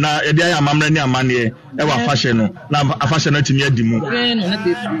na e de aye amamra ni amane e wa fashion no na fashion no timi adimu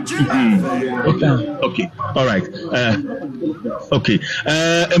okay all right okay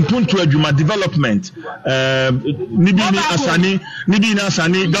impuntu adwuma development nibi ni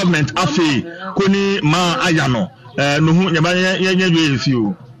asani government afi koni ma ayano no hu nyaba ye fi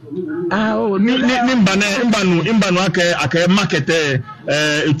o ni mbanu ake market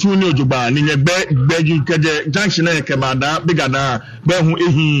etu ni ojoba ni gbeju keje junction e kebada bigada be hu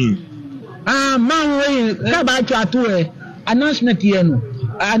ehin man we ka ba tu atu announcement ye no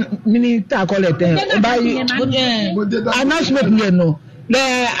mini ta collect announcement ye no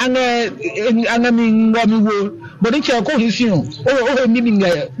le anga mi ngomi wo bodi che ko hision o mi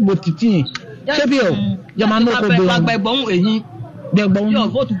nge botiti sebio jamano ko be gbegbon ehin gbegbon yo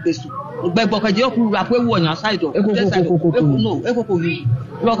vote besu gbegbo keje oku ape wo yan side o ekoko yi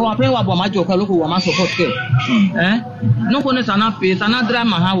lo ko ape wa bo ma jo kan lo ko wa ma support ke no ko ne sana pe sana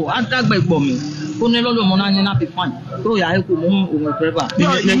drama ha wo ata gbegbo mi ko ne lo mo na yin na be fine to ya eku mu o driver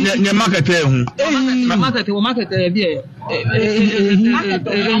ne market e hu market e bi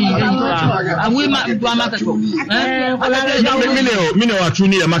awi ma do market mine wa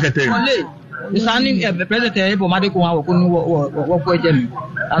tuni e market e isani president e bo ma de ko ha wo ko ni wo ko eje mi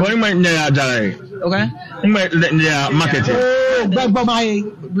Boy, my near Jai. Okay. My near marketing. oh gbegbo mai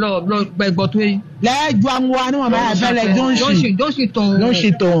lo gbegbo to yi le ju amwa ni won ma fe le don shi ton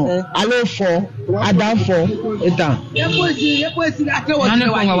alo fo adan fo etan yepo esi atewo si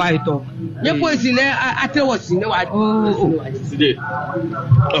wa ito yepo esi le atewo si le wa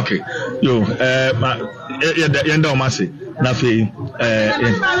okay yo yenda o mase na fe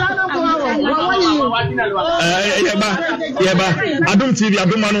yeba Adum TV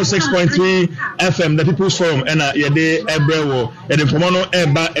Adum 6.3 FM the People's Forum and yede ebrewo yede fomono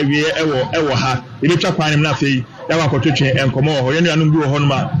eba ewie ewo ha yede twa kwan na fe ya wa kotwetwe enkomo ho yene anum bi wo ho no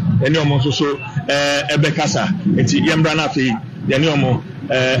ma ene omo so ebe kasa enti yembra na fe yene omo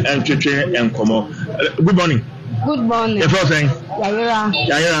entwetwe enkomo. Good morning. Good morning. Your first thing?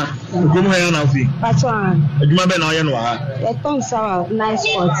 Yayira. Come here now, fi. Patron. Aduma be na ye no ha. The tongue sour nice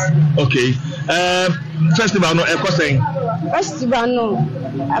spot. Okay. Festival no ekoseng. Festival no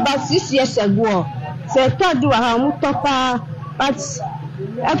about 6 years ago. So third wa ha mu topa but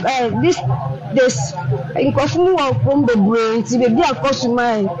this in kofumu wa from the brain ti be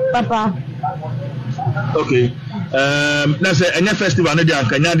akosuma papa. Okay. Let's say any festival no dey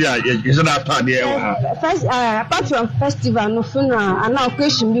ankanya dey is that part there first apart from festival no funa and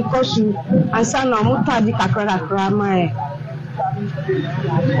occasion because you answer na muta di kakra mai.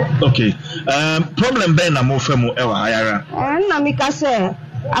 Okay. Problem ben na mo femu e wa hayara. Na mi ka say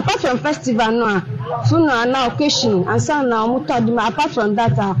apart from festival no funa na occasion answer na muta di apart from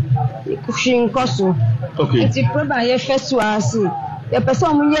that kushin koso. Okay. It's problem here festival see. The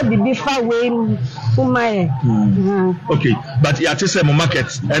person mu ye bibi fa we umaye. Okay, but you are say mo market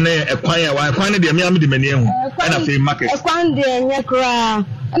and ekwan de me am de mani ehu and afei market. Ekwan de enye kra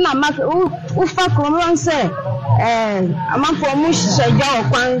na market u fa krom say amafo mu sheja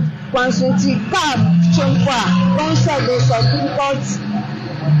okwan so ti cab chompa don say they so difficult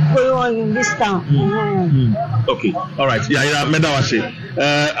going on in this town. Okay, all right. Yeah, me da wa say.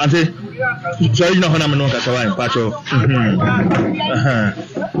 Ante so you know how I'm not kasawa pacho.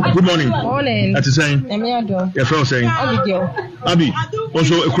 Good morning. Morning. That's saying. Emiado. Your friend saying. Abi.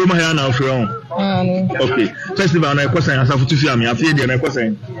 Also ekroma here na friend. Okay. Festival na ekosan asafu tu fi ami afie de na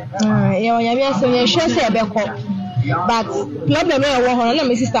ekosan. Ya mi aso ye hwe se ebeko. But problem e wo ho na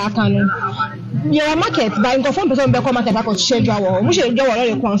my sister aka no. Your market by in confirm person be come market akọ schedule wo. Mu schedule wo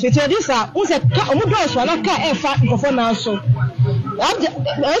le kwan so it this un se ka mu do so na ka e fa confirm na so.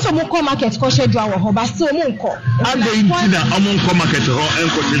 Also mo come market ko schedule wo but still mo nko. And the intina amon come market ho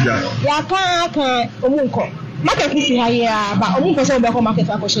enko schedule. Ya ka mo nko. Market ni si ha ya ba mo person be come market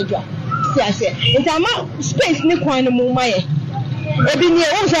akọ schedule. See I say. Nti ama space ni kwan no mo maye. Ebi ni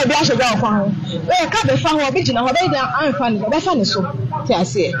o se bi aso ga okwan ho. E ka be fa ho obi gina ho be da anfa ni be fa ni so. Ti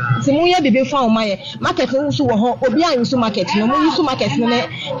ase. Ti mu ye bibi fa o maye. Market wo so wo ho obi an so market no mu use market no ne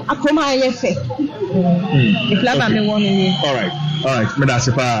akoma ye fe. If laba me won ni. All right. Me da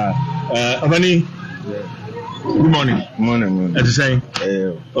se pa Abani. Good morning. Morning. At the saying.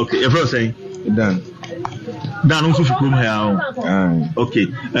 Okay, if you're saying done. Dan also fi krom here. Okay.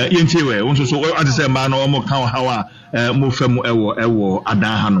 Yenti we won so at the same man no mo kan hawa mo fam ewo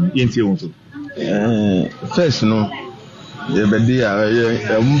adan hanom yenti won so. First no ye be dia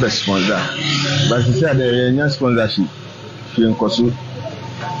mo be sponsor. But you say there nya sponsorship. Fi nkoso.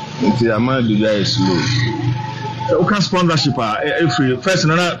 Nti ama do ya slow. So can sponsorship if first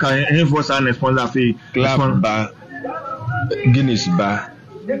no na kan enforce an sponsor fi club bar Guinness bar.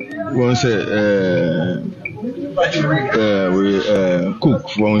 Won say we cook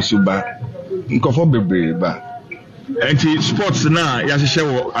for suba nkofo bebre ba anti sports na ya hye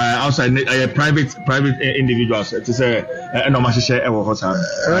wo outside private individuals it say no ma hye e wo hosa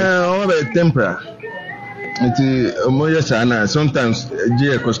o be tempera nti mo yes na sometimes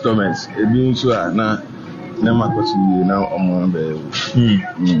je customers ebi nso na makosi na omo be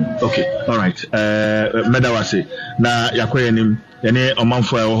okay all right medawase na yakoye nim yene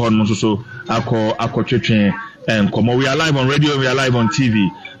omanfo e wo ho no so akotwetwe enkomo. We are live on radio, we are live on TV.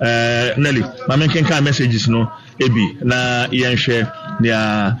 Nelly, my can messages no ebi na yenhwe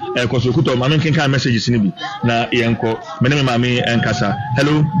na ekosokuto my can messages ni bi na yenko meneme mami enkasa.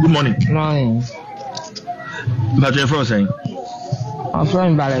 Hello, good morning. Morning. But your friend saying I'm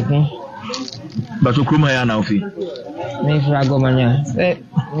from Balakin. But you come here now fi me fra gomanya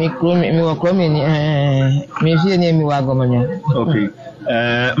me wo kromi ni me fie ni mi wa gomanya. Okay.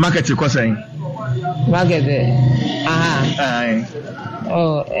 Market you saying market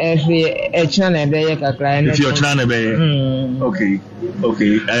if you channel be kakra if you channel be okay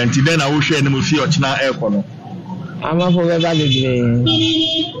and then I will share them with you channel air kono ama for be ba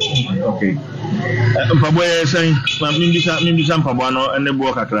okay Mpaboy saying, Mimbisa Mpabano and the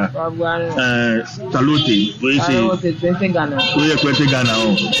Bokatra. Salute, we say, we are 20 Ghana.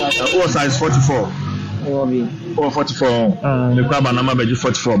 What size 44? Or 44. The crab and number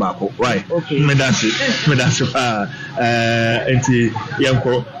 44 back. Why? Okay. Me dance it.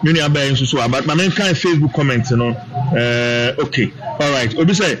 Yanko, many are being so, but my main kind of Facebook comments, you know. Okay. All right.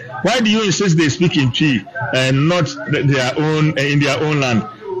 Obi say, why do you insist they speak in Chi and not their own in their own land?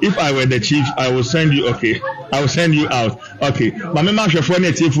 If I were the chief, I will send you. Okay, I will send you out. Okay. My member chef for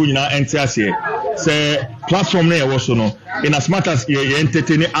net if you now enter here. Say platform there also no. In as much as you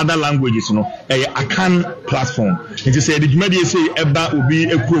entertain other languages, you know, a can platform. It is said the media say Eba will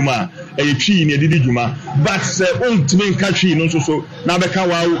be a kruma, a tree in a didijuma. But old main country, no so now the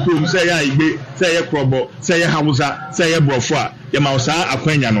Kawa will say I say a probo, say a Hausa, say a brofwa, Yamausa, a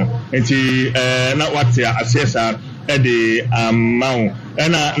quenyano, and not what they are. The Mao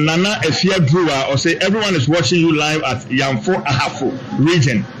and Nana Efia Brewer or say everyone is watching you live at Yamfo Ahafo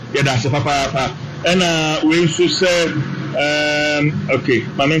region. Yeah, that's Papa. And we should say okay,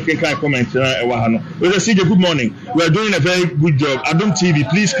 my main can comment. We say good morning. We are doing a very good job. Adom TV,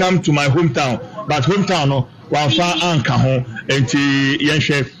 please come to my hometown. But hometown no Wafa Anka home and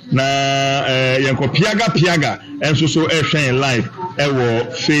Yenshe na Yanko Piaga and so air live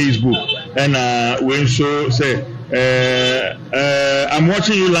Facebook and we so say I'm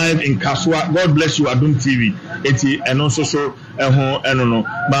watching you live in Kaswa. God bless you, Adum TV. And also so I don't know.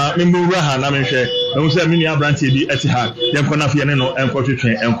 But me raha na me share. I say me nia branch bi Etihad. Dem kona fie ne no enko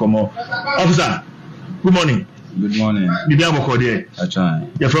twetwen enkomo. Officer, good morning. Good morning. Bibi aboko there. Achai.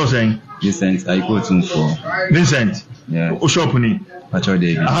 Your first saying? Vincent, I go to for. Vincent. Yeah. O shop ni. Pacho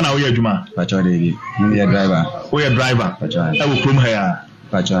David. Aha na wo ye adwuma. Pacho David. Me a driver. O ye driver. Pacho. I will come here.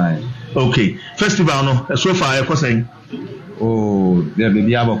 Pacho. Okay. Festival no so far e ko saying? Oh, there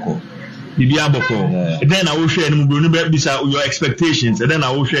Bibi aboko. Yeah. Then I will share any your expectations, and then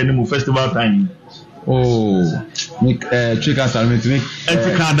I will share any festival time. Oh, Chika Salmit.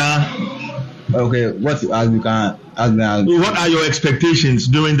 Okay, what you ask me can ask me. What are your expectations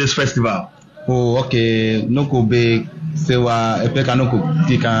during this festival? Oh, okay. No ko be sewa epeka no ko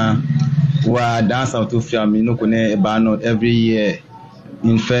tika wa dance out of film no ko ne eba every year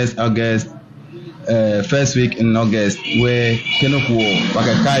in 1st August. First week in August, where Kenoku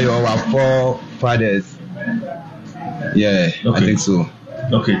Wakakayo our forefathers. Yeah, okay. I think so.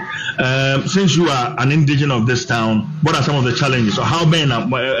 Okay. Since you are an indigenous of this town, what are some of the challenges? So how many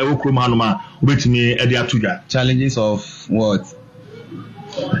with me challenges of what?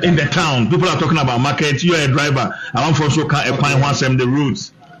 In the town, people are talking about market. You are a driver. I want for so can the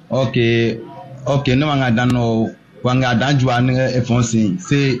routes. Okay. No one don't know. One don't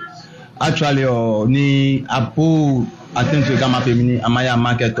say. Actually, ni apo attention kama femini amaya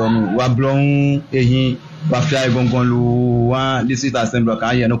market on wa blon ehin wa fly gongon lu wa district assembly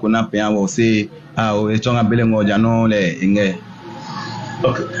kan ye no ko na pe an say o e chonga bele ngoja no le nge.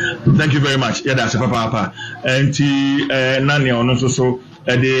 Okay, thank you very much. Yeah, that's papa and nani ono so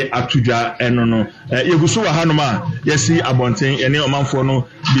de atuja eno no yeguso wa hanoma yesi abonten ene omanfo no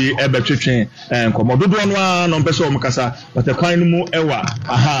bi ebetwetwen enkomododo no no mpese o mkasa but kwan no mu ewa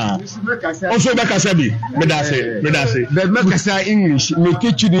aha also be kasa bi me da say be kasa English me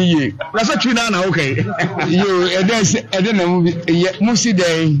teach you ye na so twi na okay yo ede na mu si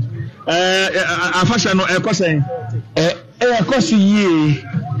den afasha no ekosen ekosi ye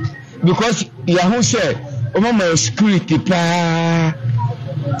because ya hu say o mama security pa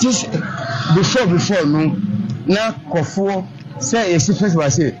just before no na kofo say esi festival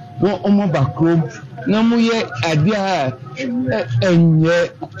say no omo bakrom na mu ye ade a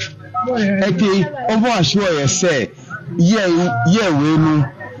enye eti omo assure ye say ye we no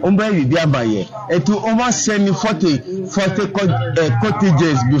omo e bi abaye eti omo send 40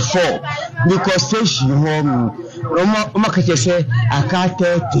 cottages before because say she home omo kache say aka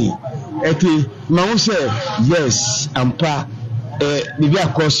 30 eti ma wo say yes ampa bibi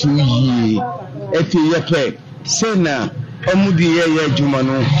akosu yi eti yepe say na omudi ye adwuma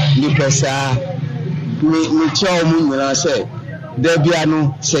no ni pesa ni cha omu nyina say da bia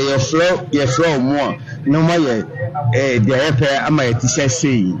no say ye flow mo no ma ye de yepe ama ye ti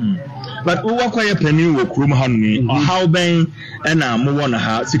say but we work kwa penny wo krom ha no how ben na mo wona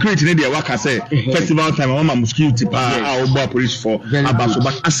ha security ne de waka say festival time mama mosquito pa a obo police for abaso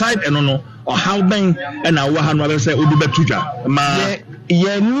but aside no or how ben na wo ha no be say obi betuja ma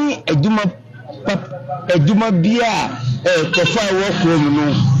ye ni eduma bia kofa wo krom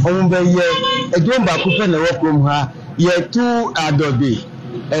no omo be ye edum ba ko fe na wo krom ha ye tu adobe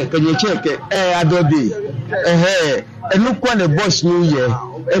kenye cheke adobe enu kwa ne boss new year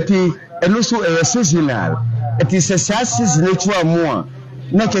eti and also a seasonal. It is a season to more.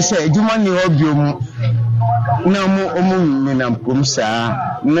 Not to say, do money or you no more minam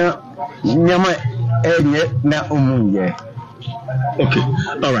pumsa, no Yama na umuye. Okay,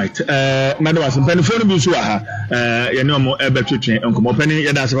 all right. Madam, as penny phone bi so aha. You know mo ebe twetwe enkomo penny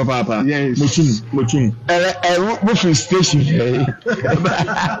ye da se papa. Yes. Motum. Buffalo station.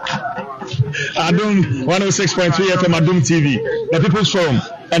 Adum 106.3 FM Adum TV. The People's Forum.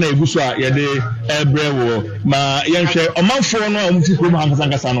 And a guswa ye de ebrewo ma yenhwe omanfo no a mfi krom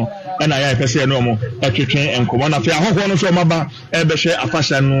hankasa no na ya pese no mo twetwe enkomo na fe ahoho no so maba ebehwe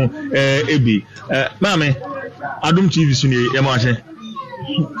afasha no ebi. Mame Adum TV suni yemache.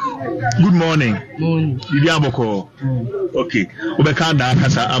 Good morning. Morning. Bibi aboko. Okay. Obeka da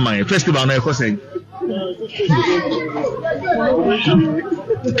kasa amanye. Festival no ekose.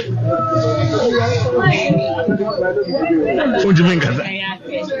 Unjimingaza.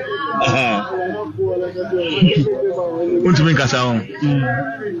 Unjimingaza on.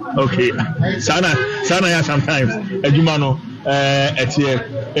 Okay. Sana ya sometimes ejuma no etie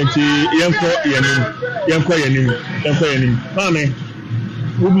enti yenko yenim. Mame.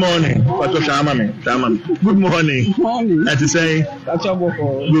 Good morning. What was Shamami? Good morning. Morning. At say,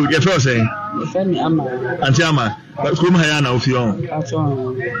 good. You're first saying, Auntie Amma, but come here now if you own.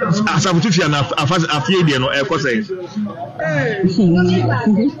 As I'm to feel a few days or echo saying,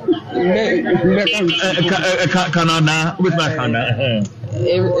 Canada with my Canada.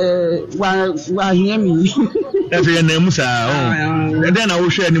 Why hear me? That's your name, sir. And then I will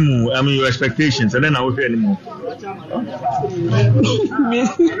share any more. I mean, your expectations, and then I will share any more.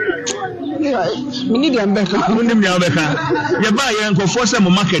 We need them back. We need them back. You buy and go for some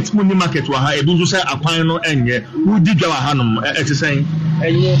market, money market. Why? You do say a pioneer and yeah, who did your hanum? It's saying,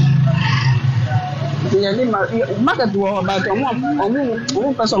 market war about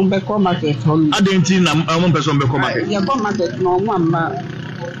one person back market. I didn't see one person back market. You go market no one.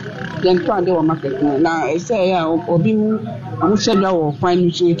 Then try to market now. I say, Obi, who said you were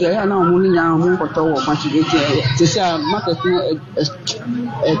fine to it. I know money now, Mungo, quantity. To say market,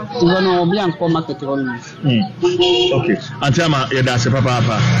 one or Bianco market only. Okay, Antama, that's a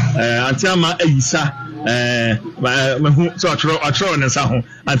papa. Antama, Isa. So I throw and sound.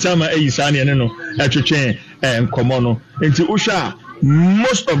 Antama, Isa, and no, at your chain and Komono into Usha.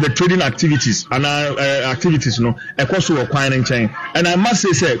 Most of the trading activities and activities, across the acquiring chain. And I must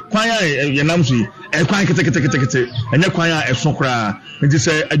say, choir, Yanamsi, and choir, and the choir, a socra. And you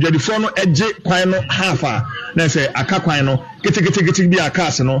say, a Jadifono, edge, choir, half. Then say, a caquino, get be a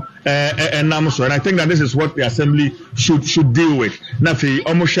casino, and Namuso. And I think that this is what the assembly should deal with. Nafi,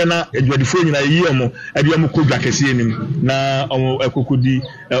 Omoshana, a Jadifono, a Yomo, a Yomuku Jakasinim, na Okukudi,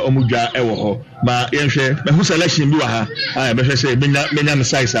 Omuja, Ewoho. But whose election do I have? Say, Benjamin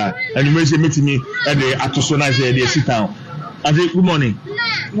Saisa, and you may say, meet me at the Atosona, they sit down. And good morning.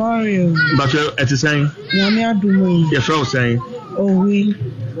 Morning. But at the saying, your fellow saying, oh, we.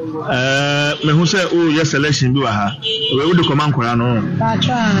 Me who say, oh, yes, election do I have? We would command Korano.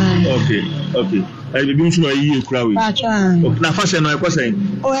 Okay. I've been to a year crowd. Now, first, I was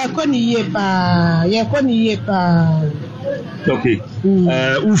saying, oh, I couldn't yepa. Okay.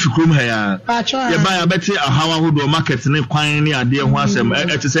 Ufi krum here. You buy a better how I would do market in a quine near dear once and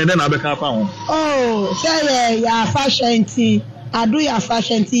to say then I'll be found. Oh, say, ya fashion tea. I do your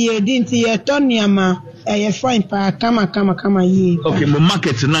fashion tea, didn't you, Tonyama? A fine pa, come ye. Okay, my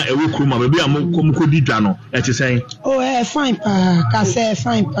market now a week room, maybe I'm Muko Dijano, as you say. Oh, a fine pa, Cassa,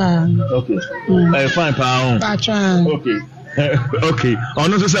 fine pa. Okay, a fine pa. Okay. Okay,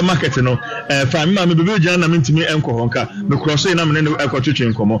 on also market no fam ma me be jana me ntimi enko honka me cross na me no ekotwetwe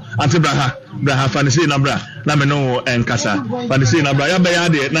nkomo ante braha fanisi na bra na me no enkasa fanisi na bra ya be ya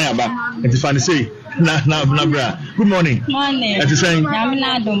de na ya ba enti fanisi na bra. Good morning. Ati saying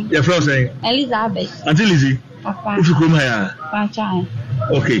Yaminadum. Your friend saying Elizabeth. Auntie Lizzie. Papa. If you come here. Pacha.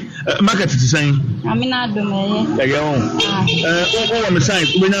 Okay. Market is saying Yaminadum. Yeah. Oh, I'm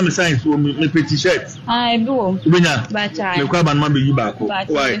science. We know science. Me pretty shirt. I do. Ubenya. Bacha. Me kwa ban man be you back.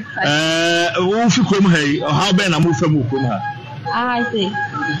 Why? If you come here, how ben I move from you come here? I see.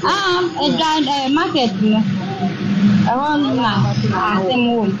 A market. I want na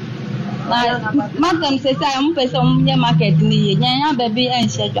move. Madam says I'm person market ni nya baby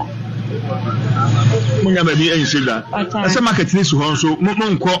and schedule. Munya baby and schedule. Asa market ni so ho so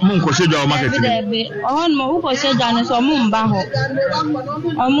monko schedule market ni. On mo ko schedule so mumba ho.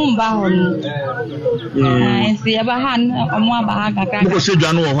 Omumba ho ni. Si aba han omo aba ha kakra. Mo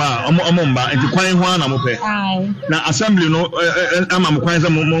schedule no ho a omumba enti kwan ho na mo pe. Na assembly no ama mo kwan za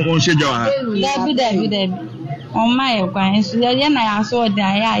mo schedule ha. Dabi. On my acquaintance, and I saw the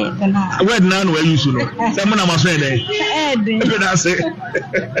eye. Where none were you soon? Someone I'm saying, I say,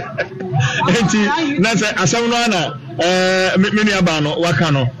 that's a Sauna, many abano,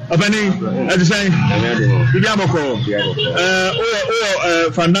 Wakano, Abani, at the same, Yabako,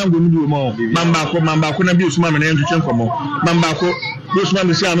 Fandango, Mamba couldn't be some man to Chenkomo, Mambako, those man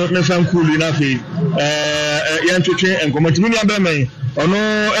to say I'm not cool enough, Yantuche and Comatini Abame, or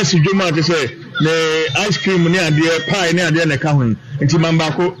no, as you do, to say. The ice cream near the pie near the Nakahan, and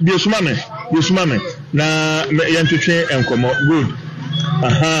Timambako, be a sumame, na Yantuche and come good.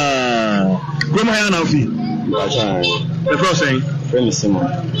 Aha, Gromahana, the first saying,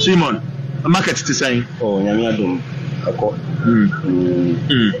 Simon, a market to say, oh, Yamiadum. I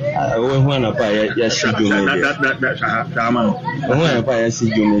want to buy yes, that's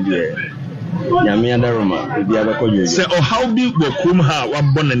say oh how big will come ha wa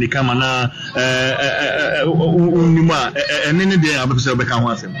born and come na unima any day abuse be kan ho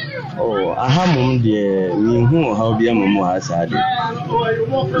asem oh aha mum de mi hu how bia mum asade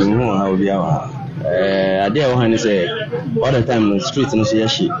mi hu how bia wa ade o han say all the time street no so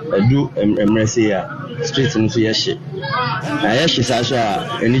yashi adu emrese ya street no so yashi na yashi sa so a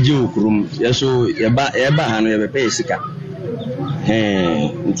eniji okurum yeso yeba ha no yebe pay sika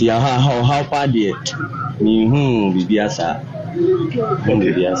nti how party me bibiasa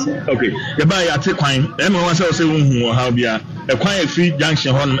okay the buy at kwan em wan say hu how bia e kwan e free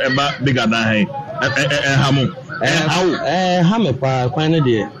junction hon e ba bigger than hamu hame pa kwan ne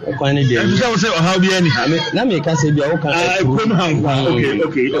de you say how bia ni na me ka say bia o ka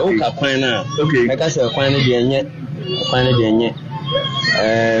okay o ka kwan na okay me ka say kwan ne de enye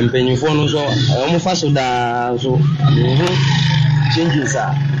mpenyifo no so o mo fa so da so changes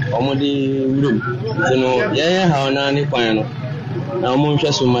are omodi room no yeah how na ni kwan no na mo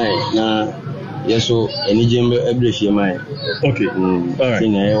nhwe so mai na yeso enijembe ebrefie mai okay all right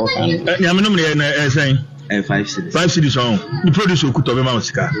nya yo kan nyame no me na saying 5 cities on the produce okuto be ma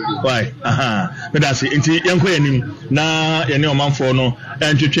osika why but that's it nti yanko yanim na yene omanfo no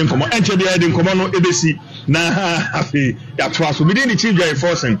entwetwe nkomo enche bia de nkomo no ebesi na afi ya twaso bi dey chief joy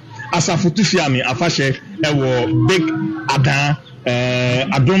forcing asafotu fiame afahye ewo big adan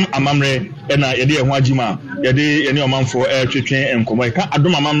adom amamre na yede ho agima yede yene omanfo twetwe nkomo ka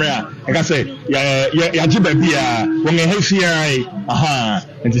adom amamre a ka say ya giba bia won ehafia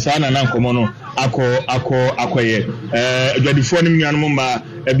nti sa na nkomo no akoye adwadifo nim nyanum ma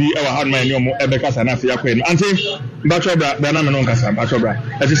ebi e wa hadman ne omo ebe kasa na afia akoye no anti batobra bra na me no kasa batobra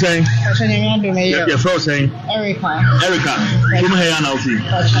ati say your first saying Erica come here now see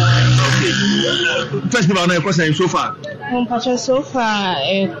okay festival no e ko saying so far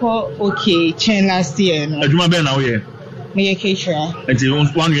okay chain last year no aduma be na wo ye me caterer enti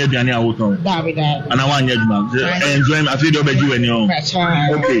one year biane awoton david ana one year aduma enjoy me after do be you any on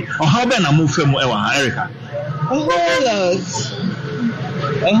okay how be na mo fam e wa Erica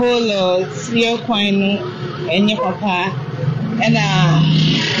a whole lot your coin and your papa and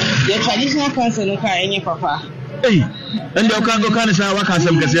your traditional council no car and your papa hey and you can go can say waka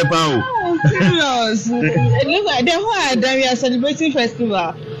some kese pa o serious look at the whole that we are celebrating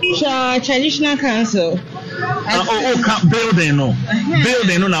festival traditional council building no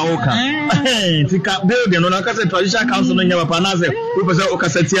na oka tika building no na ka say traditional council no nya papa na say we person o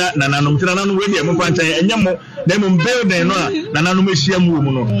kasetia na nanom tina nanom we dey mo panchan enya mo na mo building no na nanom ehia mu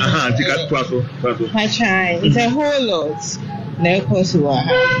no tika twaso it's a whole lot na ekoso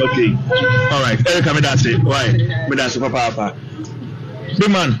okay all right Erica me that say why me that papa big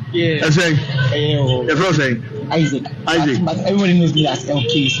man I say the first saying Isaac but everybody knows me as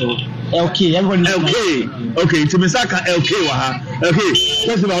LK so LK everybody knows okay to Misaka LK wa ha okay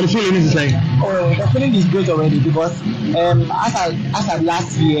first of all the feeling is saying the feeling is great already because as of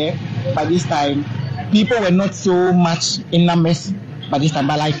last year by this time people were not so much in numbers by this time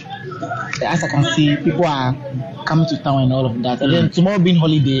but like as I can see people are coming to town and all of that and then tomorrow being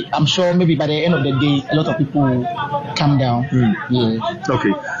holiday I'm sure maybe by the end of the day a lot of people will come down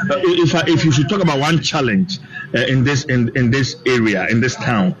okay if you should talk about one challenge in this area in this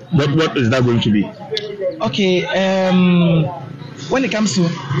town what is that going to be okay when it comes to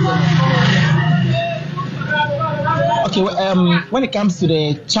when it comes to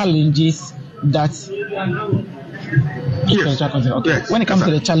the challenges that when it comes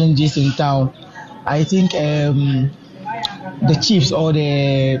to the challenges in town I think the chiefs or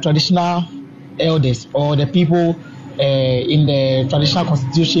the traditional elders or the people in the traditional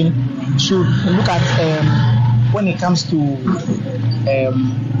constitution should look at when it comes to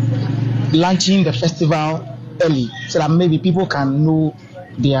launching the festival early so that maybe people can know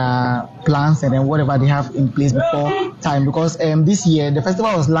their plans and then whatever they have in place before time. Because this year the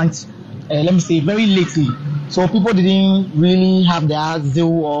festival was launched, let me say, very lately, so people didn't really have their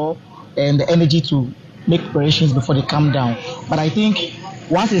zeal and the energy to make preparations before they come down. But I think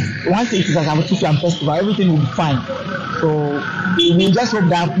once it is like a Tufiam festival, everything will be fine. So we just hope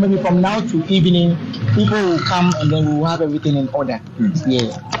that maybe from now to evening, people will come and then we will have everything in order.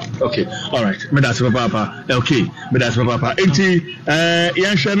 Yeah. Okay, all right. Me that's papa. Okay, me that's papa. Enti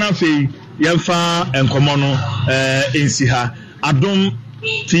yan shana fe yan fa enkomo no ensi ha. Adom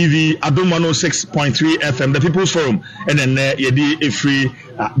TV, Adom 106.3 FM, the People's Forum, and then yedi a free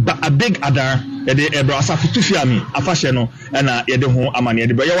a big adar yedi ebra asafu tufiami afashe no and yedi ho amani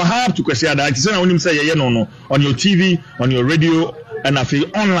yedi. But you have to question that. It's not only say no on your TV, on your radio, and I feel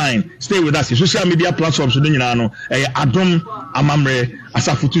online. Stay with us. Social media platforms so no Adom amamre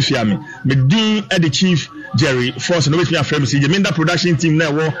asafu tufiami. Me din the chief Jerry Force no with me aframe see the main production team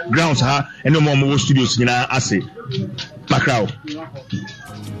na wo grounds ha and no more studios nyina ase. Macau.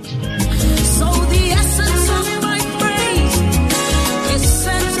 So the essence of my praise is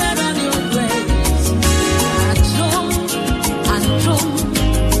centered on your grace.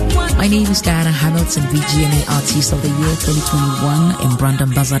 My name is Diana Hamilton, VGMA Artist of the Year 2021 and brand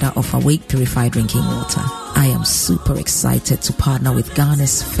ambassador of Awake Purified Drinking Water. I am super excited to partner with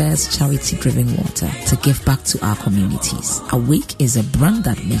Ghana's first charity-driven water to give back to our communities. Awake is a brand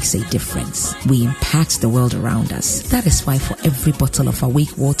that makes a difference. We impact the world around us. That is why for every bottle of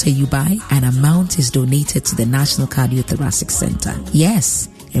Awake water you buy, an amount is donated to the National Cardiothoracic Center. Yes,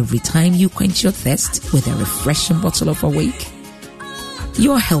 every time you quench your thirst with a refreshing bottle of Awake,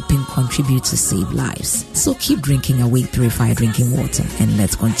 you're helping contribute to save lives. So keep drinking Awake Purified Drinking Water and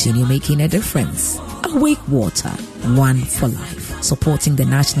let's continue making a difference. Awake Water, one for life, supporting the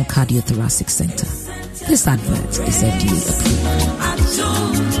National Cardiothoracic Center. This advert is FDA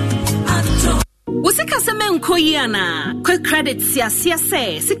approved. Usika seme nkoyiana quick credit siasia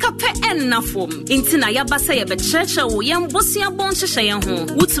se sika pe enna fom intina yabasa ye bechecha wo yambosia bonhyehyɛ ye ho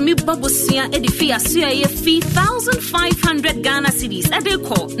wutumi babosia edifi aso ye 3500 Ghana cedis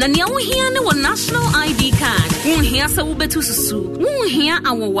edeko na nia wo hia ne wo national ID card wo hia sa wo betu susu wo hia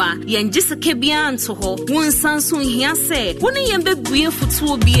awowa ye ngiseke bia nto ho wo nsanso hia se wo ne ye bebue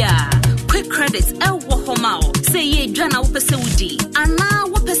futuo bia quick credits ewo homao say ye dwana wo pese wudi ana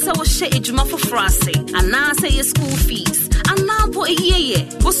wo pese wo hye ejuma frase ana say your school fees ana bo eyeye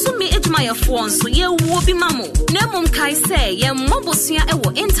bosumi ejuma ya fonso ye wo bi mamo nemum kai say ye mobosua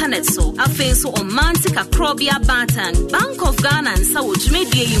ewo internet so afen so omantika krobia batan Bank of Ghana and sawo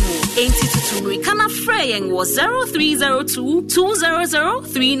jumedie yimu enti tuturi kana freyen wo 0302 200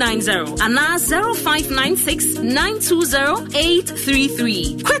 390 ana 0596 920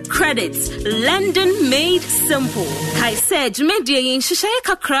 833 quick credits London made simple kai say jumedie yin hyehyɛ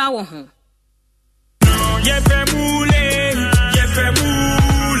kakra wo ho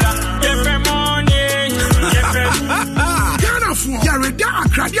Yareda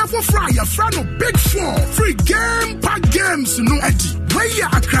akradia for fry your friend of Big 4 free game pack games no Eddie where ya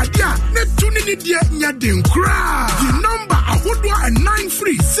akradia ne tuni ni die nya den kra the number ahodwa and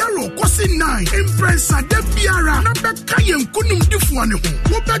 930 kosi 9 impressa de biara na beka yen kunum difu ane ho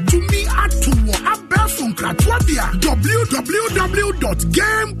wo betu mi atowo abefon kratwabia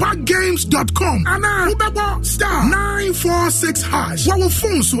www.gamepackgames.com ana wo bebo star 946 hash wo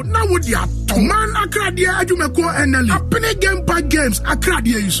phone so na wo dia man akradia adwumeko enali apene game pack games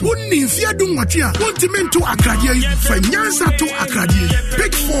akradia iso wonni fiadu nwatwe a wontiminto akradia yi fanyansa to akradia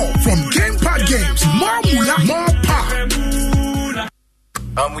Big 4 from Game Pack Games. More mula, more power.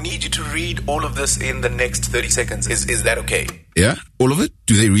 We need you to read all of this in the next 30 seconds. Is that okay? Yeah? All of it?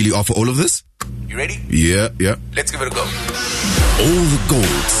 Do they really offer all of this? You ready? Yeah. Let's give it a go. All the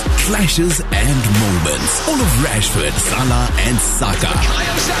goals, flashes and moments. All of Rashford, Salah and Saka.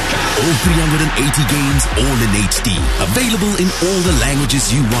 All 380 games, all in HD. Available in all the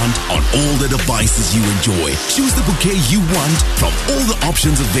languages you want, on all the devices you enjoy. Choose the bouquet you want from all the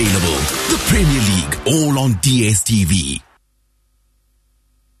options available. The Premier League, all on DSTV.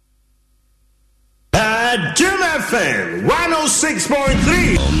 Jim FM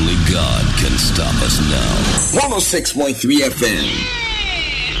 106.3. Only God can stop us now. 106.3 FM.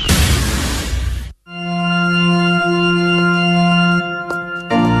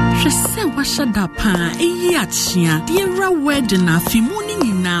 Washada pa eyiachia diera wedding afimuni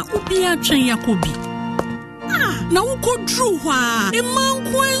nyina obi atwen yakobi na ukodru ho a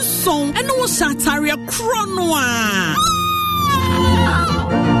emanko enson ene wo satare kro no a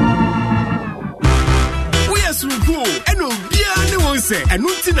Sugo, and Obia, no one say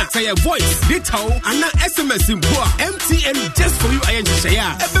Anuntina say a voice, data, and SMS in poor MTN just for you. I am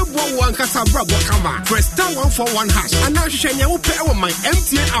Shaya. Every one Casabra Wakama. Press star 141 hash. And now Shania will pay on my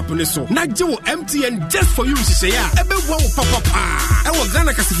MTN app on so. Najo MTN just for you. Shaya. Every one papa. I was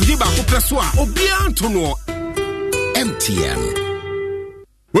Gana Casidiba Kuplaswa. Obia Antonio. MTN.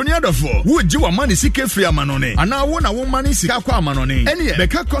 When you are for, would you a money seek free amanone? And now one a woman seek aqua amanone. Any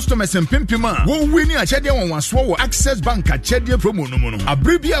Becca customers and pimpima won't win a chedia on one swallow access bank at chedia promo no. A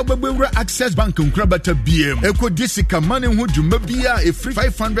bribia webber access bank on Krabata BM. Echo Disica money who do mabia a free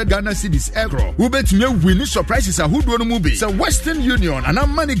 500 Ghana cedis agro. Who bet me winning surprises a hood one movie. So Western Union and a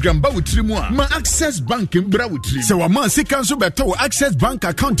money gramba with Trimua. Ma access bank in Brawutri. So a man seek cancel beto access bank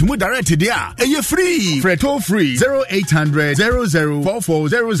account mu directed there. A ye free. Freto free 0800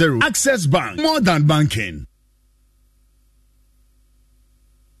 004400. Access Bank, more than banking.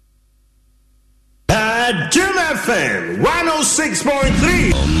 Jim FM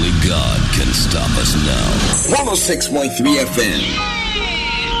 106.3. Only God can stop us now. 106.3 FM.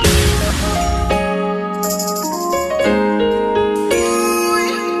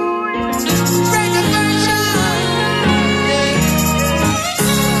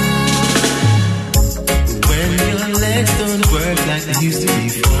 Like they used to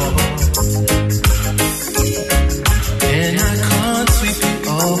before, and I can't sweep you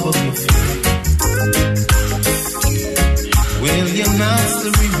off of your feet. Will your mouth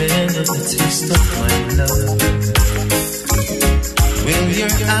still remember the taste of my love? Will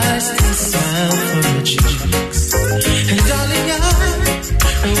your eyes still smile from your cheeks? And darling, I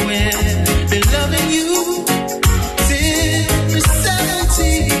will be loving you till we're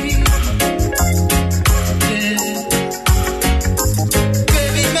 70.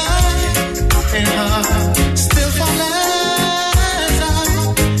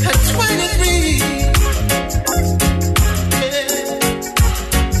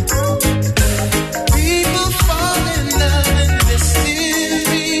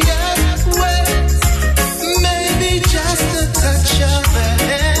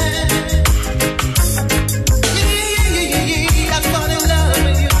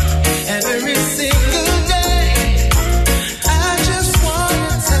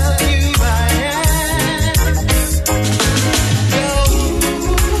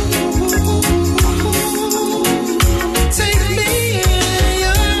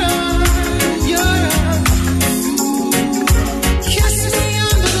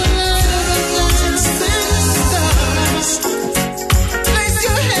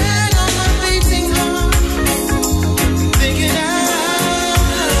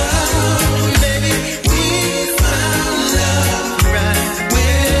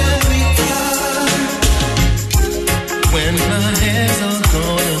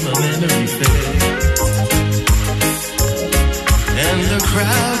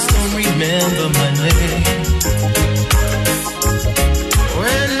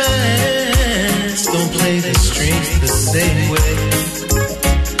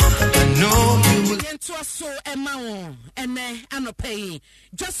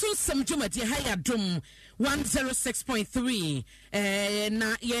 Dwaso Nsem Jumadi Hayadum 106.3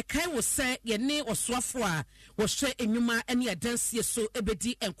 na ye kai wo se ye ne oswafo a wo hwe enwuma ene adansie so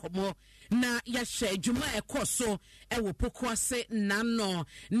ebedi enkomo na ya hwe adwuma ekoso wo pokoase nano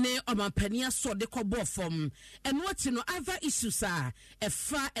ne omampani aso de kobo fom eno ati no other issues a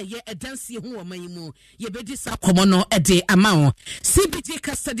efa eye adansie ho wo mayimu ye bedi sa komo no de ama CBG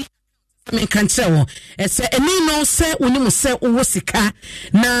custody me kanchewo se eni no se unimu se wo sika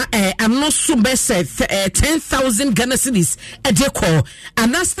na amno so be se 10,000 Ghana cedis edeko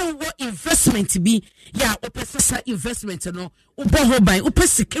anasa wo investment bi ya opesa investment no ubo by upe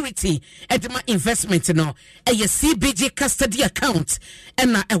security edema investment no eye CBG custody account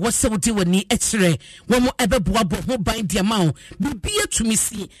ena ewo se wodi wani ekire wo mo ebeboa bo ho ban dia ma bibia tumi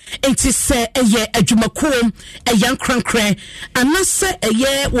si enti se eye adwumakom eyan krankran anasa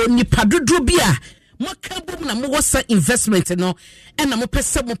eye woni padodro bia mokabum na mo wasa investment no ena mo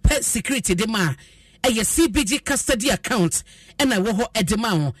pese mo pe security de ma eye CBG custody account ena wo ho edema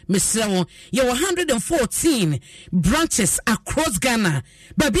ho mesra ho ye 114 branches across Ghana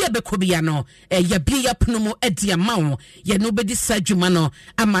babia bekobia no ye bia pnomo edia ma ho ye no bedi sadwuma no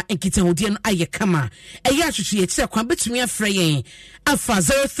ama enkita hodie no aye kama eye ahwehwe ye kire kwan betumi afra yen afa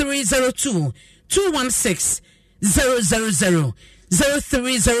 0302 216 000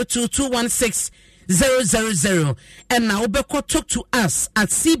 0302 216 000 and now talk to us at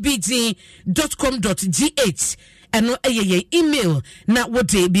cbg.com.gh ɛno ɛyɛ yɛ email na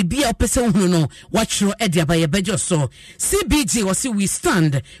wode bibia opese hunu no watchro edi abaye bejo so CBG was we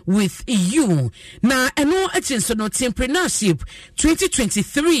stand with you na ɛno ɛchinso no entrepreneurship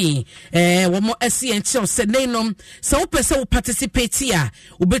 2023 womo SCNCL se nenom sa opese wo participate here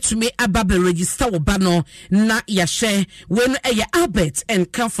ubetumi ababe register wo ba no na yahye when ɛyɛ Albert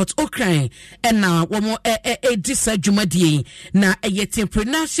and Comfort Ukraine ɛna womo edisa dwumadie na ɛyɛ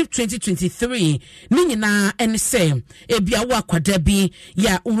entrepreneurship 2023 ni nyina ɛne sɛ ebia wo akwada bi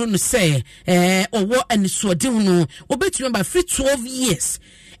ya unu say owo anisode hunu obetumi ba free 12 years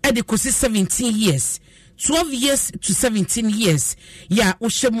e de kosi 17 years 12 years to 17 years ya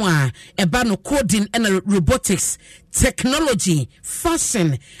ushemu a eba no coding and robotics technology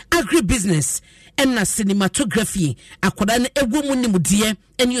fashion agribusiness and cinematography akwada na egwo mu nimudie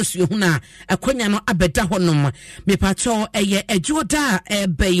eni osuo hu na akonya no abeda honom me pacho eye ejoda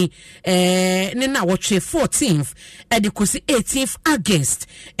ebei ne na wotwe 14th edikosi 18th August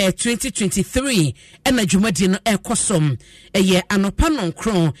 2023 ena dwumadi no ekosom eye anopa no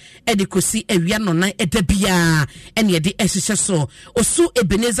nkron edikosi awia no na edabia ene de ehihye so osu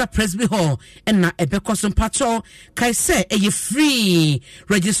Ebenezer Presby Hall ena ebekosom pacho kai se eye free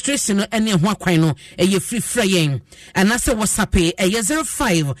registration no ene ho akwan no eye free fraying anase WhatsApp eye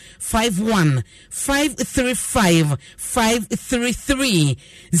 0551 535 533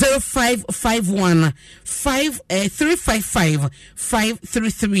 0551 355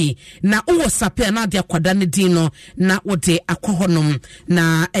 533 na WhatsApp na de akwada ne din no na wode akɔhɔnom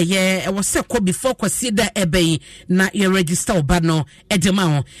na ɛyɛ ɛwɔ sɛ kɔ before kwasi da ɛbɛyi na yɛ register oba no ɛdema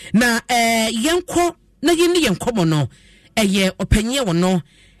ho na yɛnkɔ na yɛni yɛnkɔmɔ no ɛyɛ ɔpanyin wɔ no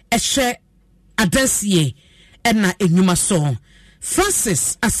ɛhwɛ adansie ɛna enyuma so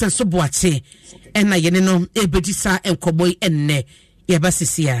Francis Asenso Boache ena yene no ebedi sa enkoboy enne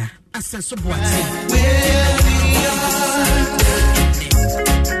yabasisia Asenso Boache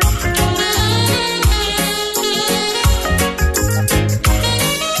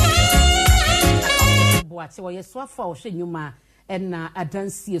Boache wo yeso afa wo hwenyuma ena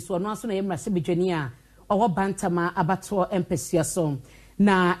adansie so no aso na yemra se bedwani a owo bantama abato empesua so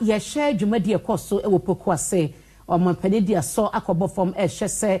na yehwe dwumadi ekoso ewo pokuase omanpanedia so akobo form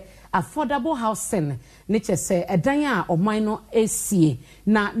ehwese affordable housing ne chese edan a oman no esie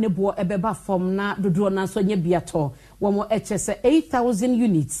na nebo ebeba form na dodo na so nya biato womo ehwese 8000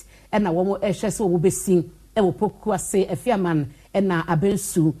 units na womo ehwese wo besi ewo pokuase afiaman na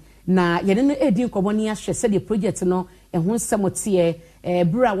abensu na yene no edin komoni ahwese de project no ehun samotie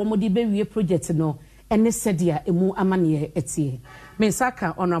bra womo de bewie project no ene sedia emu amane etie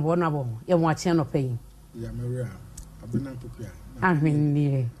mensaka honorable ye mo ache no pay ya Maria abena pokuya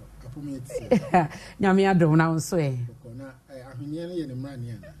ahwenni nyame adom na nso na ahwenni ne ye ne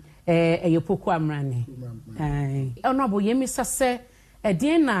mrane ye poku amrane honorable ye misase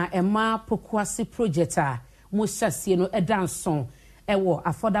edin na ema pokuase project a mo hyasie no edanson ewo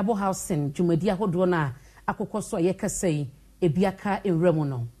affordable housing dwumadi ahodo na akokoso ye kasai ebiaka enremu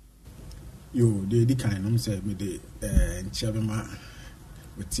no yo de kan no say me de nchiabema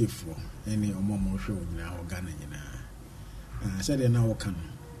wetifo ene omomo hwe nyina organa nyina say de na wo kan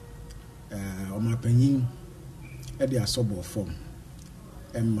omapanyin e de asobo form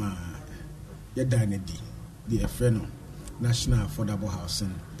emma ye danedi the efeno National Affordable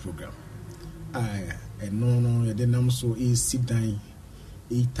Housing Program no ye de nam so sit down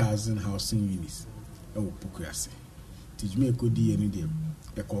 8000 housing units e wo pokuase tijme ko di ene de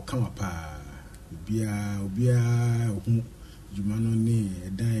e ko kama pa obia ohu jumano ne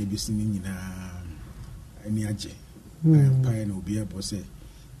dan ebisi ni nyina ani age pa na obia bo se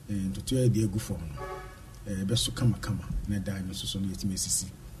ntoto e de agu fom no be so kama na dan no so no yetime sisi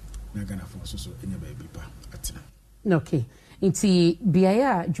na gana fo so enya ba bi pa atena okay inti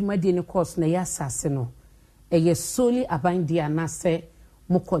biaya jumadi ne course na ya sase no eye solely abandi anase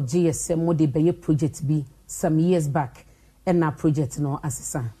moko GSM mo de beye project bi some years back and na project no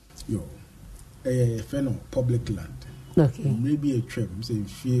asesa yo feno public land okay maybe a trip say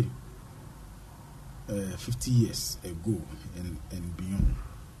 50 years ago and beyond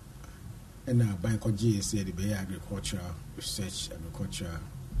and now bank of GSA the Bay agricultural research agricultural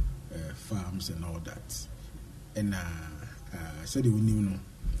farms and all that and said we knew no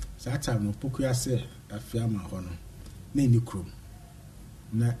so that time no pokuya say afiama ho no na ni krom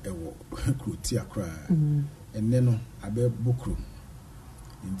na ewo kroti akra and then no abe bukrom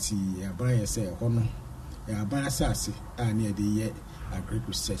nti aban say ho no aban asase a na de ye agricultural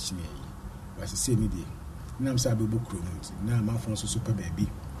research ne yi was say me dey na am say abe bukrom na amafon so super baby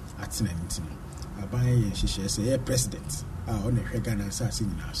atena nti no aban ye hihye say president a o na hwe Ghana asase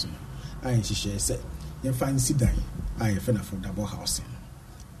nyina so a hihye say you find Sidan, I find affordable housing.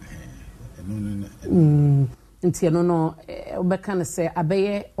 Nti no no obeka ne se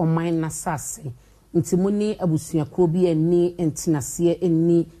abeye oman nasase nti muni abusuakro bi ani entinase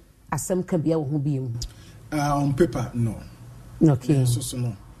ani asem ka bia wo ho bi mu on paper no okay so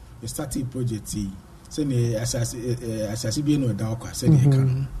no you start a project say ne asase bi no da kwa say dey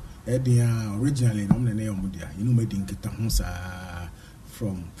kan originally no na yomudia you know made nkita ho sa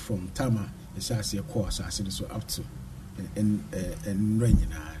from tama asase ko asase so up to and rain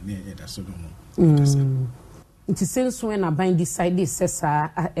na da so no Nti since when Aban decided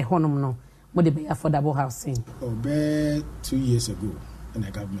sesa honom no mo de be affordable housing. Be 2 years ago in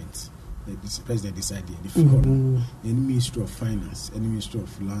the government the president decided the figure the Ministry of Finance and the Ministry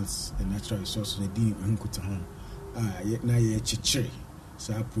of Lands and Natural Resources they did nkuta ho na ye chichire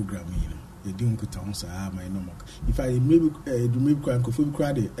sa program you they did nkuta ho sa my normal if I maybe do maybe kwa nkofo bi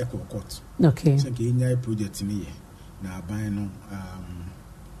kwa the echo court okay so ke nya project ni ye na Aban no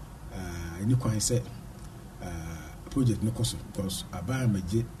any kwan say project no cost because Aban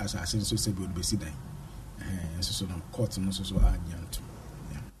meje assassin so say be besidan so no court no so anyanto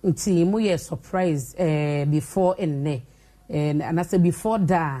nti mo ye surprise before and I say before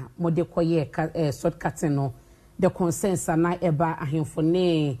that mo de koye shortcut no the consensus na eba ahemfo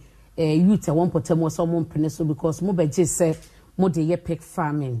ne youth won potem so mo mpene so because mo beje say mo de ye pig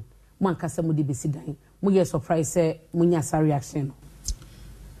farming mo ankasa mo de besidan mo ye surprise say mo nya sa reaction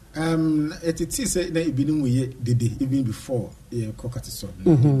it is say na ibinu we dede even before kokati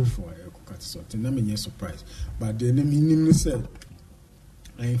before kokati sort na me surprise but the name say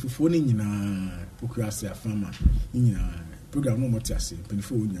I fufu ni nyina pokuase afama nyina program no motiase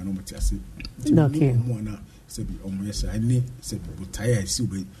penifo nyina no motiase okay mo na se bi omo yesa ani se bi butaya si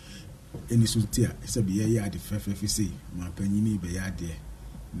obe eni suntia se bi ye ade fefe say ma panyini be ya de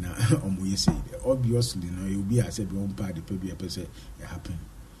na omo yesa obviously no you be as be on part the pe person it happen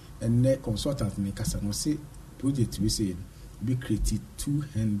and the consultant in kasa no say project we say be created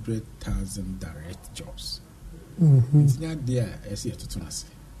 200,000 direct jobs. It's not there as yet to us.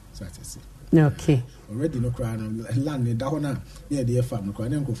 So I say okay already no cry land in that one near the farm no cry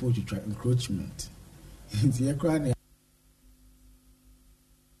then go for try encroachment. It's here cry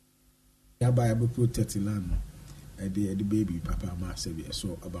ya buy a protect land the baby papa ma say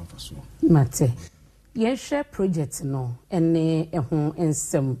so about for so mate ye share project no ene ho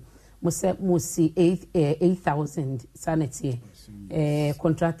ensem mo say mo see 8,000 sanity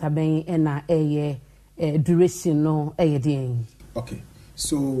contractor ben na duration no den okay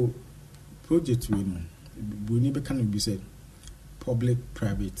so project we need be can be said public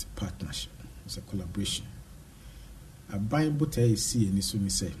private partnership. It's a collaboration. A Bible tell see any so me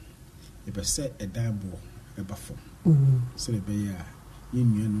say if I say a dabo a buffer so the bear you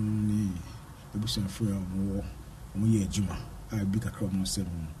know ebusun for mo ye adwuma a big across no say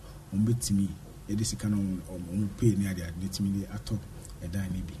mo betimi e de sika no mo pay ni ade adetimi ni ato e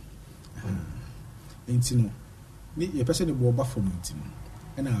dan ni bi enti no ni ye person de bo ba from enti no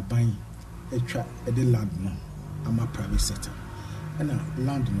e na aban etwa e de land no ama private sector e na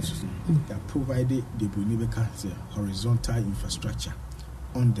land no so that provided the boni be can say horizontal infrastructure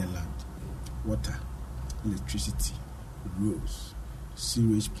on the land, water, electricity, roads,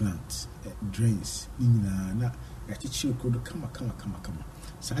 sewage plants, drains, na atichi ko do kama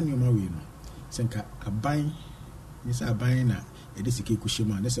sani oma we no senka aban ni sa aban na e de sike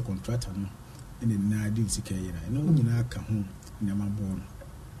kushema na se contractor no ene na di sike ye na no nyina ka ho na mabo no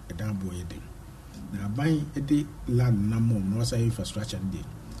e dan bo ye dem na aban e de land na mom no sa infrastructure dey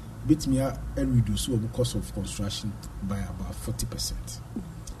bitmi a reduce the cost of construction by about 40%.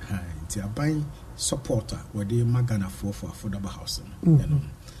 It's a buying supporter where they magana for affordable housing.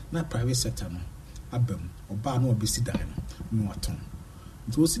 Na private sector no abem oba no obesi dan no aton.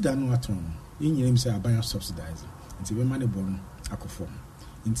 Nti osi dan no aton. Yin say aban subsidize. Nti be money born akofo.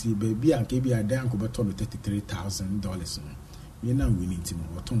 Nti be bia nke bia dan ko beto no $33,000 no. We na we need to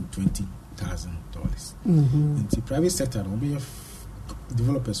aton $20,000. Nti private sector no be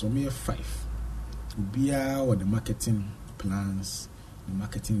developers only have 5. We are the marketing plans, the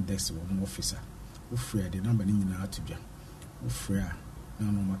marketing desk or officer. We free the number in the out to be. We free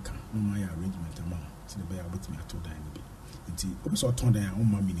no maka, no my arrangement amount. So the bear with me at all die in the bit. Until also turn their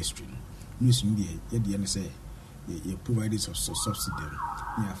own ministry. News in the end say you provide this subsidy,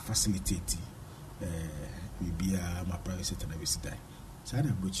 you are facilitating we be my private sector and everything die. So I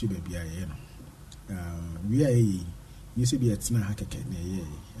don't go baby we are you say be at na hakeke na ye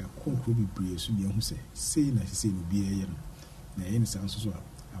ya konkro bibre so bi hu say na say no bi ye no na ye nsan so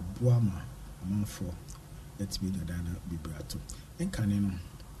aboa ma amanfo let me da na bibre ato enka ne no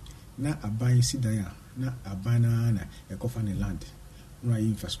na aban sidan a na abana na ekofa ne land no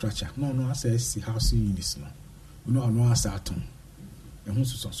infrastructure no access housing units no asa atom ehun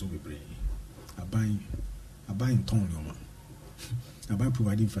so bebre aban ton no aban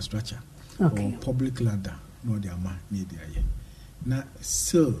provide infrastructure or public land no the ama need there na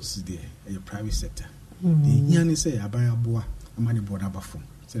sales there a private sector the yan say aban aboa ama ne board abafo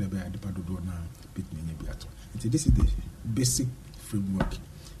say the be adipadodo na bitmenye biato. This is the basic framework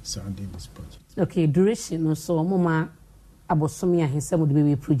surrounding this project. Okay, duration so mama abosomi ahensem de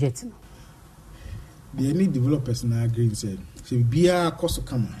be project no. The any developers na agree said so bia koso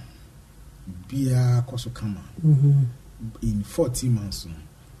kama in 14 months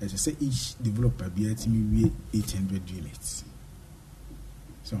as I say each developer be at me 800 units.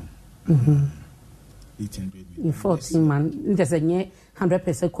 So 800 units. In 14 months just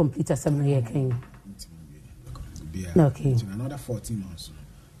 100% complete as 7 year can. Okay. In another 14 months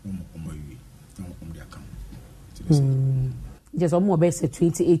on the account. Just almost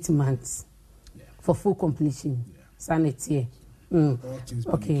 28 months for full completion. Sanity.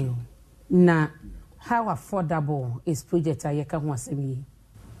 Okay. Now, how affordable is project Ayeka Wasemi?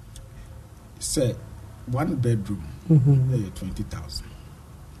 Say 1 bedroom, 20,000.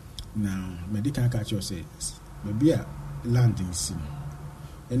 Now, medical culture says maybe a land in Sim.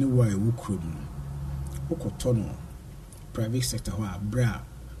 Anywhere we could Okotono private sector where bra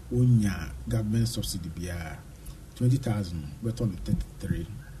unya government subsidy bia 20,000 but on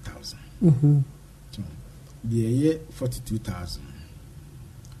 33,000. So the year 42,000.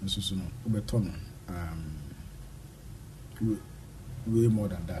 So no Okotono way more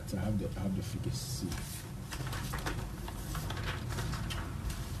than that. I have the figures. See.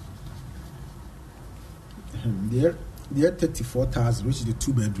 There 34,000, which is the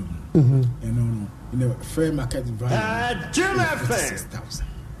 2 bedroom. And no, fair market value. 36,000.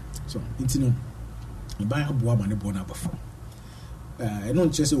 So, it's no. You buy a boa money born up for. I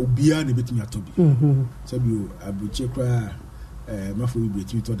don't just say Obia the bit me at Toby. So you check my food will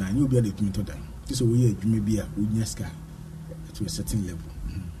be to dine. You'll be able to dine. This way, you may be a Unyaska to a certain level.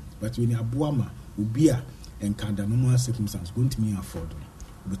 But when you are Boama, Ubia and Kanda, no more circumstance going to me afford.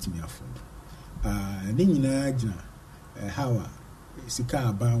 But me afford. Then you how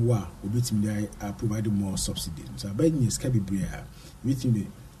Sika Banwa obetimi are providing more subsidies. So abanye ska bibria within the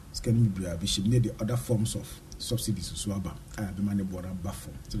scanning bibria we should need the other forms of subsidies so aba be money board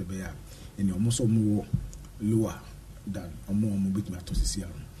buffer to the bear and almost more lower than more betimi atosisi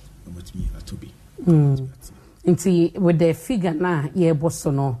am betimi atobi. Nti with the figure na ye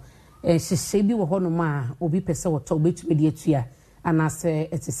boso no hye bi wo ho no ma obi pese wo to betimi de atua anase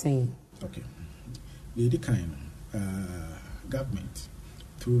etisen. Okay. The kind government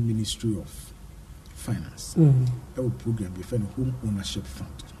through Ministry of Finance a program we find home ownership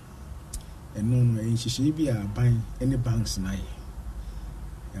fund and no she be buying any banks na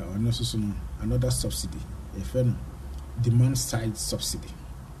or no so another subsidy a friend demand side subsidy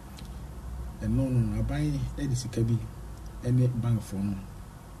and no buying any sikabi any bank for no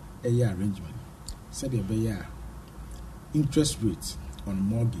a year arrangement said a year interest rate on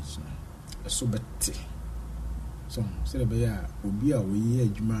mortgage so better. So, say be ya obi a we ye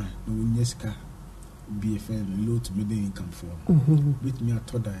adwuma na wonye sika be low to middle income for. With me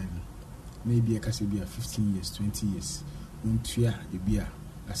at dan maybe a case be 15 years, 20 years. Untua e be a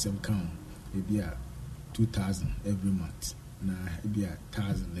asem count e be a 2,000 every month. Na e be a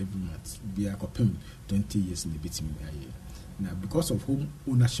 1,000 every month. Be a kopem 20 years in the bit me year. Now because of home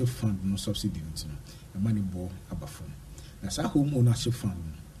ownership fund no subsidy no money bo abafo. Na sa home ownership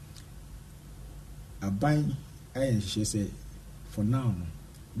fund a buy she say for now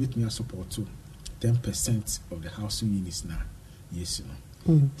with me support to 10% of the housing units now. Yes, you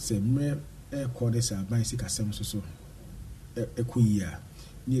know. Say me call this a buy sick asem so year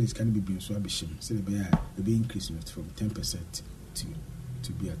near this can be so abishim. Say the be increase from 10%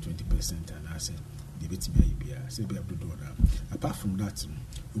 to be at 20% and I say the bit me be a say be able to do that. Apart from that,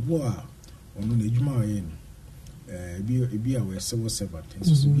 we are on the juma be a civil servant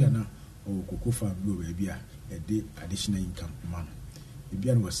so be na or cocoa farm go be a day additional income man. If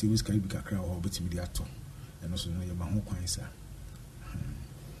you are serious can be kakra or bit me ato and also know your home kwansa.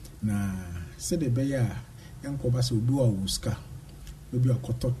 Na say the bear young cobas will do a wuska maybe a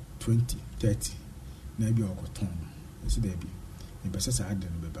quarter 20, 30, maybe a cotton. You see there be the best I had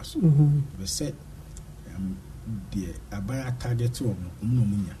in the bus. They said the abaya target to no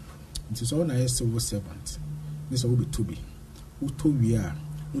munya. It is all nice civil servant. This will be to be. Who told we are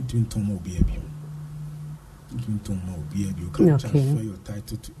between Tomo baby. Between Tomo baby, you can't transfer your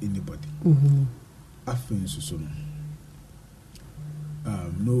title to anybody. After so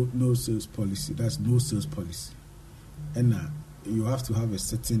No sales policy. That's no sales policy. And you have to have a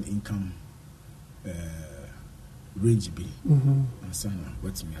certain income range be and sign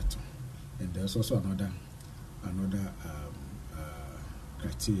what's me at. And there's also another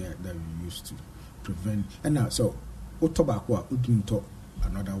criteria that we use to prevent. And now, so what tobacco would do to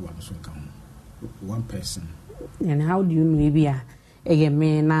another one so come one person. And how do you know maybe a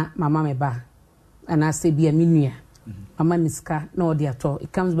man mama meba and I say be a minia mama niska no de at all.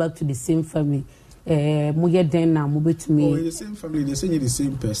 It comes back to the same family. Muye den na mube to me. Oh, the same family, they say you're the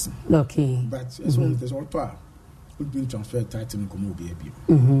same person. Okay. But as long as there's all would be transferred title and come over here.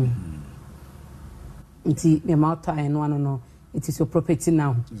 Nti me mauta and one no. It is your property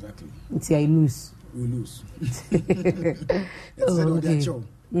now. Exactly. Nti I lose. We lose.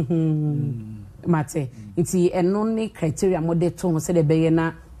 Mate. Nti eno ne criteria mo de to se de be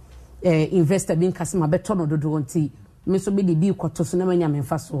na investor bin kasema beto no dodo nti me so be de bi kwato so na manya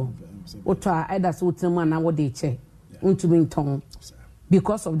memfa so. Oto either so temu na wo de che. Untumi nton.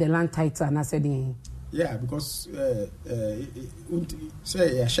 Because of the land title and I said yeah, because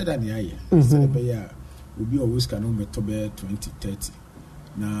say I share that aye. Say be will be always can on October 2030.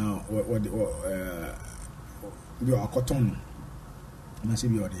 Now what you are cotton na say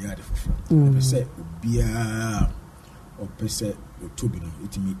be the yard for be say obia or pese otobi no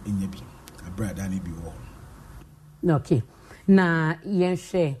itimi enye bi abrada na bi wo. Okay. Na yen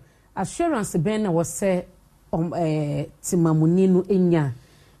share assurance ben na was say timamuni no enya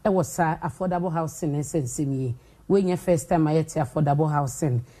e was affordable housing in sensimi when your first time I affordable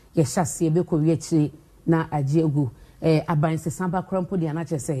housing ye shase be ko wiachi na ajiegu abanse samba krampo di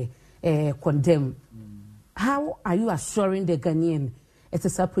anache say condemn. How are you assuring the Ghanaian it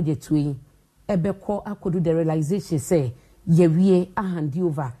is a project we ebeko akodu the realization say ye wie a hand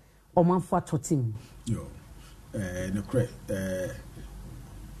over omanfo atotim yo no correct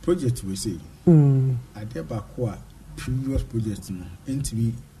project we say adeba ko a previous project no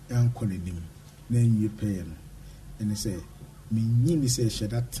entimi ankonenim na nwie pay no and say me nyini say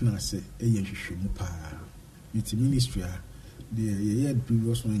sheda tena say eye hwehwemu pa with ministry the year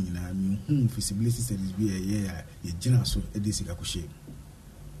previous one nyina me feasibility studies be ye gina so edisika ko shame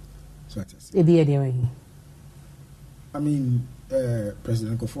so at e be there way I mean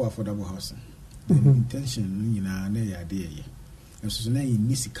president go for affordable housing the intention nyina na ya de ye and so na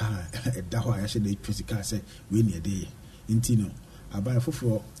nisika da ho ya she dey physical say we near dey intino abai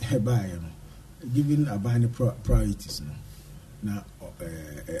foforo e ba ye no giving abai priorities no na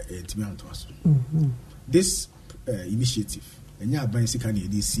this initiative and ya ban sika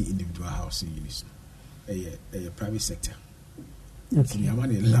na see individual housing units a private sector okay ya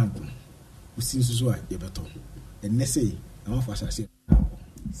man land we see so a ye beto and ne say am for associate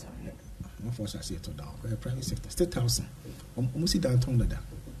sorry am for associate to down a private sector state housing almost downtown that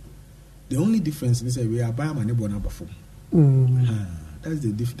the only difference is we are buying money born above that's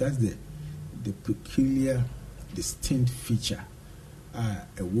the peculiar distinct feature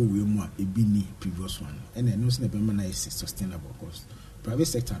a wo we mu a be ni previous one and I know say be man is sustainable because private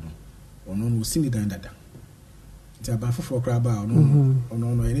sector no ono no see dan dada it's about for crab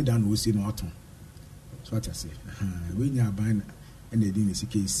ono any dan we see no aton so what I say we nya ban and the din is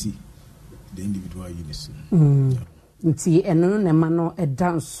see the individual units nti eno ne ma no e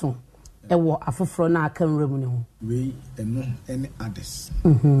danso e wo afoforo na aka nremu ne ho we eno any others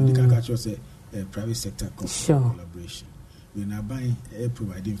we can catch us a private sector collaboration we na buy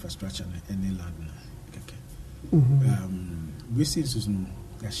provide infrastructure and any land we see so no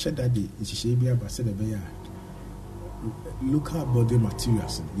ya share that the she be about say the be local body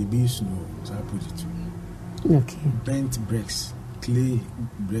materials the be no so project okay bent bricks clay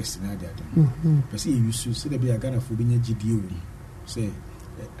bricks na there but see you see the be Ghana for be GDO say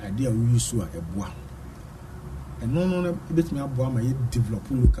idea we use to eboa and no bit me aboa ma develop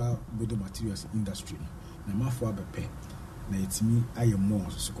local body materials industry na mafo abepe na etimi aye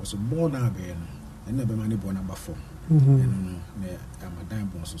more so more na be no and na be mani born number 4 and na amadan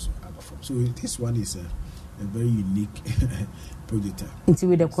bon so abafo so this one is a very unique project into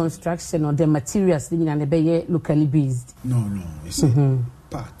with the construction or the materials living and be locally based no it's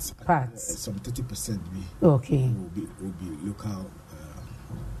parts some 30% be okay will be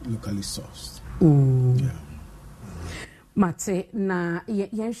locally sourced yeah mate na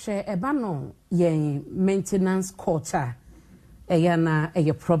yen share eba no yen maintenance culture na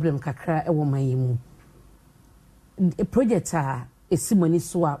a problem kakra e wo mayimu project esimani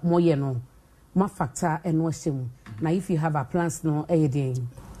so a moye no ma factor eno hyem na if you have a plans no den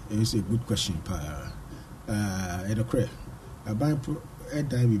it's a good question edokre aban e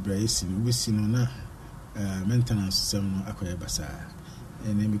dai bi bra esi no we si no na maintenance sem no akoye basa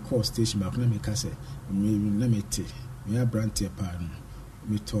and then we call station back na me ka say na me te me abrante pa no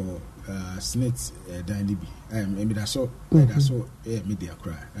me to snit dan bi me da so media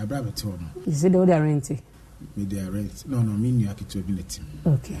cry abra me to no is it the other rent media rent no me new akitability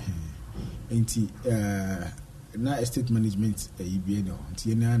okay enti na estate management ibia no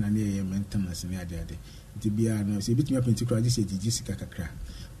nti na na maintenance na ade nti bia no say bitimi apenti cry this GGC kakra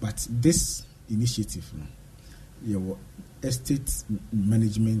but this initiative no your estate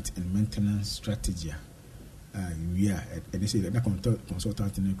management and maintenance strategy we are and they say that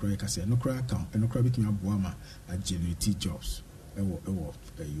consultant in the cry say no cry account and no cry bitimi aboama generate jobs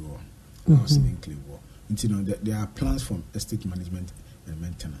your housing enclave nti no there are plans for estate management and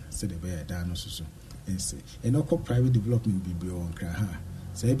maintenance so they be done so and say and no private development be on cry ha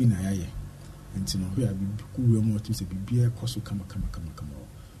say bi na yaye nti no we are be ku we mo to say bibia koso kama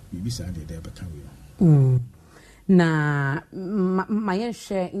bibi sa dey there be kan we na my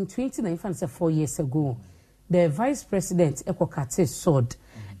share in 2019 say 4 years ago the vice president ekokate sod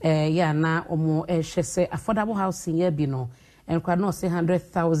ya na omo share say affordable housing here bi no and kwa no say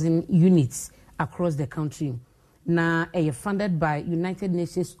 100,000 units across the country na funded by United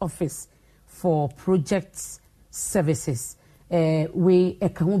Nations Office for Project Services we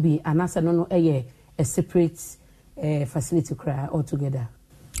can be anasa no a separate facility cry altogether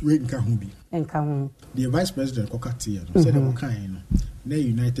we can be the vice president kokati said that kind na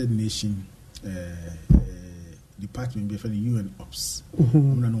United Nations department be for the UN Ops we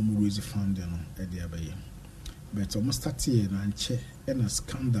no more raise fund no e dey abaye but almost start here and check and a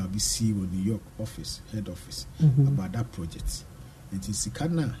scandal we see with New York head office about that project and it's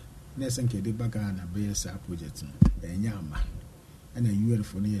kana nesen ke de baga na BSA project enyama and a UN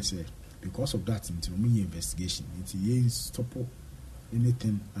for near say because of that into me investigation it stop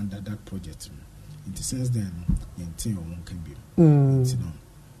anything under that project in the sense then in one can be you know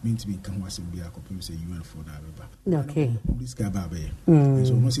mean to be can was be a copy say UN for that okay this guy babe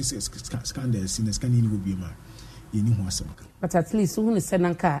so almost is scandal in the scanning will be man but at least when the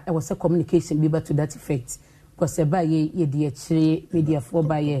senanka there was a communication be to that effect because by ye the media for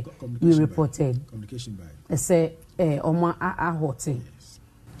by we reported communication by say oma a hot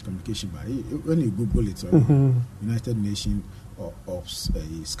communication by when you Google it United Nations Ops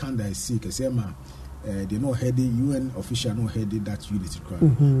scandal see cause they no head UN official no head that unit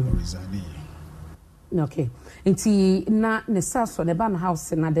or resigning okay nti na ne saso ne ban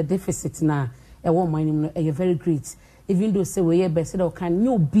house na the deficit na mining no very great even though say we be say that can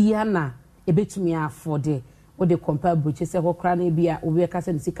new bia na e betumi afford what they compare bridge say ho kra na bia obi ka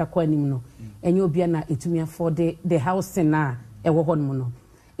say sika kwa nim no enye obia na etumi afford the house na ho no no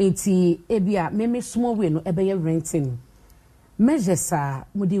enti e bia meme small way no e be renting measures a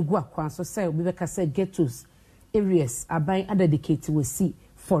mudi gu akwan so say obi be ka say ghettos areas aban dedicate we see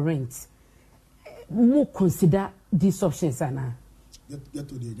for rent mo consider these options ana get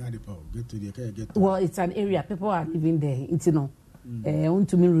to the power get to the well it's an area people are living there you know want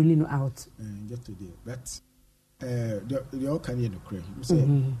to me really no out get to there but the all can hear the crane you say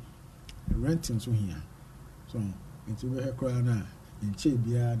renting so here so into we cry na in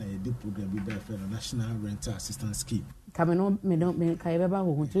Chebia na the program be there for the National Rental Assistance Scheme come no me kai beba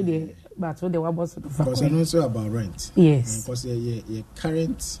ho to the but so the was because I know so about rent yes because your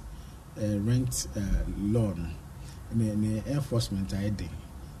current rent loan and enforcement I did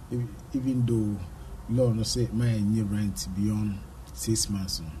even though law no say my new rent beyond 6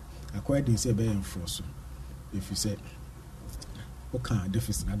 months according say be enforce if you say okay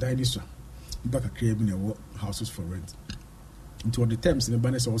deficit na die this one back a create in houses for rent into the terms in the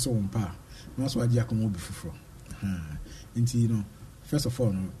balance also on par no so agia come be fufuro into you know first of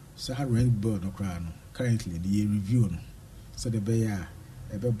all no so rent bill no cry no currently the review no so the be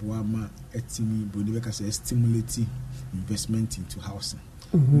ebeboa ma etimi boni be ka say stimulate investment into housing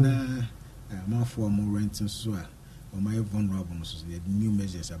na ma for more renting so a or my vulnerable so the new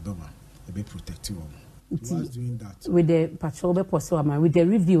measures abema e be protective was doing that with the patrol be possible man with the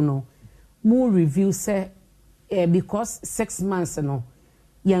review no more review say because 6 months no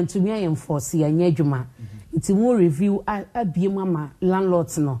yantumi enforce yanya adwuma it more review abiem ama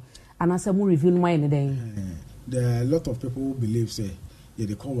landlords no and as more review no my there are a lot of people who believe say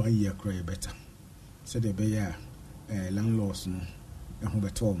they call 1 year cry better so they be landlords no ho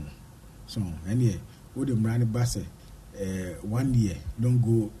beto mo so anyway wo the brand bass 1 year don't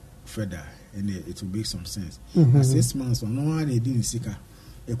go further and it will make some sense 6 months no one they didn't sika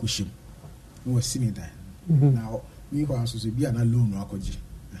ekushim no was seen that now me ko aso be na loan akoji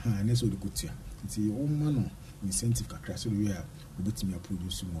na so the kutia nti o ma no incentive kakra so we are obetimi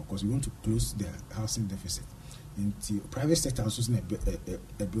produce more because we want to close the housing deficit into private sector also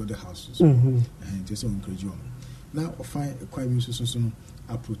a build houses. And just encourage you. Now, I find a quite useful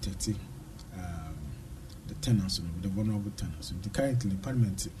are protecting the tenants, the vulnerable tenants. The currently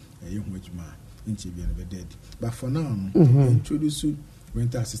Parliament, a young wage man, in Chibi and dead. But for now, introduce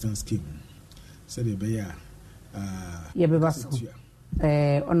rental assistance scheme. Said the Bayer.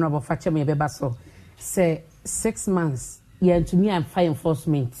 Honorable Fatcham Bebaso say 6 months. To me, and fire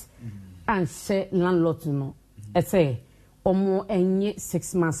enforcement and say landlord no. I say, more any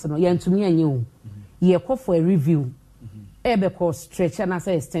 6 months no. To me and you, ye call for a review. Because stretch and I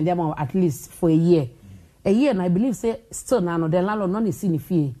say extend them at least for a year, and I believe say still now the landlord not is in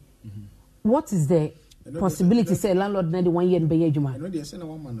fee. What is the possibility? Say landlord need 1 year in Bayajuma. No, they send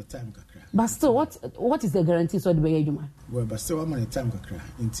 1 month time kakra. But still, what is the guarantee so the Bayajuma? Well, but still 1 month time kakra.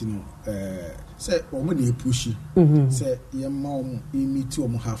 Intino, say omani pushy. Say your mom me too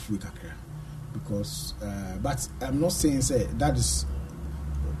halfway kakra. Because, but I'm not saying say that is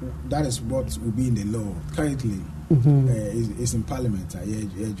what will be in the law currently. Is in Parliament.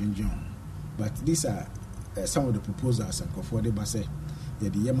 But these are some of the proposals and for the say the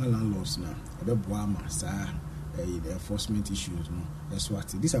Yema landlords now, the Boama, the enforcement issues. That's what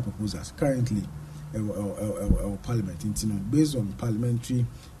these are proposals currently. Our Parliament, based on parliamentary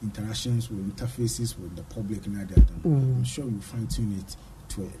interactions with interfaces with the public, I'm sure we'll fine tune it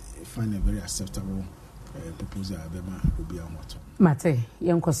to find a very acceptable proposal. Will be on what. Mate,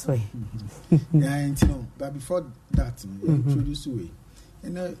 young Cosway. But before that, introduce way.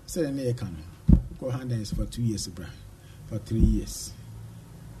 And I said, I can go hand for 2 years, for 3 years.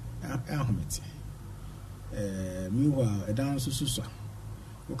 Meanwhile, a dance to Susa.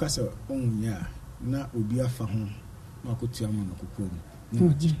 Because own ya, not will be a fahon, Makotiam and Kukum.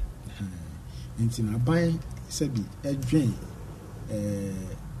 Intina buy Sebi, a drain.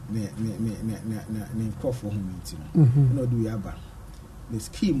 Ne for home no do yaba the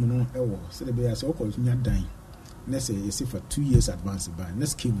scheme no ewo so the be so called nya dan na say you see for 2 years advance by na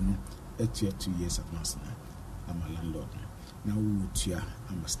scheme no at 2 years advance na I'm a landlord now we tia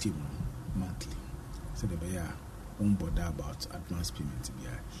I'm a scheme monthly so the be on bother about advance payment be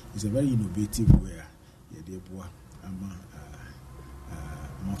it's a very innovative way ya dey boa ama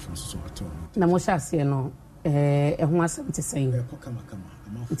from so at all na mo sha se no ho asem te saying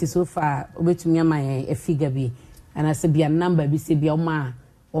it is so far obetumi ama a figure bi and I say be a number bi say be o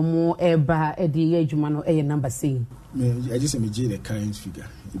eba e de adwuma no e number saying I just me the current figure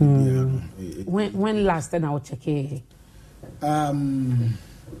when last time I will check it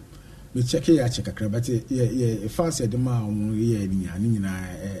we check it akra but yeah fancy the ma ye ni na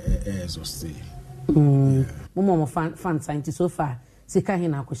exhaust mo fan scientist so far sika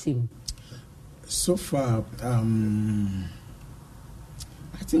hin akoshim. So far, I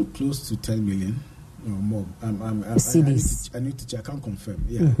think close to 10 million or more. I need to check. I can't confirm.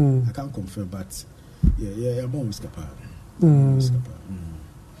 Yeah, I can't confirm, but I'm almost capable.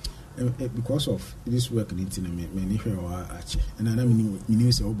 Because of this work in internet, many and I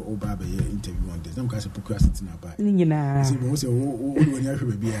mean, say over interview on this. I'm going to procrastinate about.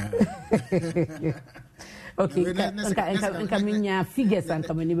 Okay, can figures and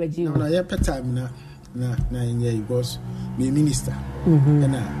coming over you. No, I have time na in because me minister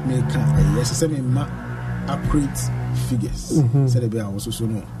and I make yes, say me accurate figures. So they be also so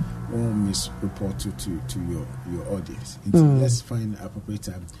no misreport to your audience. Let's find appropriate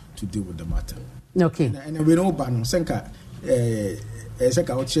time to deal with the matter. Okay. And we know ban senka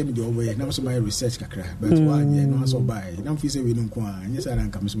senka o share me the way na so my research kakra but one year no so buy na feel say we no kwa anya say na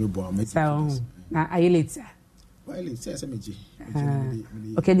kam so me bo am. Na ayeleta. Well, it says MG.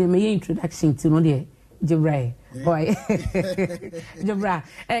 Okay, the main introduction to no there. Jebra. Boy. Jebra.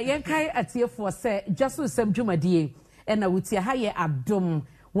 Yenkai atie for say Dwaso Nsem dwumadie na wutia ha ye adom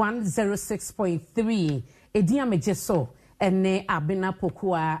 106.3 edia mejeso ene abena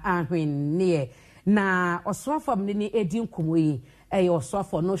pokua ahwen ne na oswafo mne edi nkomo yi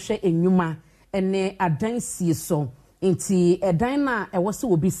oswafo no hwe enwuma ene adansie so nti edan na ewose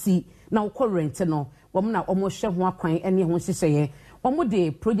obisi na ukorrent no wom na omo hwe ho akwan ene ho hyehyeye omo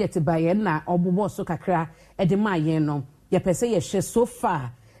de project baye na obobo so kakra ede maye no ye pese ye hwe so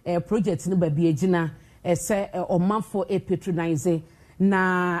far project no ba bi agina se omanfo patronize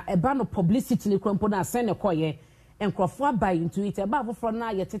na eba no publicity ni krompo na sen ne koye enkrofo abai into it eba afoforo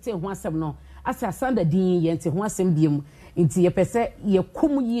na ye tete ho asem no asa asanda din ye nte ho asem biem nti ye pese ye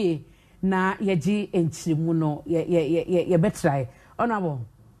kum ye na ye gi enchirimu no ye betray honorable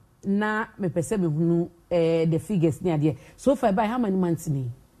na me pese me hunu the figures ni ade so far by how many months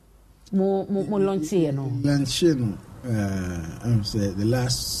ni mo launch here no I'm say the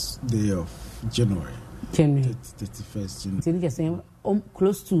last day of January January 31st January. So just saying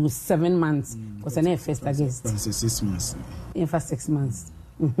close to 7 months because I first August. 6 months. In for 6 months.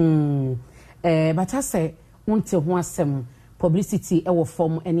 But I say until one sem publicity our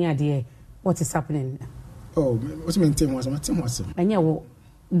form any idea what is happening. Oh, what's my team was? And you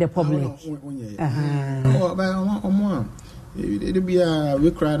the public. Oh, but it'll be a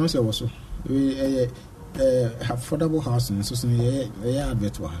we cry no say also. We affordable housing so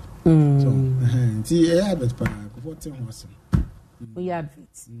advert wa. So see advert pa ko team was. We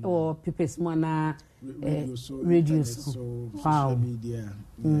advert or people small radio so wow media.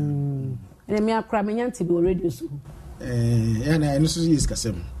 And me akra me nyanti be radio so. And I know so is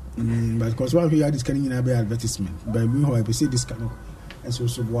kasem. But because one we are this kind of advertisement by me how I say this kind of and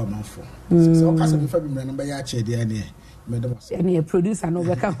so go am for. So case me fa bi me number ya che dey na and a producer no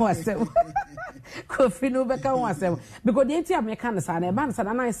beka ho asem. Kofi no beka ho asem because the enti American say na ban say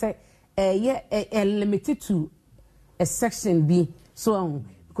na say limited to a section B so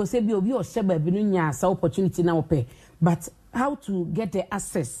because say bi obi o sheba bi no nya sa opportunity na ope but how to get the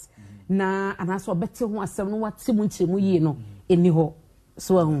access na anaso bete ho asem no wate mu nchemu yi no eni ho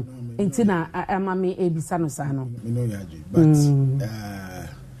so enti na amame ebisa no sa no me no yaji but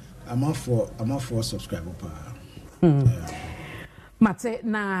I'm for subscriber pa Mate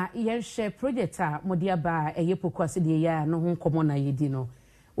na share project a modia ba pokwase de ya no ho komo na yedi no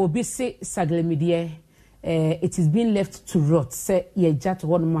obi se saglemidie it is being left to rot say ye jat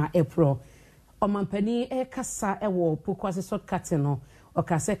one ma April omampani kasa wo pokwase shortcut no o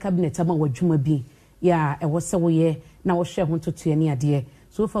ka se cabinet ama wadwuma bi ya wo se wo ye na wo hwe ho totu ani ade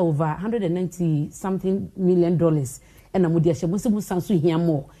so far over $190 something million and amodia hye musu sanso hia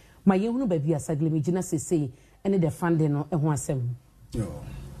mo ma ye hunu ba bi asaglemigina sese and the funding no e ho asem yo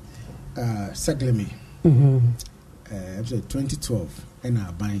saglemi 2012 and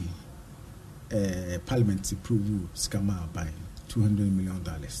I buying parliament approve scammer buying $200 million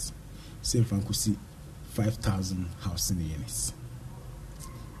save fankusi 5,000 housing units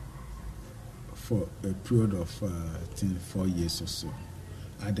for a period of 4 years or so.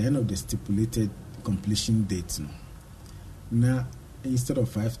 At the end of the stipulated completion date now instead of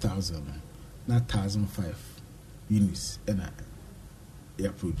 5,000 now 1,005 units and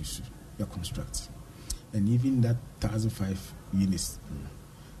produce construct and even that 1,005 units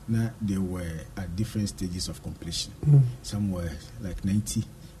now they were at different stages of completion. Some were like 90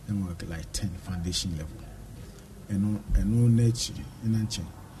 and were like 10 foundation level and no nature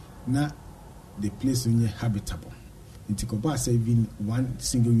now the place is habitable. In Tikoba, even one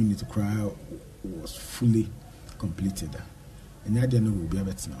single unit to cry was fully completed. And the idea will be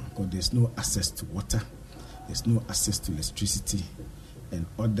better now because there's no access to water, there's no access to electricity and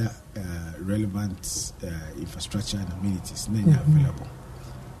other relevant infrastructure and amenities available.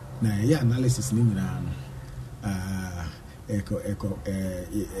 Now, analysis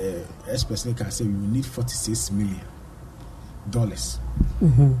especially can say we will need $46 million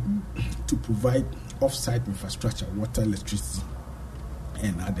to provide off-site infrastructure, water, electricity,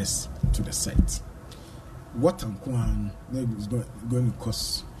 and others to the site. Water is going to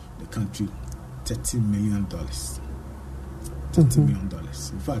cost the country $30 million. $30 million.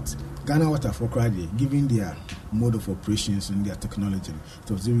 In fact, Ghana Water for Friday, given their mode of operations and their technology,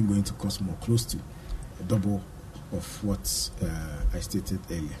 it was even going to cost more, close to double of what I stated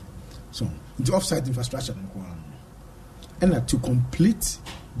earlier. So, the off-site infrastructure, and to complete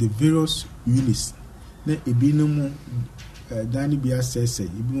the various units, you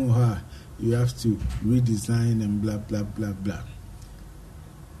have to redesign and blah blah blah blah.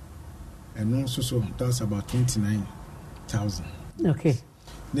 And also that's about 29,000. Okay.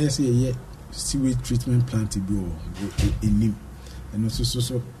 Next year, sewage treatment plant to be in Nim, and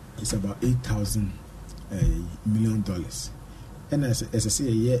also it's about $8,000 million. And as I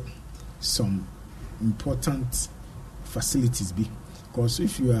say, some important facilities be because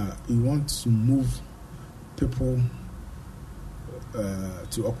if you want to move people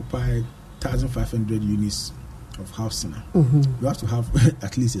to occupy 1,500 units of housing, you have to have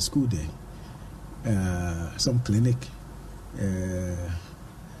at least a school there, some clinic,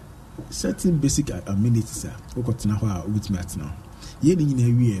 certain basic amenities with me at now.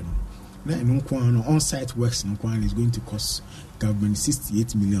 On-site works is going to cost government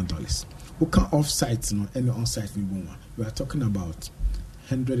 $68 million. Who can off-site any on-site we are talking about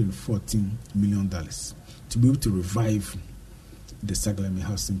 $114 million to be able to revive the Saglami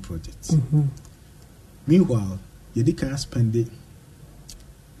housing project. Meanwhile, you can spend it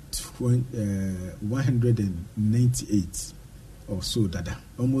 198 or so,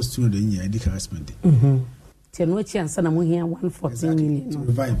 almost 200 years. You can spend it. Tenuchi and Sanamu here 114 million. To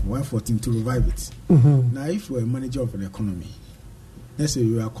revive 114 to revive it. Now, if you're a manager of an economy, let's say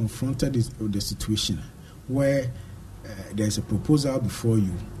you are confronted with the situation where there's a proposal before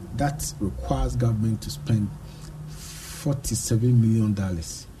you that requires government to spend $47 million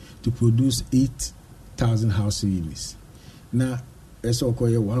to produce 8,000 housing units. Now, let's all call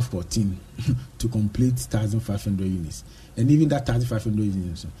it 114 to complete 1,500 units. And even that 1,500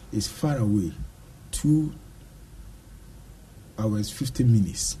 units is far away, 2 hours 50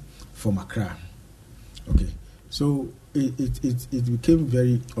 minutes from Accra. Okay, so it became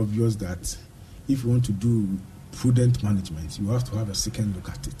very obvious that if you want to do prudent management, you have to have a second look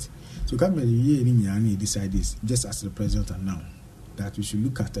at it. So government decided, just as the president announced, that we should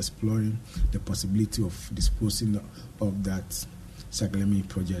look at exploring the possibility of disposing of that Saglemi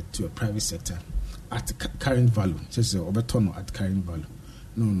project to a private sector at current value. Just overturn at current value.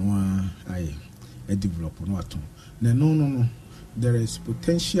 No, I develop no. There is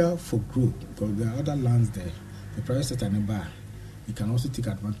potential for growth because there are other lands there. The private sector nearby, you can also take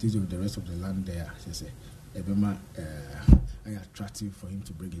advantage of the rest of the land there. Attractive for him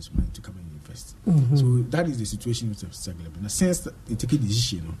to bring his money to come and invest. So that is the situation with Saglemi. Now, since they take a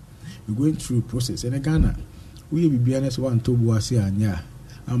decision, we're going through a process. And in Ghana, we will be honest, one to Boise and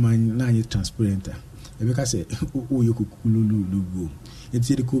I'm transparent. Because say, oh, you could it's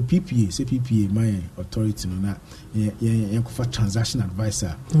the PPA, say PPA, my authority, no, na for transaction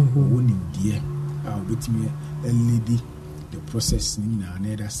advisor, winning dear, with me a lady, the process,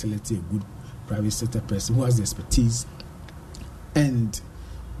 and select a good private sector person who has the expertise and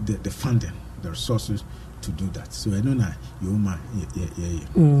the funding, the resources to do that. So I know now,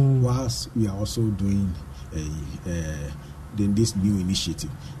 whilst we are also doing this new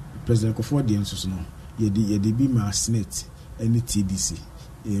initiative, President Kwadwo Kyerematen, you be my Senate. Any TDC,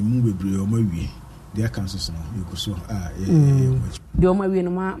 move be their councils now. You go so the only way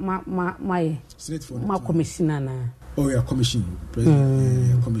my commissioner. Oh, yeah, commission,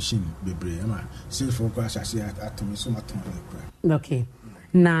 president, commission, be Senate for crash. I see at me so much. Okay,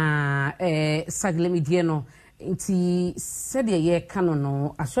 na Saglemi Dieno. Inti said the year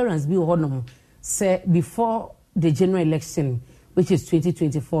canon assurance be honor say before the general election, which is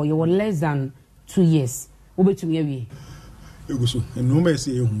 2024, you were less than 2 years. Over to me. And no may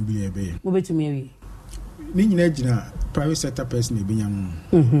say you will be a bay. Over to me. Nina, private sector person, be young.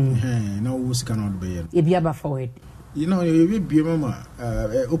 No, who cannot be. If you ever forward, you know, you will be a mama,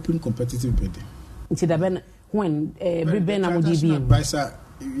 open competitive bid. It's the when Ben Amudi advisor,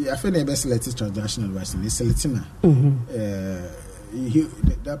 I feel the best selected transaction advisor is selecting.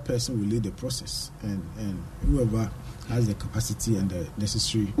 That person will lead the process, and whoever has the capacity and the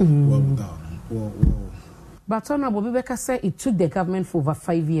necessary work down. But Honorable Rebecca said it took the government for over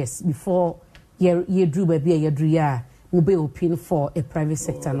 5 years before you drew baby you drew will be open for a private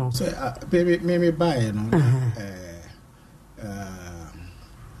sector now. So maybe buy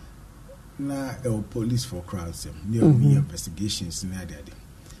now police for crowds near investigations in there.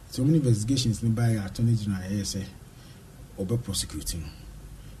 So many investigations by Attorney General say over prosecuting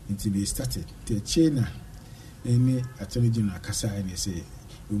until they started the chain any Attorney General Kasa and say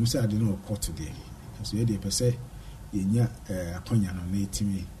we must I didn't know court today. So you per se you akonya no na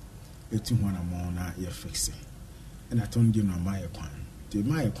etimi one amount na you fix it. And I told you no my kwan. The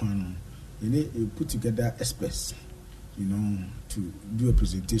my kwan you put together experts, you know, to do a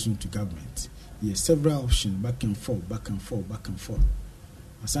presentation to government. Yes, several options back and forth.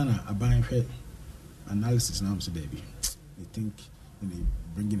 Asana abang analysis now so baby. I think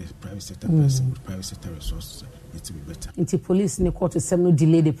bringing a private sector person with private sector resources it will be better. Into police in the court to no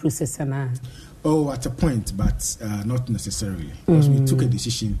delay the process now. Oh, at a point, but not necessarily. Because we took a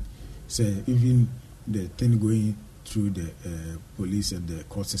decision, say even the thing going through the police and the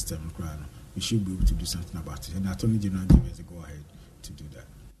court system, we should be able to do something about it. And Attorney General gave us a go ahead to do that.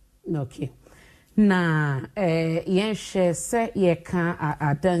 Okay. Na yen say ye can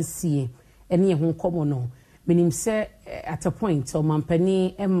adansi any hon komo no. Meaning say at a point or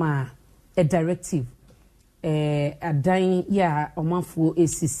mampani emma a directive a dying ya or manfu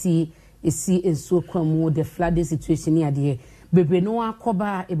ACC esi enso kwamu the flooding situation near there bebe no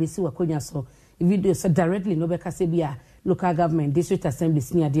akoba ebesi wakonya so video so directly no beka se bia local government district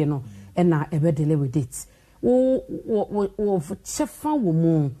assemblies near there no and na ebe delay with it wo chefa wo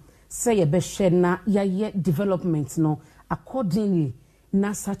mu say ye be share na ya development no accordingly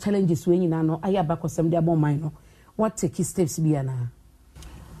na sa challenges we nyina no aya ba kosem de abon man no what take steps bia na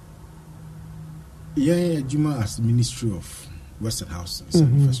Juma as Ministry of Western House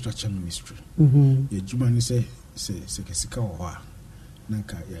Infrastructure Ministry. Juma ni say kesika wa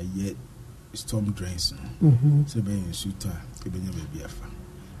nanka ya storm drains. So be in Suta, Ebenya baby afa.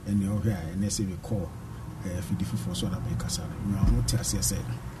 And you here and they say we call if you different so that make us. You know, not as I said.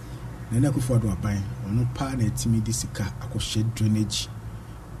 Then I go forward to buy on no pan a timid sika shed drainage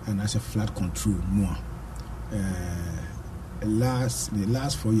and as a flood control more. The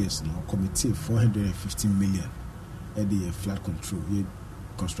last 4 years now committed 450 million at the flood control,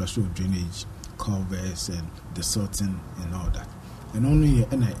 construction of drainage, culverts and the sorting and all that. And only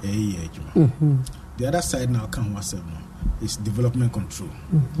NIA. The other side now come what's now is development control.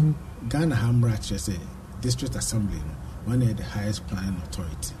 Ghana Hamrach say district assembly one of the highest planning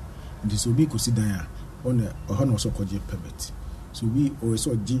authority. This will be considered on the also called permit. So we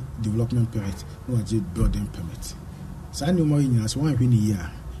also G development permit, no G building permit. So I know more in as one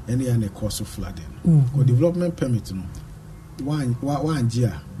year any and the cost of flooding. Or development permit one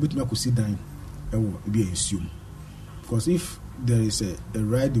year, but me could sit down and be assumed. Because if there is a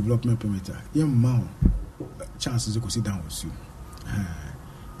right development permit, young man chances you could sit down with you.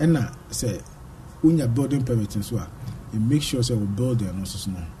 And now say when you're building permit and so you make sure say we build and also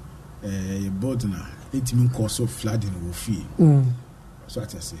small. You build now, it means cost of flooding will fee. So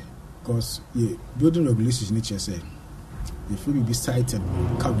what I say, because building regulations nature say if you be cited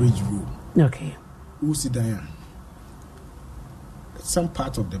coverage rule. Okay. Who sit down? Some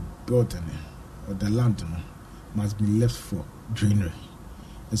part of the building or the land must be left for drainage.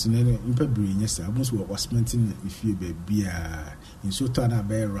 And so then in February, yes, I almost was spending if you be in so that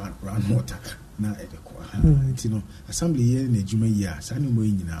by round water. Now at the core, you know, assembly year in the Juma year, Sunny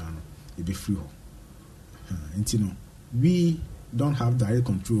Moin now, it be free. And you know, we don't have direct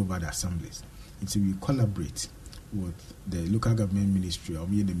control over the assemblies until we collaborate with the local government ministry or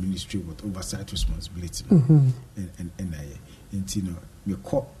the ministry with oversight responsibility and NIA. And you know, we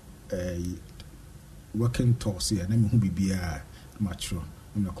call working talks here, and then who be mature.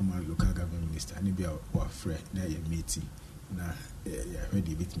 I'm not come local government minister, and be our friend, there you meeting. Now,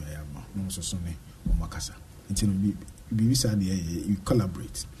 ready with me, I am no so soon or Macassa. Until we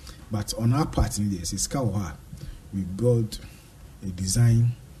collaborate. But on our part in this, it's Kawa, we build a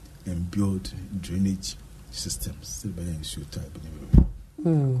design and build drainage systems.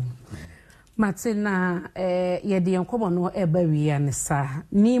 Martina, ye the uncommon no ebery and sa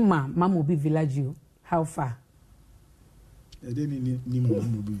Nima Mamobi village. How far? Nima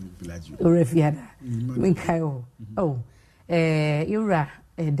Mamobi village. Refiada. Mikael. Oh. Yura,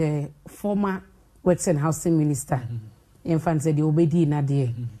 the former Western Housing Minister, infant said the obedi na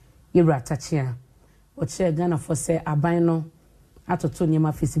de Yura Tachia. What share Ghana for say abino at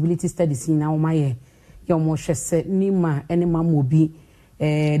Tonyama feasibility studies in our my your moshe said Nima any mamobi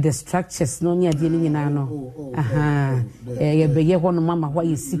the structures no near dealing in ano. Ye be one mama why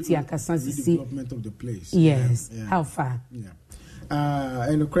you city and Kansas development of the place. Yes. How far?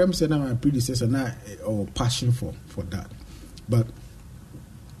 And the crime said my predecessor now or passion for that. But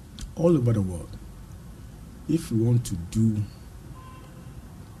all over the world, if we want to do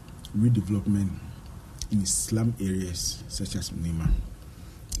redevelopment in slum areas such as Nima,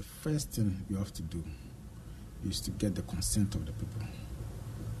 the first thing you have to do is to get the consent of the people.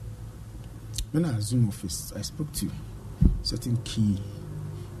 When I Zoom office, I spoke to certain key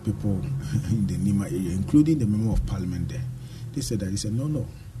people in the Nima area, including the member of parliament there. They said that. He said, no.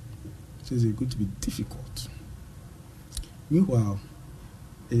 He says it's going to be difficult. Meanwhile,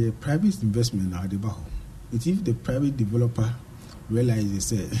 a private investment now, if the private developer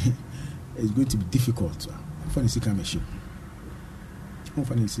realizes it's going to be difficult,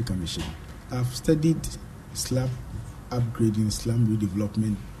 I've studied slum upgrading, slum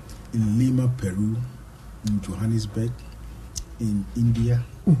redevelopment in Lima, Peru, in Johannesburg, in India,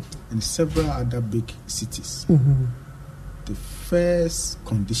 and several other big cities. The first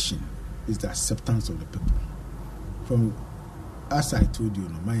condition is the acceptance of the people. From as I told you,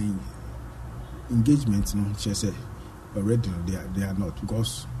 my engagements, she said already they are not,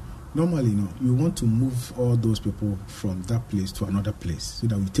 because normally, you want to move all those people from that place to another place so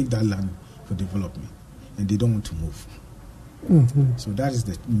that we take that land for development, and they don't want to move. So that is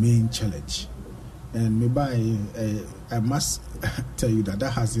the main challenge. And maybe I must tell you that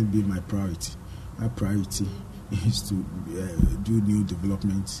hasn't been my priority. My priority is to do new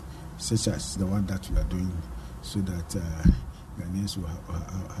developments such as the one that we are doing, so that Ghanaians will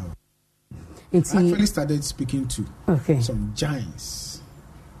have. I actually started speaking to some giants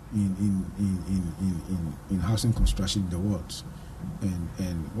in housing construction in the world,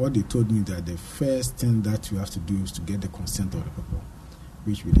 and what they told me that the first thing that you have to do is to get the consent of the people,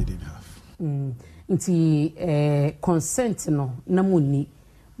 which we didn't have. Consent no namuni,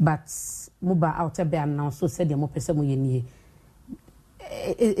 but muba out be announced so said the mo pese mo yenie.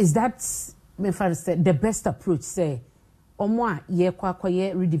 Is that me first say the best approach say omo a ye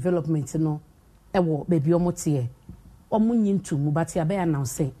kwakoye redevelopment no ewo baby omo tie omo nyintu mu but ya be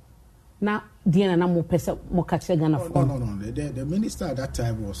announce na dia na mo pese mo ka che Ghana for no the minister at that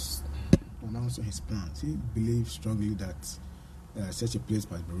time was announcing his plans. He believed strongly that such a place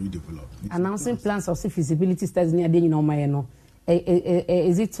must be redeveloped. Announcing plans of feasibility studies near the no.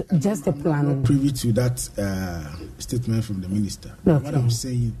 Is it just a plan? I'm not privy to that statement from the minister. Okay. What I'm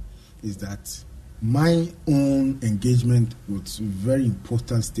saying is that my own engagement with very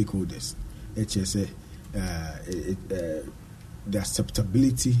important stakeholders, HSA, the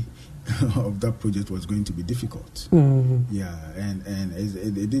acceptability of that project was going to be difficult. Yeah, and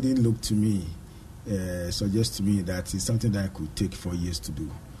it didn't look to me, suggest to me that it's something that I could take 4 years to do.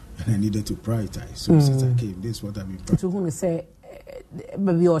 And I needed to prioritize. So since I came, this is what I've been prioritizing. To whom say,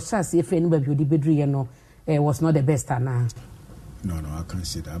 maybe your chance, if anybody the bedroom, was not the best, No, I can't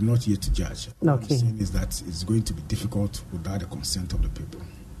say that. I'm not here to judge. Okay. What I'm saying is that it's going to be difficult without the consent of the people.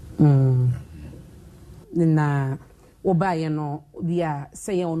 Na oba we are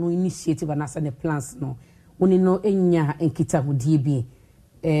saying on initiative and as the plans no. Oni no enya enkita hudie bi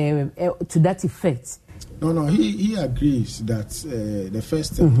to that effect. No, he agrees that the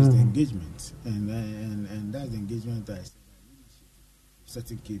first step is the engagement, and that's the engagement that I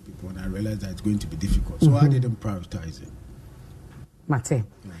certain key people, and I realized that it's going to be difficult. So I didn't prioritize it. Mate,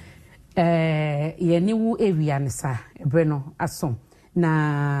 yeniwu area nisa ebreno asom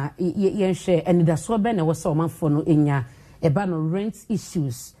na yenhwe and the so be na wo so manfo no enya eba no rent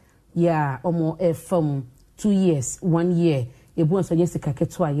issues omo from 2 years 1 year ebu so yes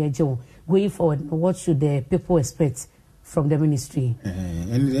kaketo ayeje going forward. What should the people expect from the ministry?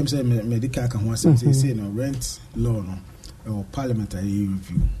 And them say medical can want to say no rent law or parliamentary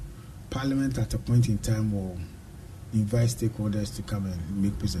review. Parliament at a point in time will invite stakeholders to come and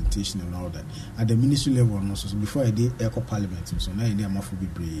make presentation and all that. At the ministry level, also, so before I did echo parliament, so now I need to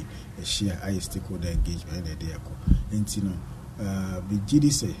be a share I stakeholder engagement and the echo. And you know, the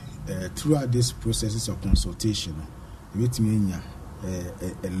GD say throughout this processes of consultation, with me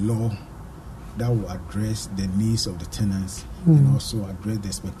a law that will address the needs of the tenants and also address the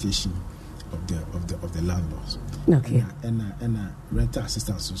expectation of the landlords. Okay. And rental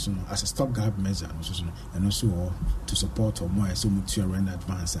assistance also as a stopgap measure and also to support or more so much rent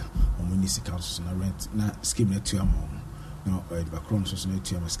advance or municipal councils na rent na scheme na to am no the background so na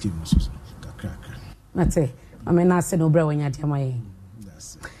to am scheme so kakra. Mate, amena se no bra wanya diamaye.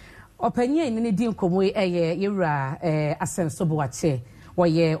 That's opanye ni di nkomo yewura asenso bo wache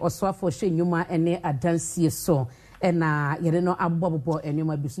woye oswafo hwe nyuma ene adansie so ena yede no abobobo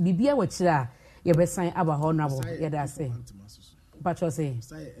enuma bisu bibia wachira yebesan aba honorable yeda say patcho say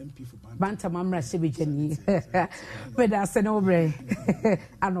MP for Banta mamra shebijani weda say no bre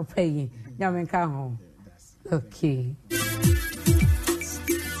anopai nyamenka ho. Okay.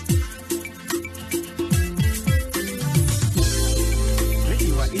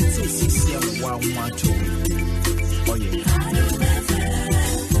 It's a CCM 112. Oh yeah.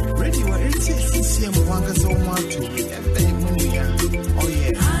 Radio it's a CCM 112. Oh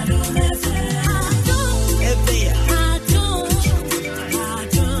yeah.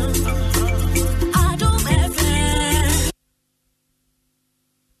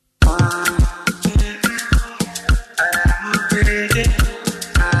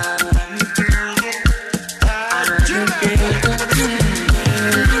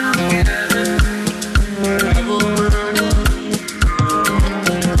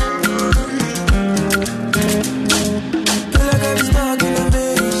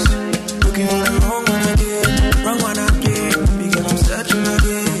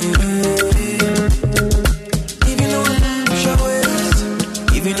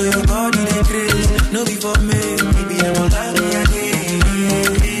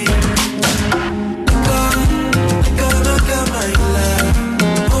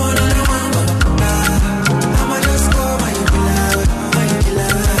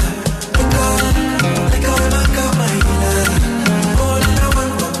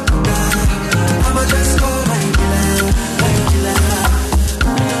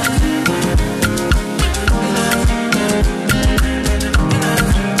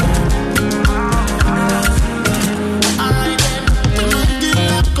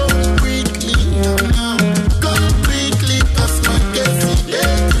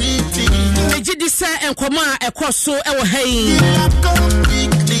 So ewo hey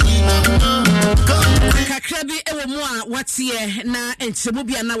Kakrabi ewo mu a watie na enchemu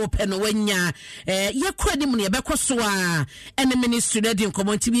bia na wo pe no wanya yekɔ anim ne yɛbɛkɔ so a ene ministry na di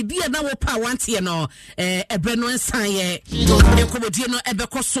nkɔmmɔ nti bibia na wo pa wantie no ɛbrɛ no nsan yɛ yɛkɔbɔdie no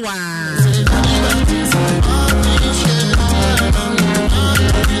ɛbɛkɔ so a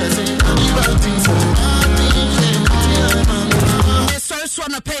so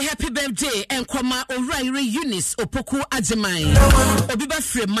na pay happy birthday and koma O'Reilly Eunice Opoku Ajimai Obiba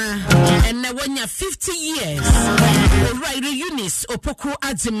Frema and na wanya 50 years O'Reilly Eunice Opoku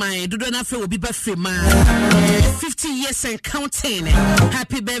Ajimai Dudona Fe Obiba Frema 50 years and counting.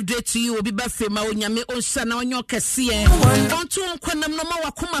 Happy birthday to you Obiba Frema onyame onsa na onyo kese onto nkwanam no ma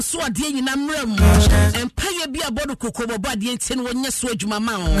wakoma so ade nyina mram empaye bia bodo kokobo bade ntin wonya so adwuma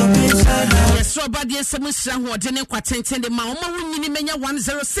ma o yeso bade nsem sra ho ode ne kwatenten de ma o ma wonyini menya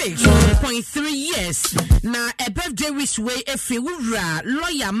 106.3 years na a birthday wish way efi wura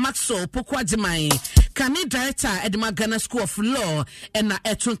lawyer Maxwell Pokwadimai Kani director Edema Ghana School of Law and na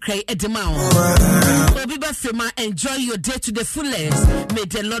etun kray Edema Obiba Fema, enjoy your day to the fullest. May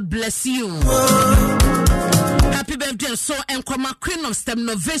the Lord bless you. Happy birthday so enkoma Queen of STEM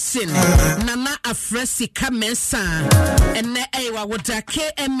Innovation Nana Afresi Kamensa and ewa woda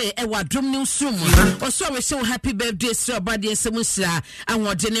KMA ewa drum newsroom also we show happy birthday so body semusra and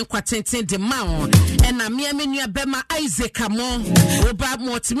wodene kwatenten de mao and na me nua bema Isaac Amo oba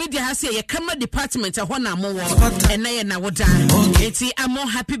multimedia has ye camera department a hona mo and na woda enti amo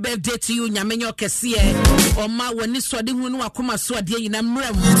happy birthday to you nyamenyo kese o ma woni so de hu no akoma so ade yina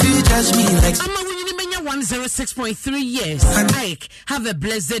mram ama woni menya 106.3 years. Ike, have a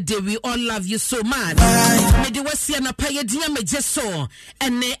blessed day. We all love you so much. May the Westia na paya dia me jeso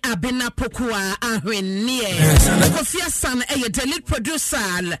ene abena pokua ahwennie. Kofia san the lead producer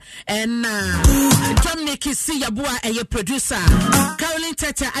and Dominic Isi Yabua producer. Caroline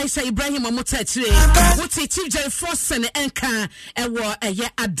Tetteh Aisha Ibrahim Amutachre. Wuti Chief Jerry Forsen enka ewo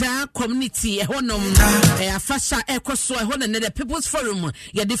ada community honom afasha ekoso hona ne the People's Forum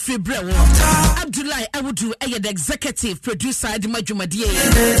ye the free brew. Abdullah I would do the executive producer at the Majumadie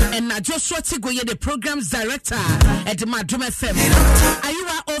and Joshua Tigo the programs director at the Madrum FM.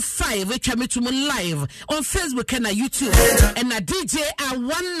 Ayuwa 05 which I meet live on Facebook and YouTube and a DJ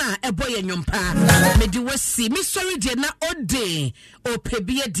Awana a boy and yompa. Mediwesi me sorry dear na ode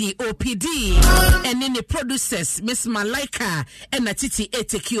OPBD OPD and then the producers Miss Malaika and a Titi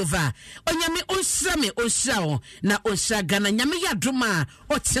take over. Onyame onsrame onsrao na onsra Ghana nyame ya drama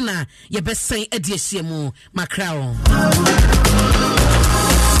otina ye best say ediesiemu makrao.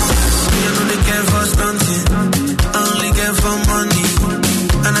 I only care for stunting, I only care for money,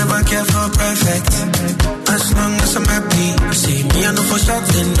 I never care for perfect. As long as I'm happy, you see me, I know for sure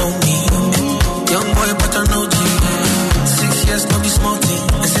they know me. Young boy, but I know G. 6 years, no be small thing.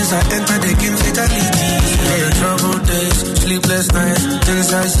 And since I entered the game, fatality. Yeah, troubled days, sleepless nights, things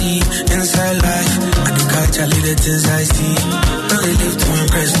I see inside life. I do catch a little things I see. Don't they live to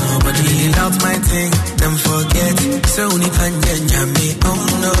impress nobody. Loud my thing, them forget. So only can me. Oh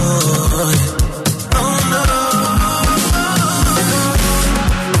no, oh no.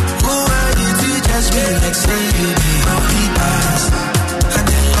 Who are you to judge me like say you be only pass? I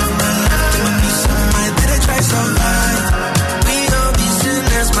didn't love my life, give me peace of mind. Did I try survive? We all be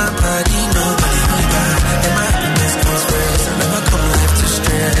sinners, my body, nobody really bad. And my happiness comes first. I never come life to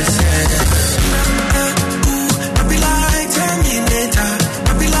stress. I be like Terminator.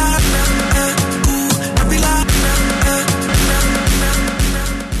 I be like, I be like.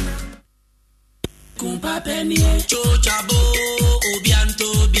 Kumpa penny, chochabo, obianto,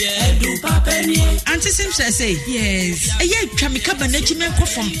 bie, dumpa penny. Auntie Simpson say, yes. A year Chamika Benjamin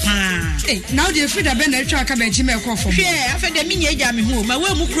from Pan. Hey, now the free the Benjamin Benjamin from. Yeah, after the mini yammy home, my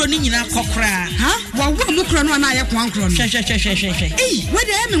well mucroni in a cockra. Huh? Well, mucron and I have one cron. Hey, where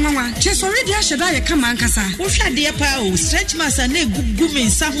the Emma, just already I should I come and cassa. What shall dear Pao, stretch mass and egg gooming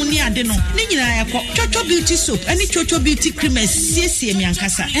Sahunia deno. Nina, Chocho Beauty Soap, any Chocho Beauty Cream as CC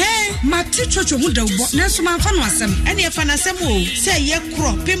Miancasa. Eh, my teacher would have bought Nelson Fanwasam. Any of Fanasamo, say ye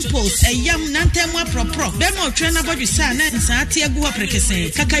crop, pimples, a young Nantama pro. Bemo trainer body sana and Satia Gua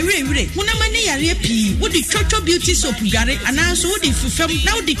Precase. Kakare, Munamani Arepi, would the Chocho Beauty Soap Gary, and also the film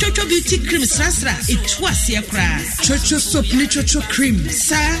now the Chocho Beauty Cream Sasra. It was your cry. Chocho Soap, Chocho Cream.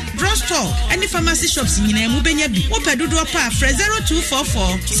 Sir, drugstore, any pharmacy shops in Mubenabi, Opedudo Pa,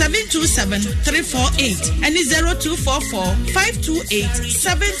 0244 727 348, and 0244 528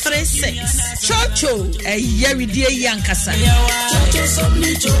 736. Chocho, a year dear Yankasa.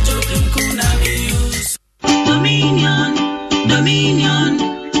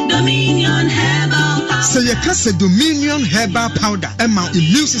 Dominion Herbal. Say you Mekasa Dominion Herbal Powder, Emma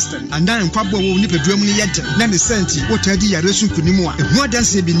Immune System, and I am Kwabo Nipadromini Yet, Nanny Senti, what I did Yaresu Kunimua, and what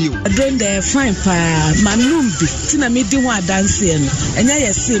dance be new. I don't dare find fire, Manumbi, Tina Midiwa dancing, and I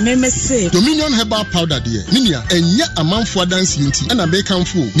say, Meme say Dominion Herbal Powder, dear, Ninia, and yet a month for dancing, and a bacon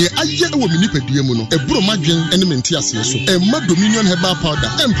fool, near I yet a Minipaduamuno, a Bromagen, and Mentias, and Mad Dominion Herbal Powder,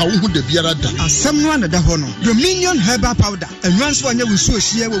 and how would the Biarada, as someone at the honor. Dominion Herbal Powder, and once one you will so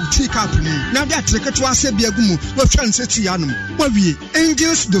she will take up. Now that take it to us, Biagumu, what transit to Yanum. What we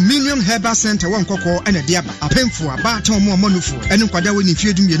Angels Dominion Herbal Center, one cocoa and a diaba, a pen for a bar, more monophone, and Quadawi if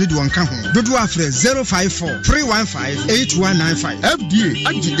you do me one come home. Do after 054 315 8195. FDA,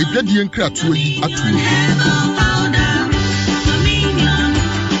 I did a Gadian crap to you at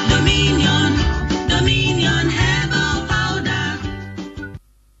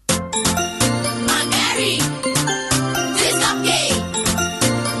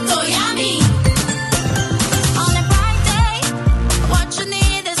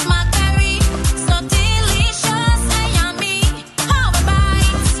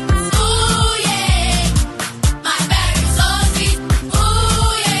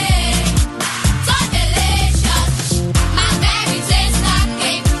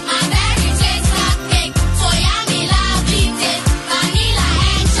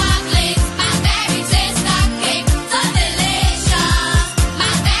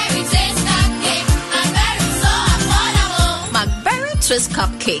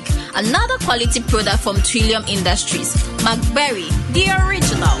Another quality product from Trillium Industries. McBerry, the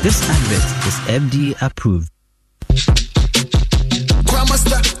original. This advert is FDA approved.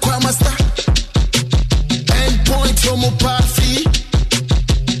 Kwamasta. Endpoint homopathy.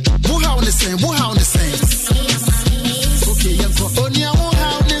 Wuha on the same. Okay, Onia wuha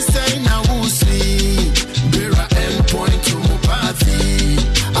on the same. Now we'll see. Bera endpoint homopathy.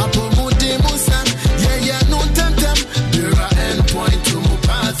 Apomode musa. Yeah, no temtem. Bera endpoint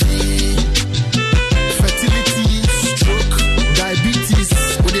homopathy. Fertility, stroke, diabetes,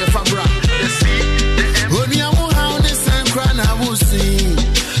 with your fabra. Onia wuha on the same. Krana will see.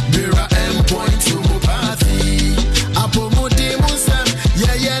 Bera endpoint homopathy. Apomode musa.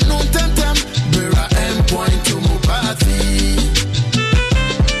 Yeah, no temtem. Bera endpoint homopathy.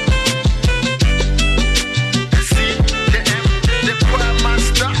 The choir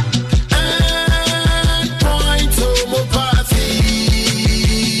master. Endpoint homopathy.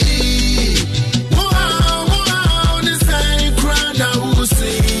 Wow, the same crowd now will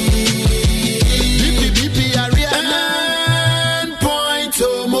sing. BP area. Endpoint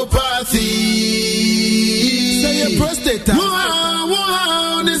homopathy. Say your prostate.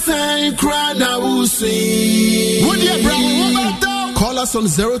 Wow, the same crowd now will sing. Would you call us on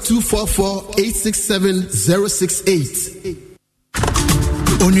 0244-867-068.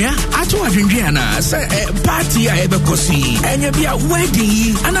 Onya, ato adwendwana say party a ebekosi enya bia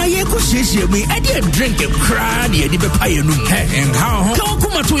wedding ana ye ko hyehyɛ me e dey drink kra na ye dey bepa ye num en ha ho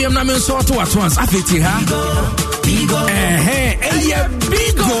kuma to yem na me so to at once afeti ha bigo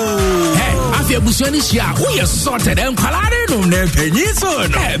bigo afia busuani hia wo ye sorted en kwalare num na panyi so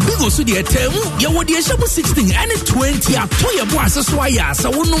no bigo so dey temu ye wo dey hye 16 and 20 ato ye bo aseso aya sa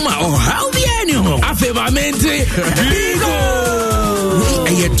wo num a how be any ho afia ba mente bigo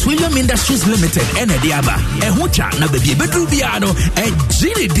a Trillium Industries Limited and a diaba and hucha na baby bedroom piano and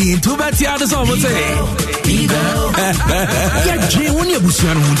Gini Dean to Batiana Somote. Yeah, Jay, when you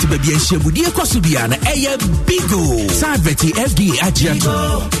busuan to baby and Shebudia Kosubiana, a bigo. Saveti FD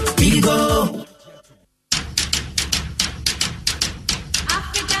Agiato. Bigo.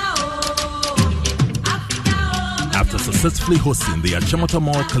 After successfully hosting the Achimota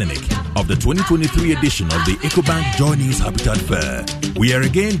Mall Clinic of the 2023 edition of the EcoBank Journeys Habitat Fair, we are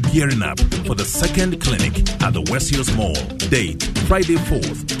again gearing up for the second clinic at the West Hills Mall. Date, Friday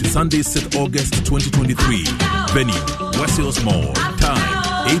 4th to Sunday 6th August 2023. Venue, West Hills Mall.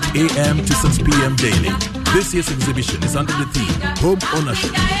 Time, 8 a.m. to 6 p.m. daily. This year's exhibition is under the theme Home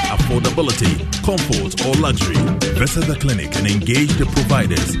Ownership, Affordability, Comfort or Luxury. Visit the clinic and engage the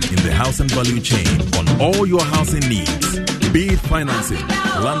providers in the housing value chain on all your housing needs. Be it financing,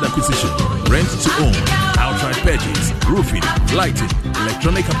 land acquisition, rent to own, outright purchase, roofing, lighting,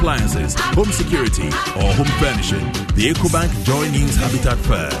 electronic appliances, home security, or home furnishing. The EcoBank Joy News Habitat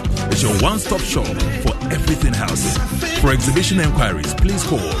Fair is your one-stop shop for everything housing. For exhibition enquiries, please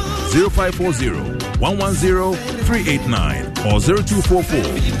call 0540-110-389 or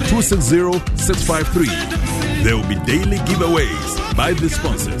 0244-260-653. There will be daily giveaways by the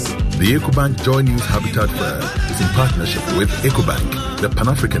sponsors. The EcoBank Joy News Habitat Fair is in partnership with EcoBank, the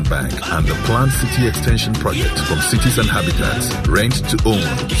Pan-African Bank, and the Planned City Extension Project from Cities and Habitats. Rent to own.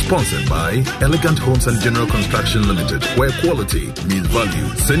 Sponsored by Elegant Homes and General Construction Limited, where quality means value.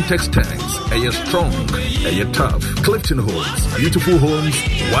 Syntex Tanks, Air Strong, Air Tough. Clifton Homes, beautiful homes,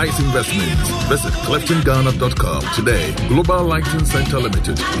 wise investments. Visit CliftonGhana.com today. Global Lighting Center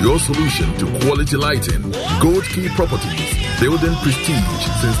Limited, your solution to quality lighting. Gold Key Properties, building prestige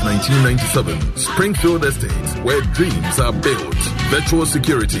since 1997. Springfield Estates, where dreams are built. Virtual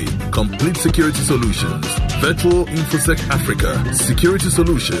Security, complete security solutions. Virtual InfoSec Africa, security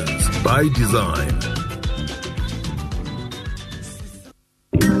solutions by design.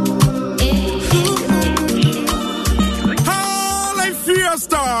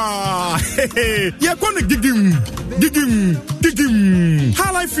 You're gonna dig him.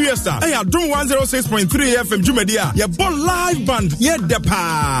 Highlight Fiesta. Hey, I don't 106.3 FM Jumedia. You're born live band. Yeah,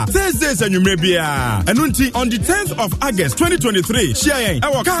 Depa. Thursdays and you may be on the 10th of August 2023. Sharing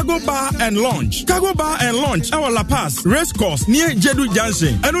our Cargo Bar and Launch. Our La Paz Race Course near Jedu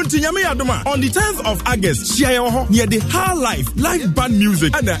Junction. And on the 10th of August, share near the High Life live band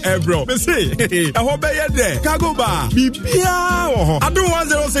music and the Ebro. Say, I hope you're there. Cargo Bar. I do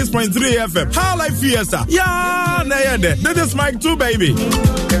 106.3 FM. High Life Fiesta. Yeah. This is Mike 2, baby.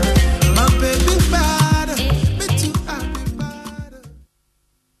 My baby bad.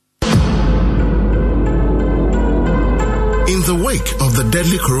 In the wake of the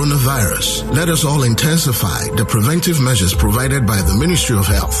deadly coronavirus, let us all intensify the preventive measures provided by the Ministry of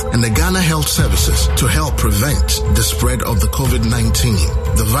Health and the Ghana Health Services to help prevent the spread of the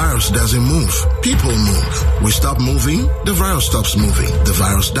COVID-19. The virus doesn't move. People move. We stop moving, the virus stops moving. The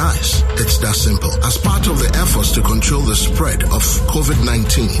virus dies. It's that simple. As part of the efforts to control the spread of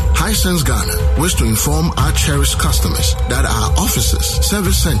COVID-19, Hisense Ghana wishes to inform our cherished customers that our offices,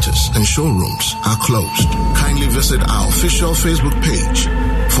 service centers, and showrooms are closed. Kindly visit our official Facebook page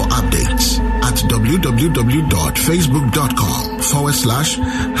for updates at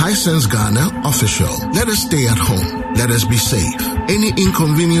www.facebook.com/Hisense Ghana official. Let us stay at home. Let us be safe. Any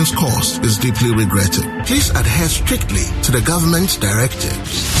inconvenience caused is deeply regretted. Please adhere strictly to the government's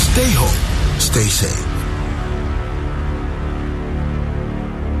directives. Stay home. Stay safe.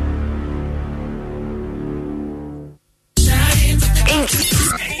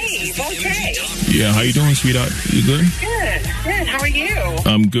 Yeah, how you doing, sweetheart? You good? Good. How are you?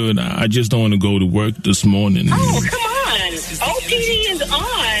 I'm good. I just don't want to go to work this morning. Oh, come on. OPD is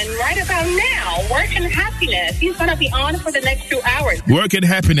on right about now. Work and Happiness. He's going to be on for the next 2 hours. Work and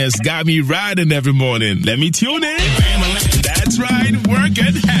Happiness got me riding every morning. Let me tune in. That's right. Work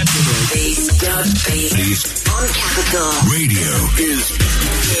and Happiness. Based on Capital. Radio is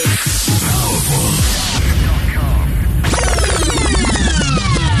powerful.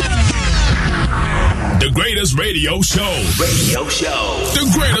 The greatest radio show. The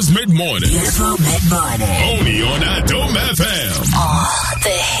greatest mid-morning. Beautiful mid-morning. Only on Adom FM. Oh, the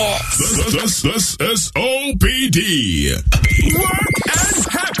hits. This is OPD. Work and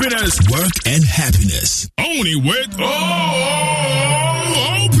Happiness. Work and Happiness. Only with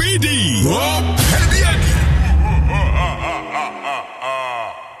OPD.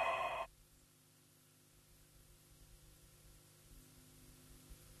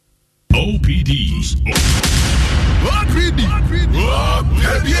 OPDs.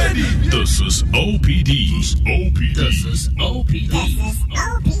 This is OPDs. This is OPDs.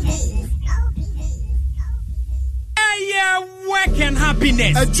 Yeah, work and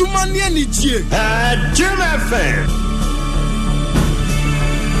happiness. A Jumania Nichie. Jim FM.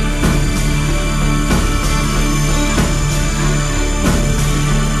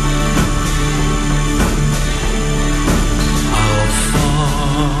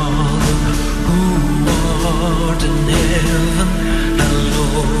 In heaven,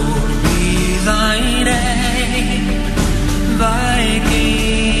 hallowed be thy name. Thy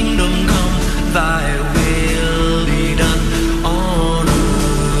kingdom come, thy will be done on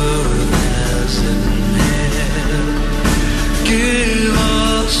earth as in heaven.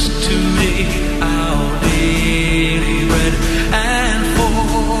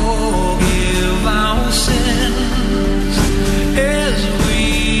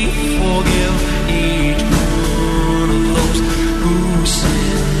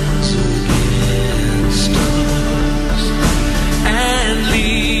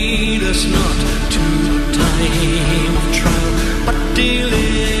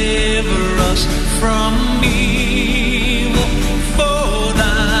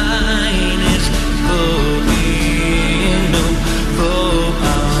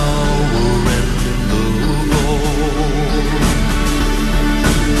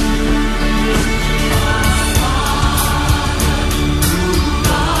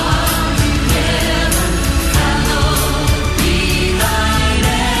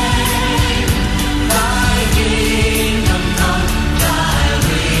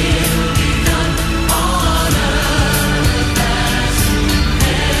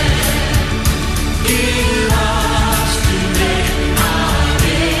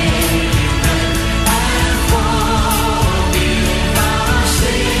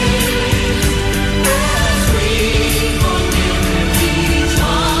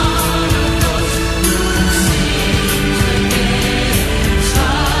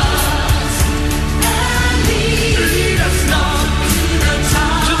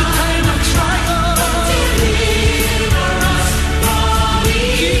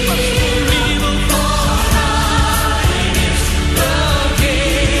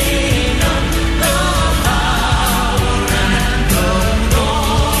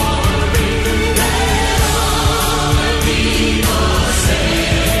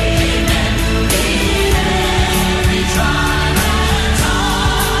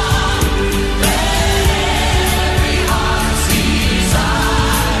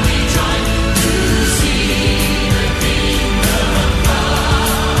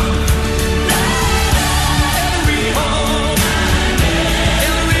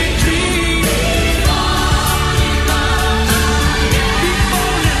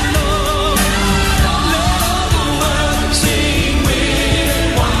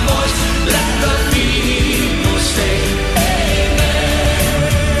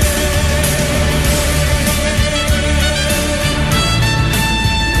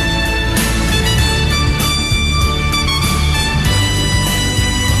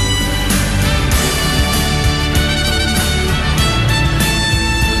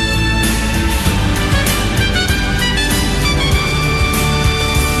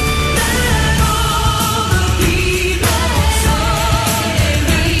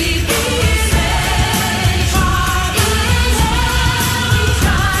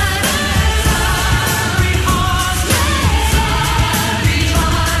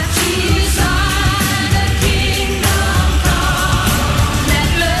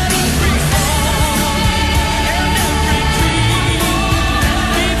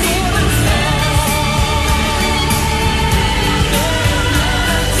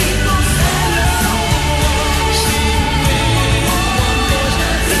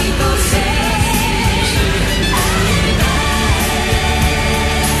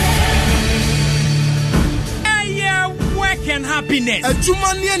 happiness.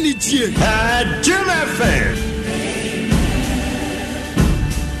 Adwuma ne anigye. Jim FM.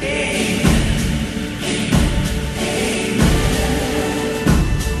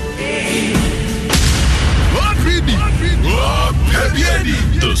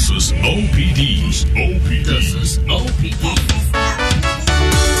 This is OPD's OPD. This is OPD.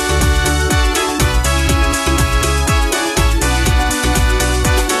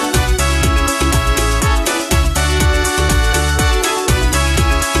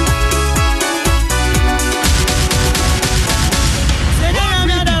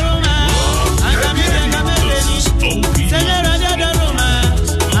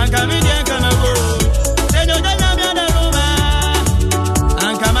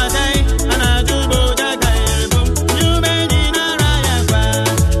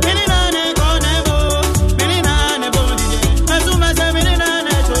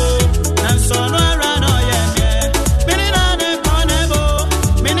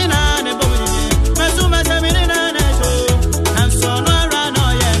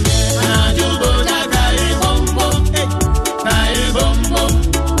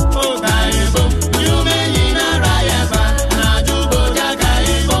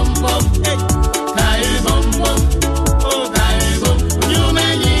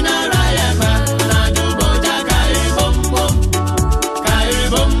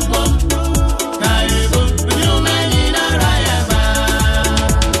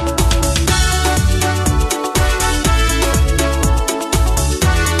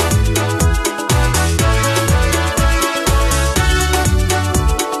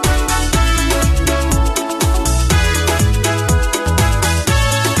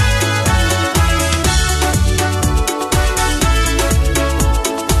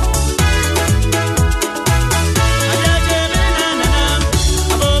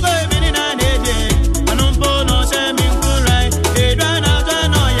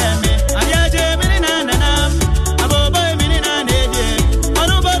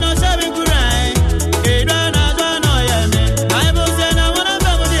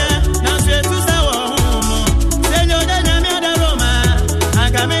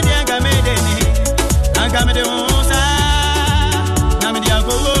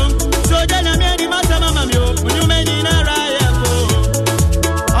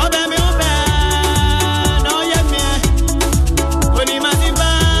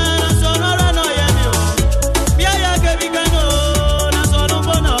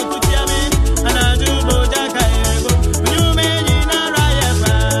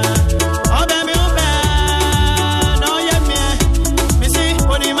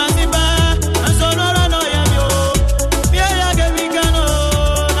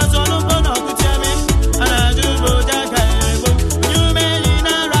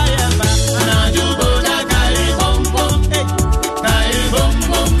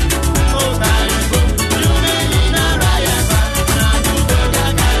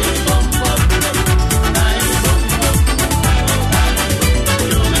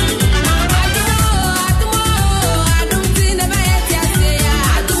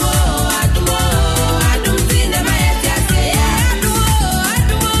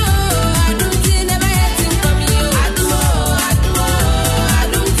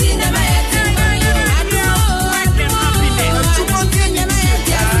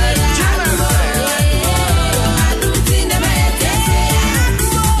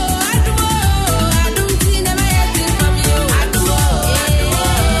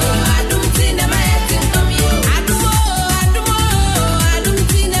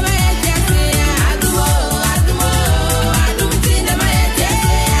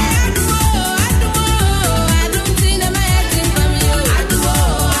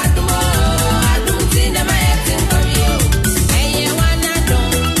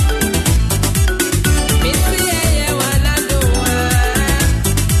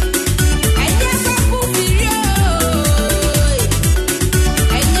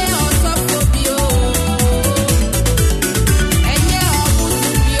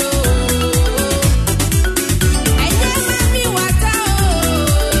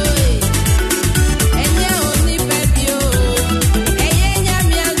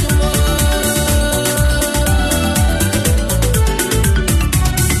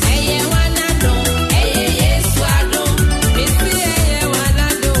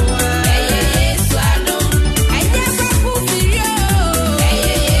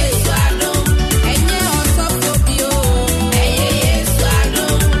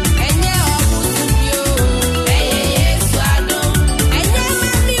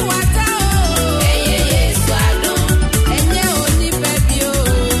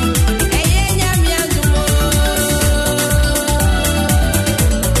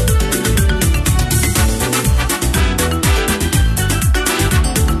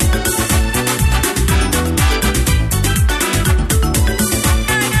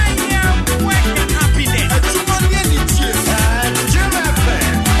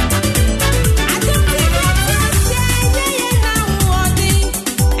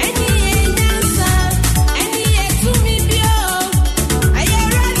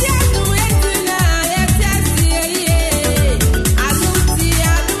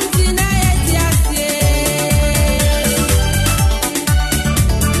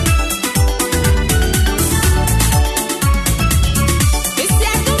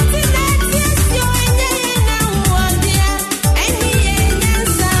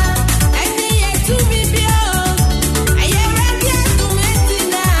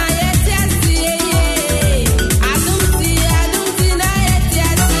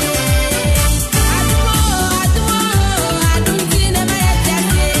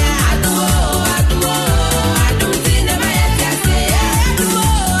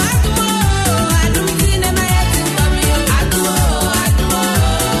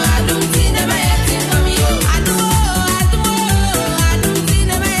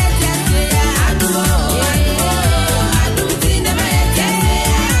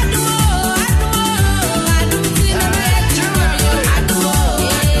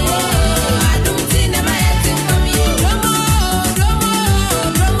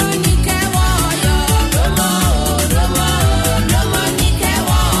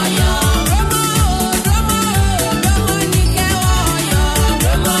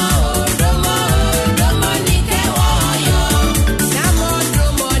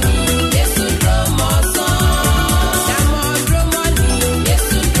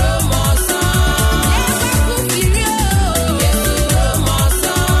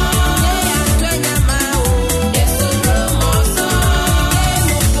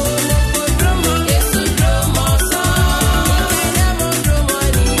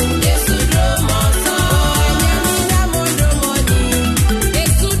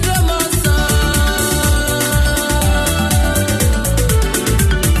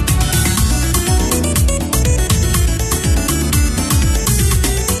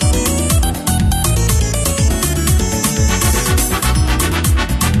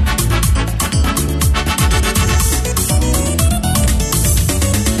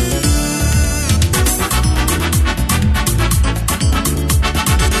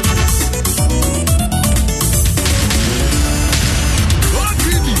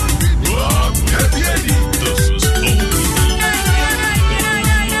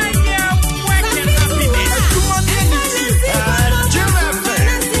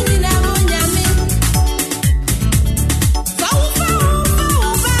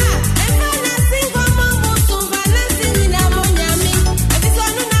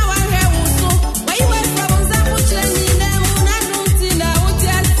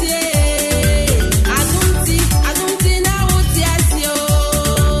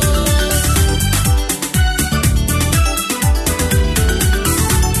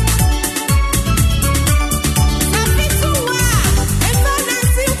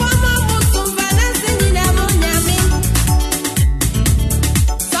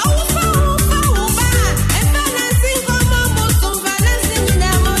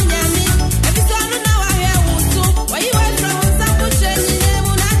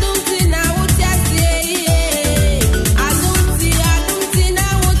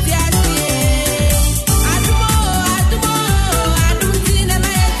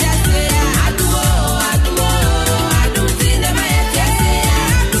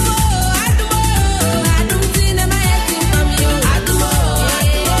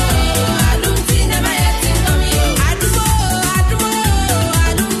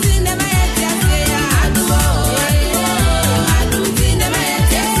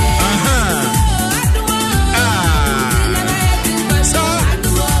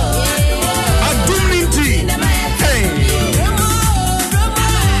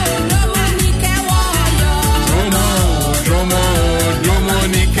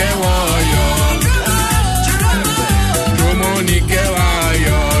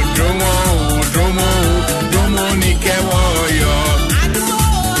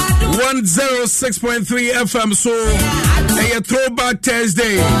 106.3 FM. So a throwback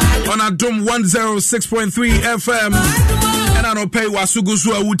Thursday on Adom 106.3 FM. And I don't pay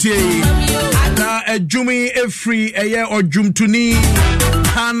Wasugusu Awutie. Now a Jumi Efri a year or Jumtuni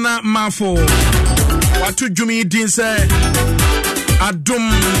Hana Mafo. Watu Jumi Dinse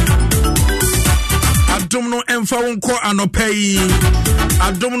Adom no emfa wonko anopei.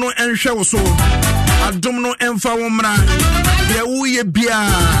 Adom no enhwe so. Adom no emfa womra. De wuye bia.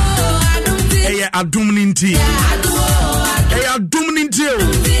 Eye adom ninti. Eye adom ninti.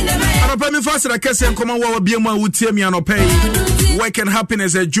 Anopa mi fasira kese nkoma wa bia mu awutie mi anopei. Work and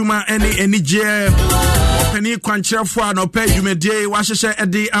happiness juma any je. Openi kwankyerefo anopei jumedie wa hyehye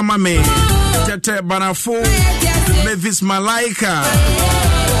ede amame. Tetteh banafo. Mavis Malaika.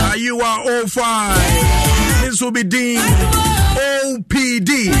 You are all fine. This will be Dean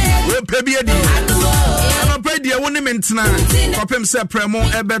OPD. OPBD. I'm a pedia one mentna. Papem se premo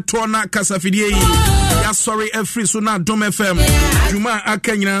ebetona kasafidie. Ya sorry every sona Dom FM. Juma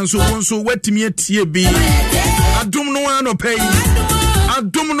akanyina so wetimi etie bi. Adom no an opay.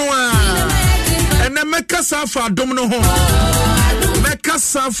 Adom no an. Ene meka safa adom no ho. Meka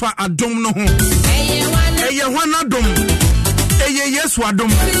safa adom no ho. Eye wan adom. Eye yes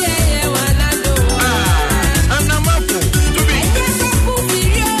wadom. Anamafo to be.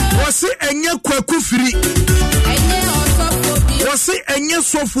 Wasi enye kwaku firi. Wasi enye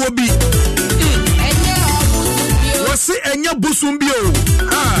sofo bi. Wasi enye busumbio.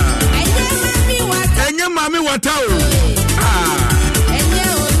 Enye mami watao.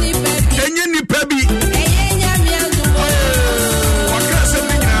 Enye nipebi.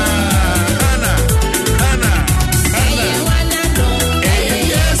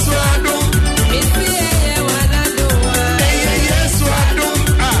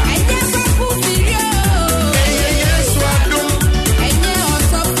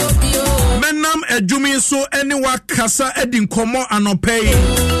 Jumi so anywa kasa edin komo anopei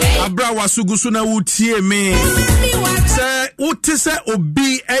abra wasugusu na wutie me se wuti se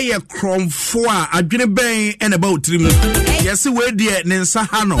obi eye kromfo a adwene ben ene ba otirimu yesi we de ne nsa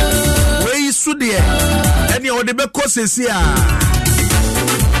ha no we su de ene o de be kosesi a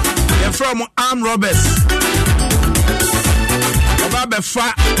ye from arm robbers oba be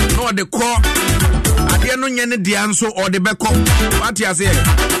fa no de ko ade no nye ne dia nso o de be ko what you say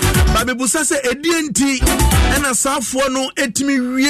Baby Busa se edienti ena safo no etimi wie